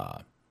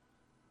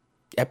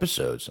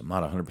episodes. I'm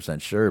not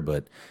 100% sure,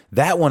 but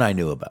that one I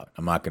knew about.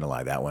 I'm not going to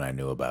lie, that one I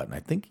knew about, and I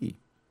think it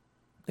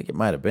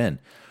might have been.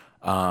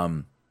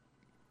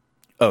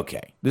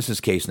 Okay, this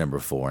is case number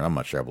 4, and I'm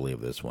not sure I believe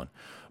this one.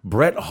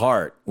 Bret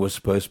Hart was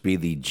supposed to be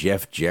the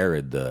Jeff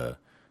Jarrett, the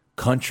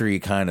country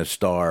kind of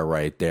star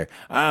right there.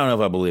 I don't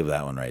know if I believe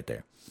that one right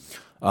there.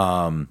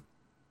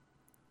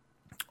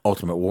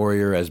 Ultimate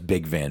Warrior as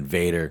Big Van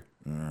Vader.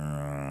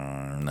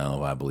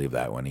 No, I believe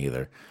that one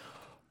either.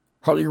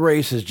 Harley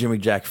Race as Jimmy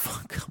Jack.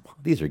 Come on,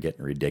 these are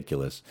getting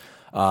ridiculous.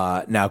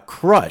 Now,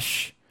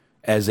 Crush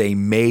as a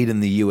Made in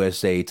the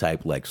USA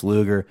type Lex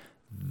Luger.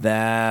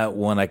 That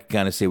one I can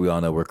kind of see. We all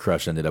know where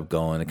Crush ended up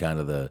going, kind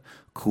of the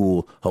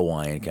cool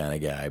Hawaiian kind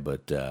of guy.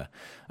 But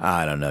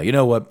I don't know. You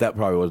know what? That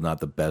probably was not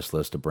the best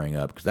list to bring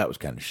up because that was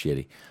kind of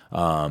shitty.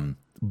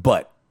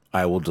 But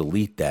I will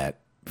delete that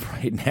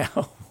right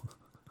now.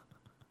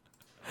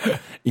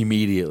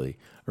 Immediately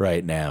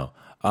right now.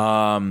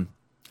 I'll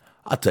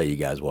tell you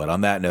guys what.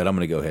 On that note, I'm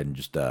going to go ahead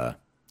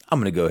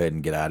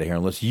and get out of here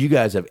unless you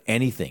guys have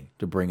anything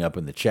to bring up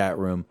in the chat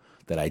room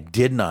that I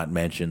did not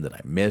mention that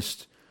I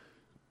missed.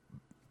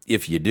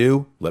 If you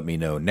do, let me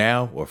know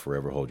now or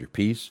forever hold your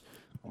peace.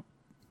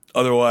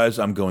 Otherwise,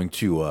 I'm going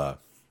to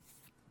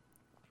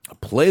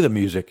play the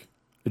music,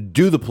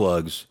 do the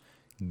plugs,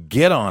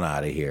 get on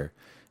out of here,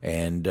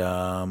 and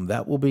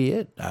that will be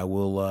it. I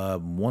will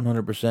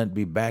 100%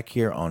 be back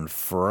here on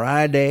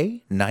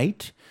Friday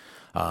night.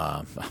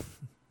 Not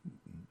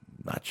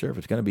sure if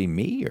it's going to be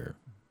me or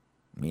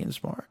me and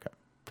Smark. I'll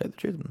tell you the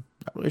truth, I'm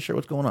not really sure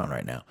what's going on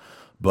right now.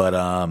 But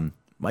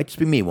might just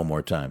be me one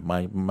more time.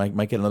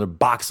 Might get another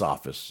box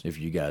office, if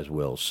you guys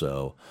will.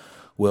 So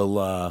we'll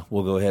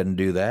go ahead and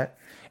do that.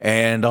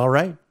 And all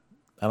right,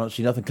 I don't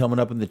see nothing coming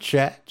up in the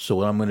chat. So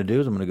what I'm going to do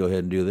is I'm going to go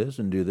ahead and do this,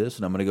 and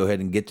I'm going to go ahead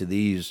and get to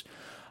these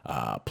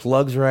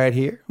plugs right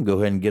here. Go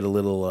ahead and get a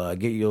little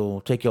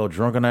take y'all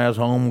drunken ass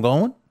home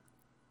going.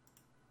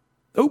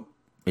 Oh,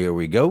 here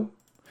we go.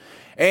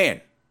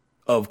 And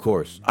of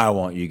course, I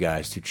want you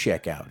guys to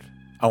check out.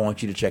 I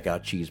want you to check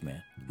out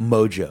Cheeseman,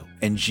 Mojo,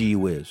 and G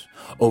Wiz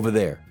over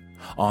there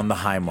on the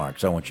High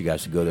Marks. I want you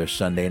guys to go there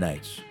Sunday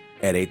nights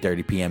at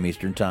 8:30 p.m.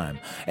 Eastern Time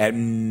at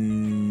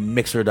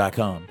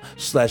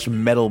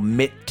Mixer.com/Metal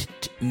Mitt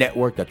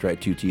Network. That's right,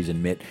 2 T's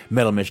and Mitt.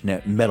 Metal Mitt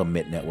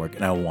Network.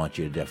 And I want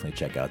you to definitely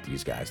check out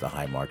these guys, the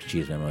High Marks,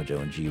 Cheeseman,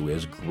 Mojo, and G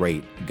Wiz.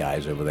 Great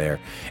guys over there.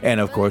 And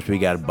of course, we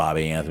got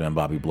Bobby Anthony and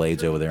Bobby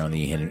Blades over there on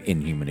the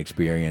Inhuman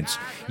Experience.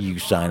 You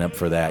sign up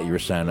for that, you're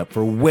signing up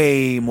for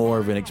way more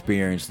of an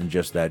experience than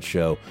just that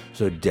show.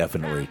 So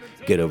definitely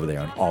get over there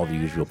on all the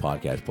usual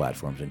podcast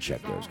platforms and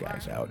check those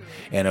guys out.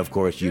 And, of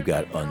course, you've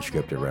got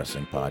Unscripted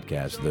Wrestling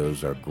Podcast.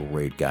 Those are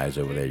great guys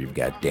over there. You've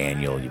got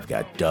Daniel, you've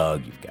got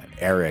Doug, you've got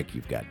Eric,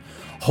 you've got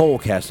a whole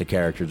cast of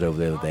characters over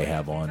there that they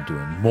have on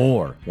doing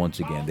more. Once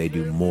again, they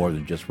do more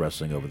than just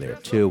wrestling over there,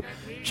 too.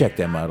 Check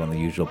them out on the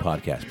usual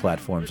podcast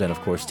platforms. And,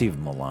 of course,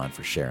 Stephen Milan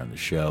for sharing the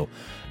show.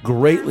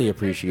 Greatly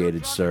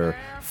appreciated, sir.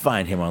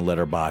 Find him on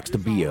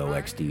Letterboxd,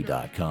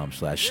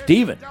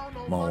 boxd.com/Stephen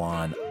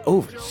Milan.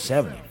 Over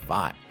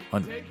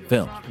 7,500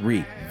 films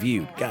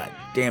reviewed. God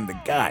damn, the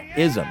guy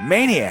is a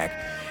maniac.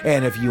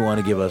 And if you want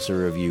to give us a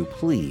review,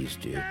 please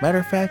do. Matter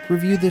of fact,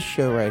 review this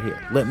show right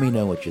here. Let me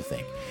know what you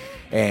think.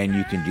 And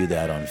you can do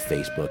that on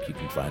Facebook. You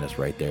can find us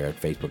right there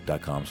at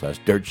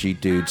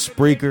facebook.com/DirtSheetDude.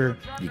 Spreaker.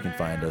 You can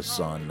find us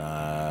on,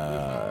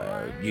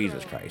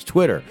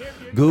 Twitter,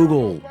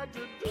 Google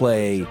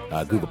Play,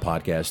 Google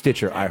Podcast,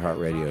 Stitcher,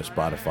 iHeartRadio,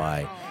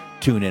 Spotify,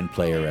 TuneIn,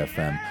 Player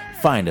FM.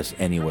 Find us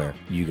anywhere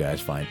you guys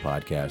find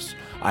podcasts.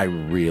 I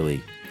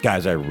really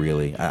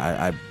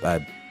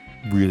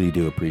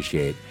do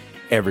appreciate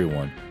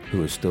everyone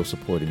who is still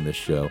supporting this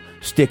show,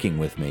 sticking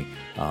with me.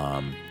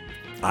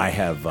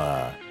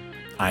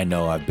 I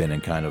know I've been in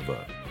kind of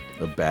a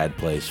bad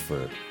place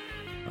for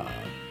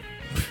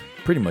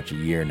pretty much a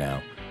year now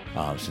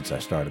since I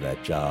started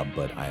that job,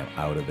 but I am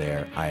out of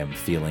there. I am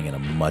feeling in a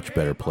much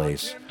better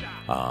place.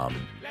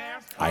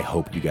 I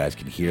hope you guys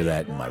can hear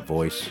that in my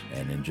voice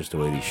and in just the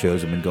way these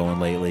shows have been going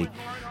lately.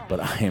 But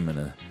I'm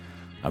in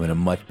a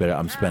much better.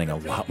 I'm spending a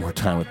lot more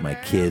time with my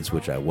kids,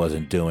 which I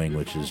wasn't doing,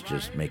 which is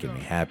just making me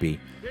happy.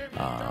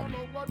 I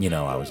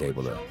was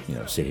able to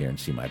sit here and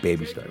see my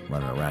baby start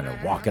running around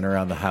and walking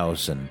around the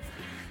house, and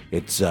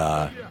it's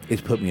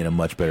put me in a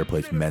much better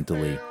place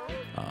mentally.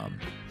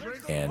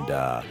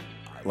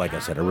 Like I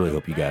said, I really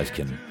hope you guys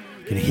can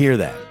hear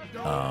that,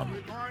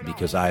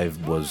 because I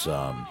was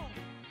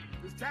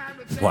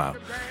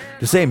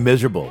to say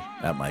miserable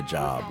at my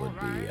job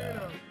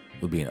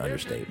would be an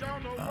understatement.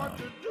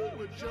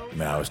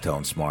 I was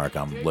telling Smark,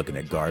 I'm looking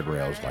at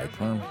guardrails like,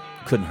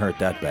 couldn't hurt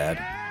that bad.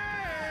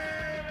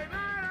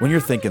 When you're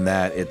thinking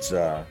that, it's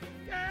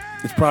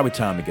probably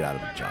time to get out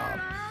of the job.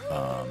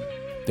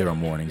 There are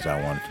mornings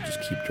I wanted to just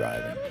keep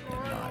driving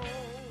and not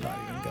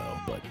even go,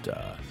 but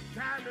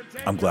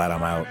I'm glad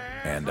I'm out,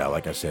 and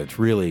like I said,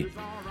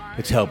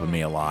 it's helping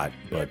me a lot,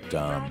 but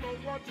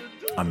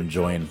I'm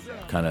enjoying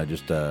kind of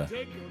just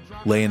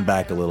laying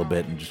back a little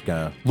bit and just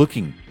kind of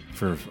looking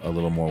for a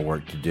little more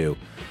work to do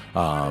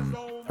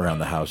around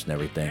the house and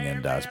everything,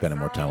 and spending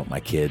more time with my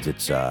kids.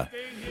 It's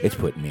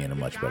putting me in a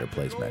much better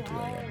place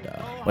mentally, and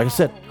like I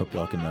said, hope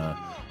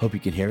you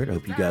can hear it. I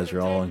hope you guys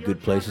are all in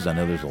good places. I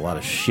know there's a lot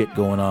of shit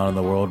going on in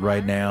the world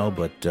right now,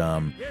 but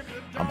I'm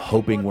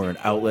hoping we're an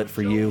outlet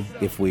for you.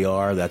 If we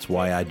are, that's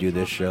why I do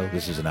this show.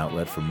 This is an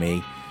outlet for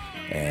me,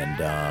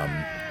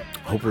 and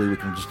hopefully we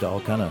can just all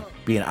kind of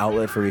be an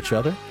outlet for each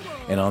other.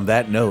 And on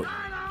that note,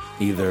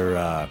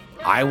 either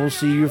I will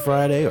see you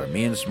Friday, or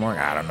me and Smart,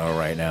 I don't know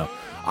right now.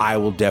 I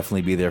will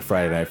definitely be there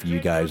Friday night for you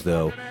guys,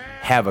 though.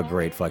 Have a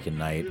great fucking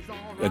night.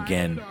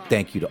 Again,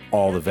 thank you to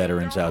all the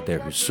veterans out there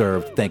who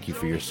served. Thank you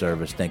for your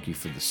service. Thank you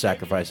for the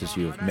sacrifices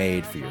you have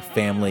made for your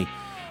family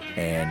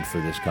and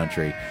for this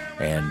country.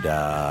 And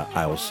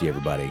I will see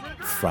everybody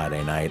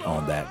Friday night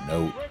on that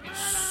note.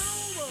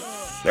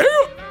 See ya!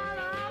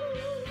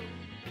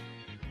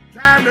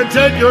 Time to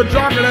take your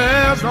drunken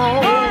ass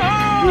home.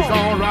 It's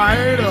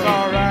alright.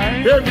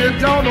 If you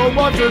don't know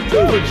what to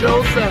do with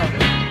yourself,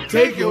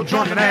 take your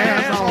drunken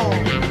ass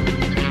home.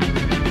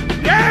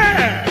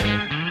 Yeah!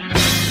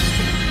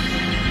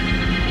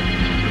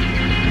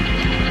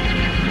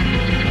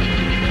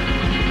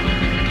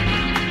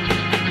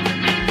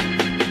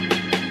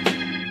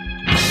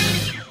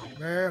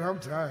 Man, I'm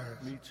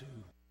tired. Me too.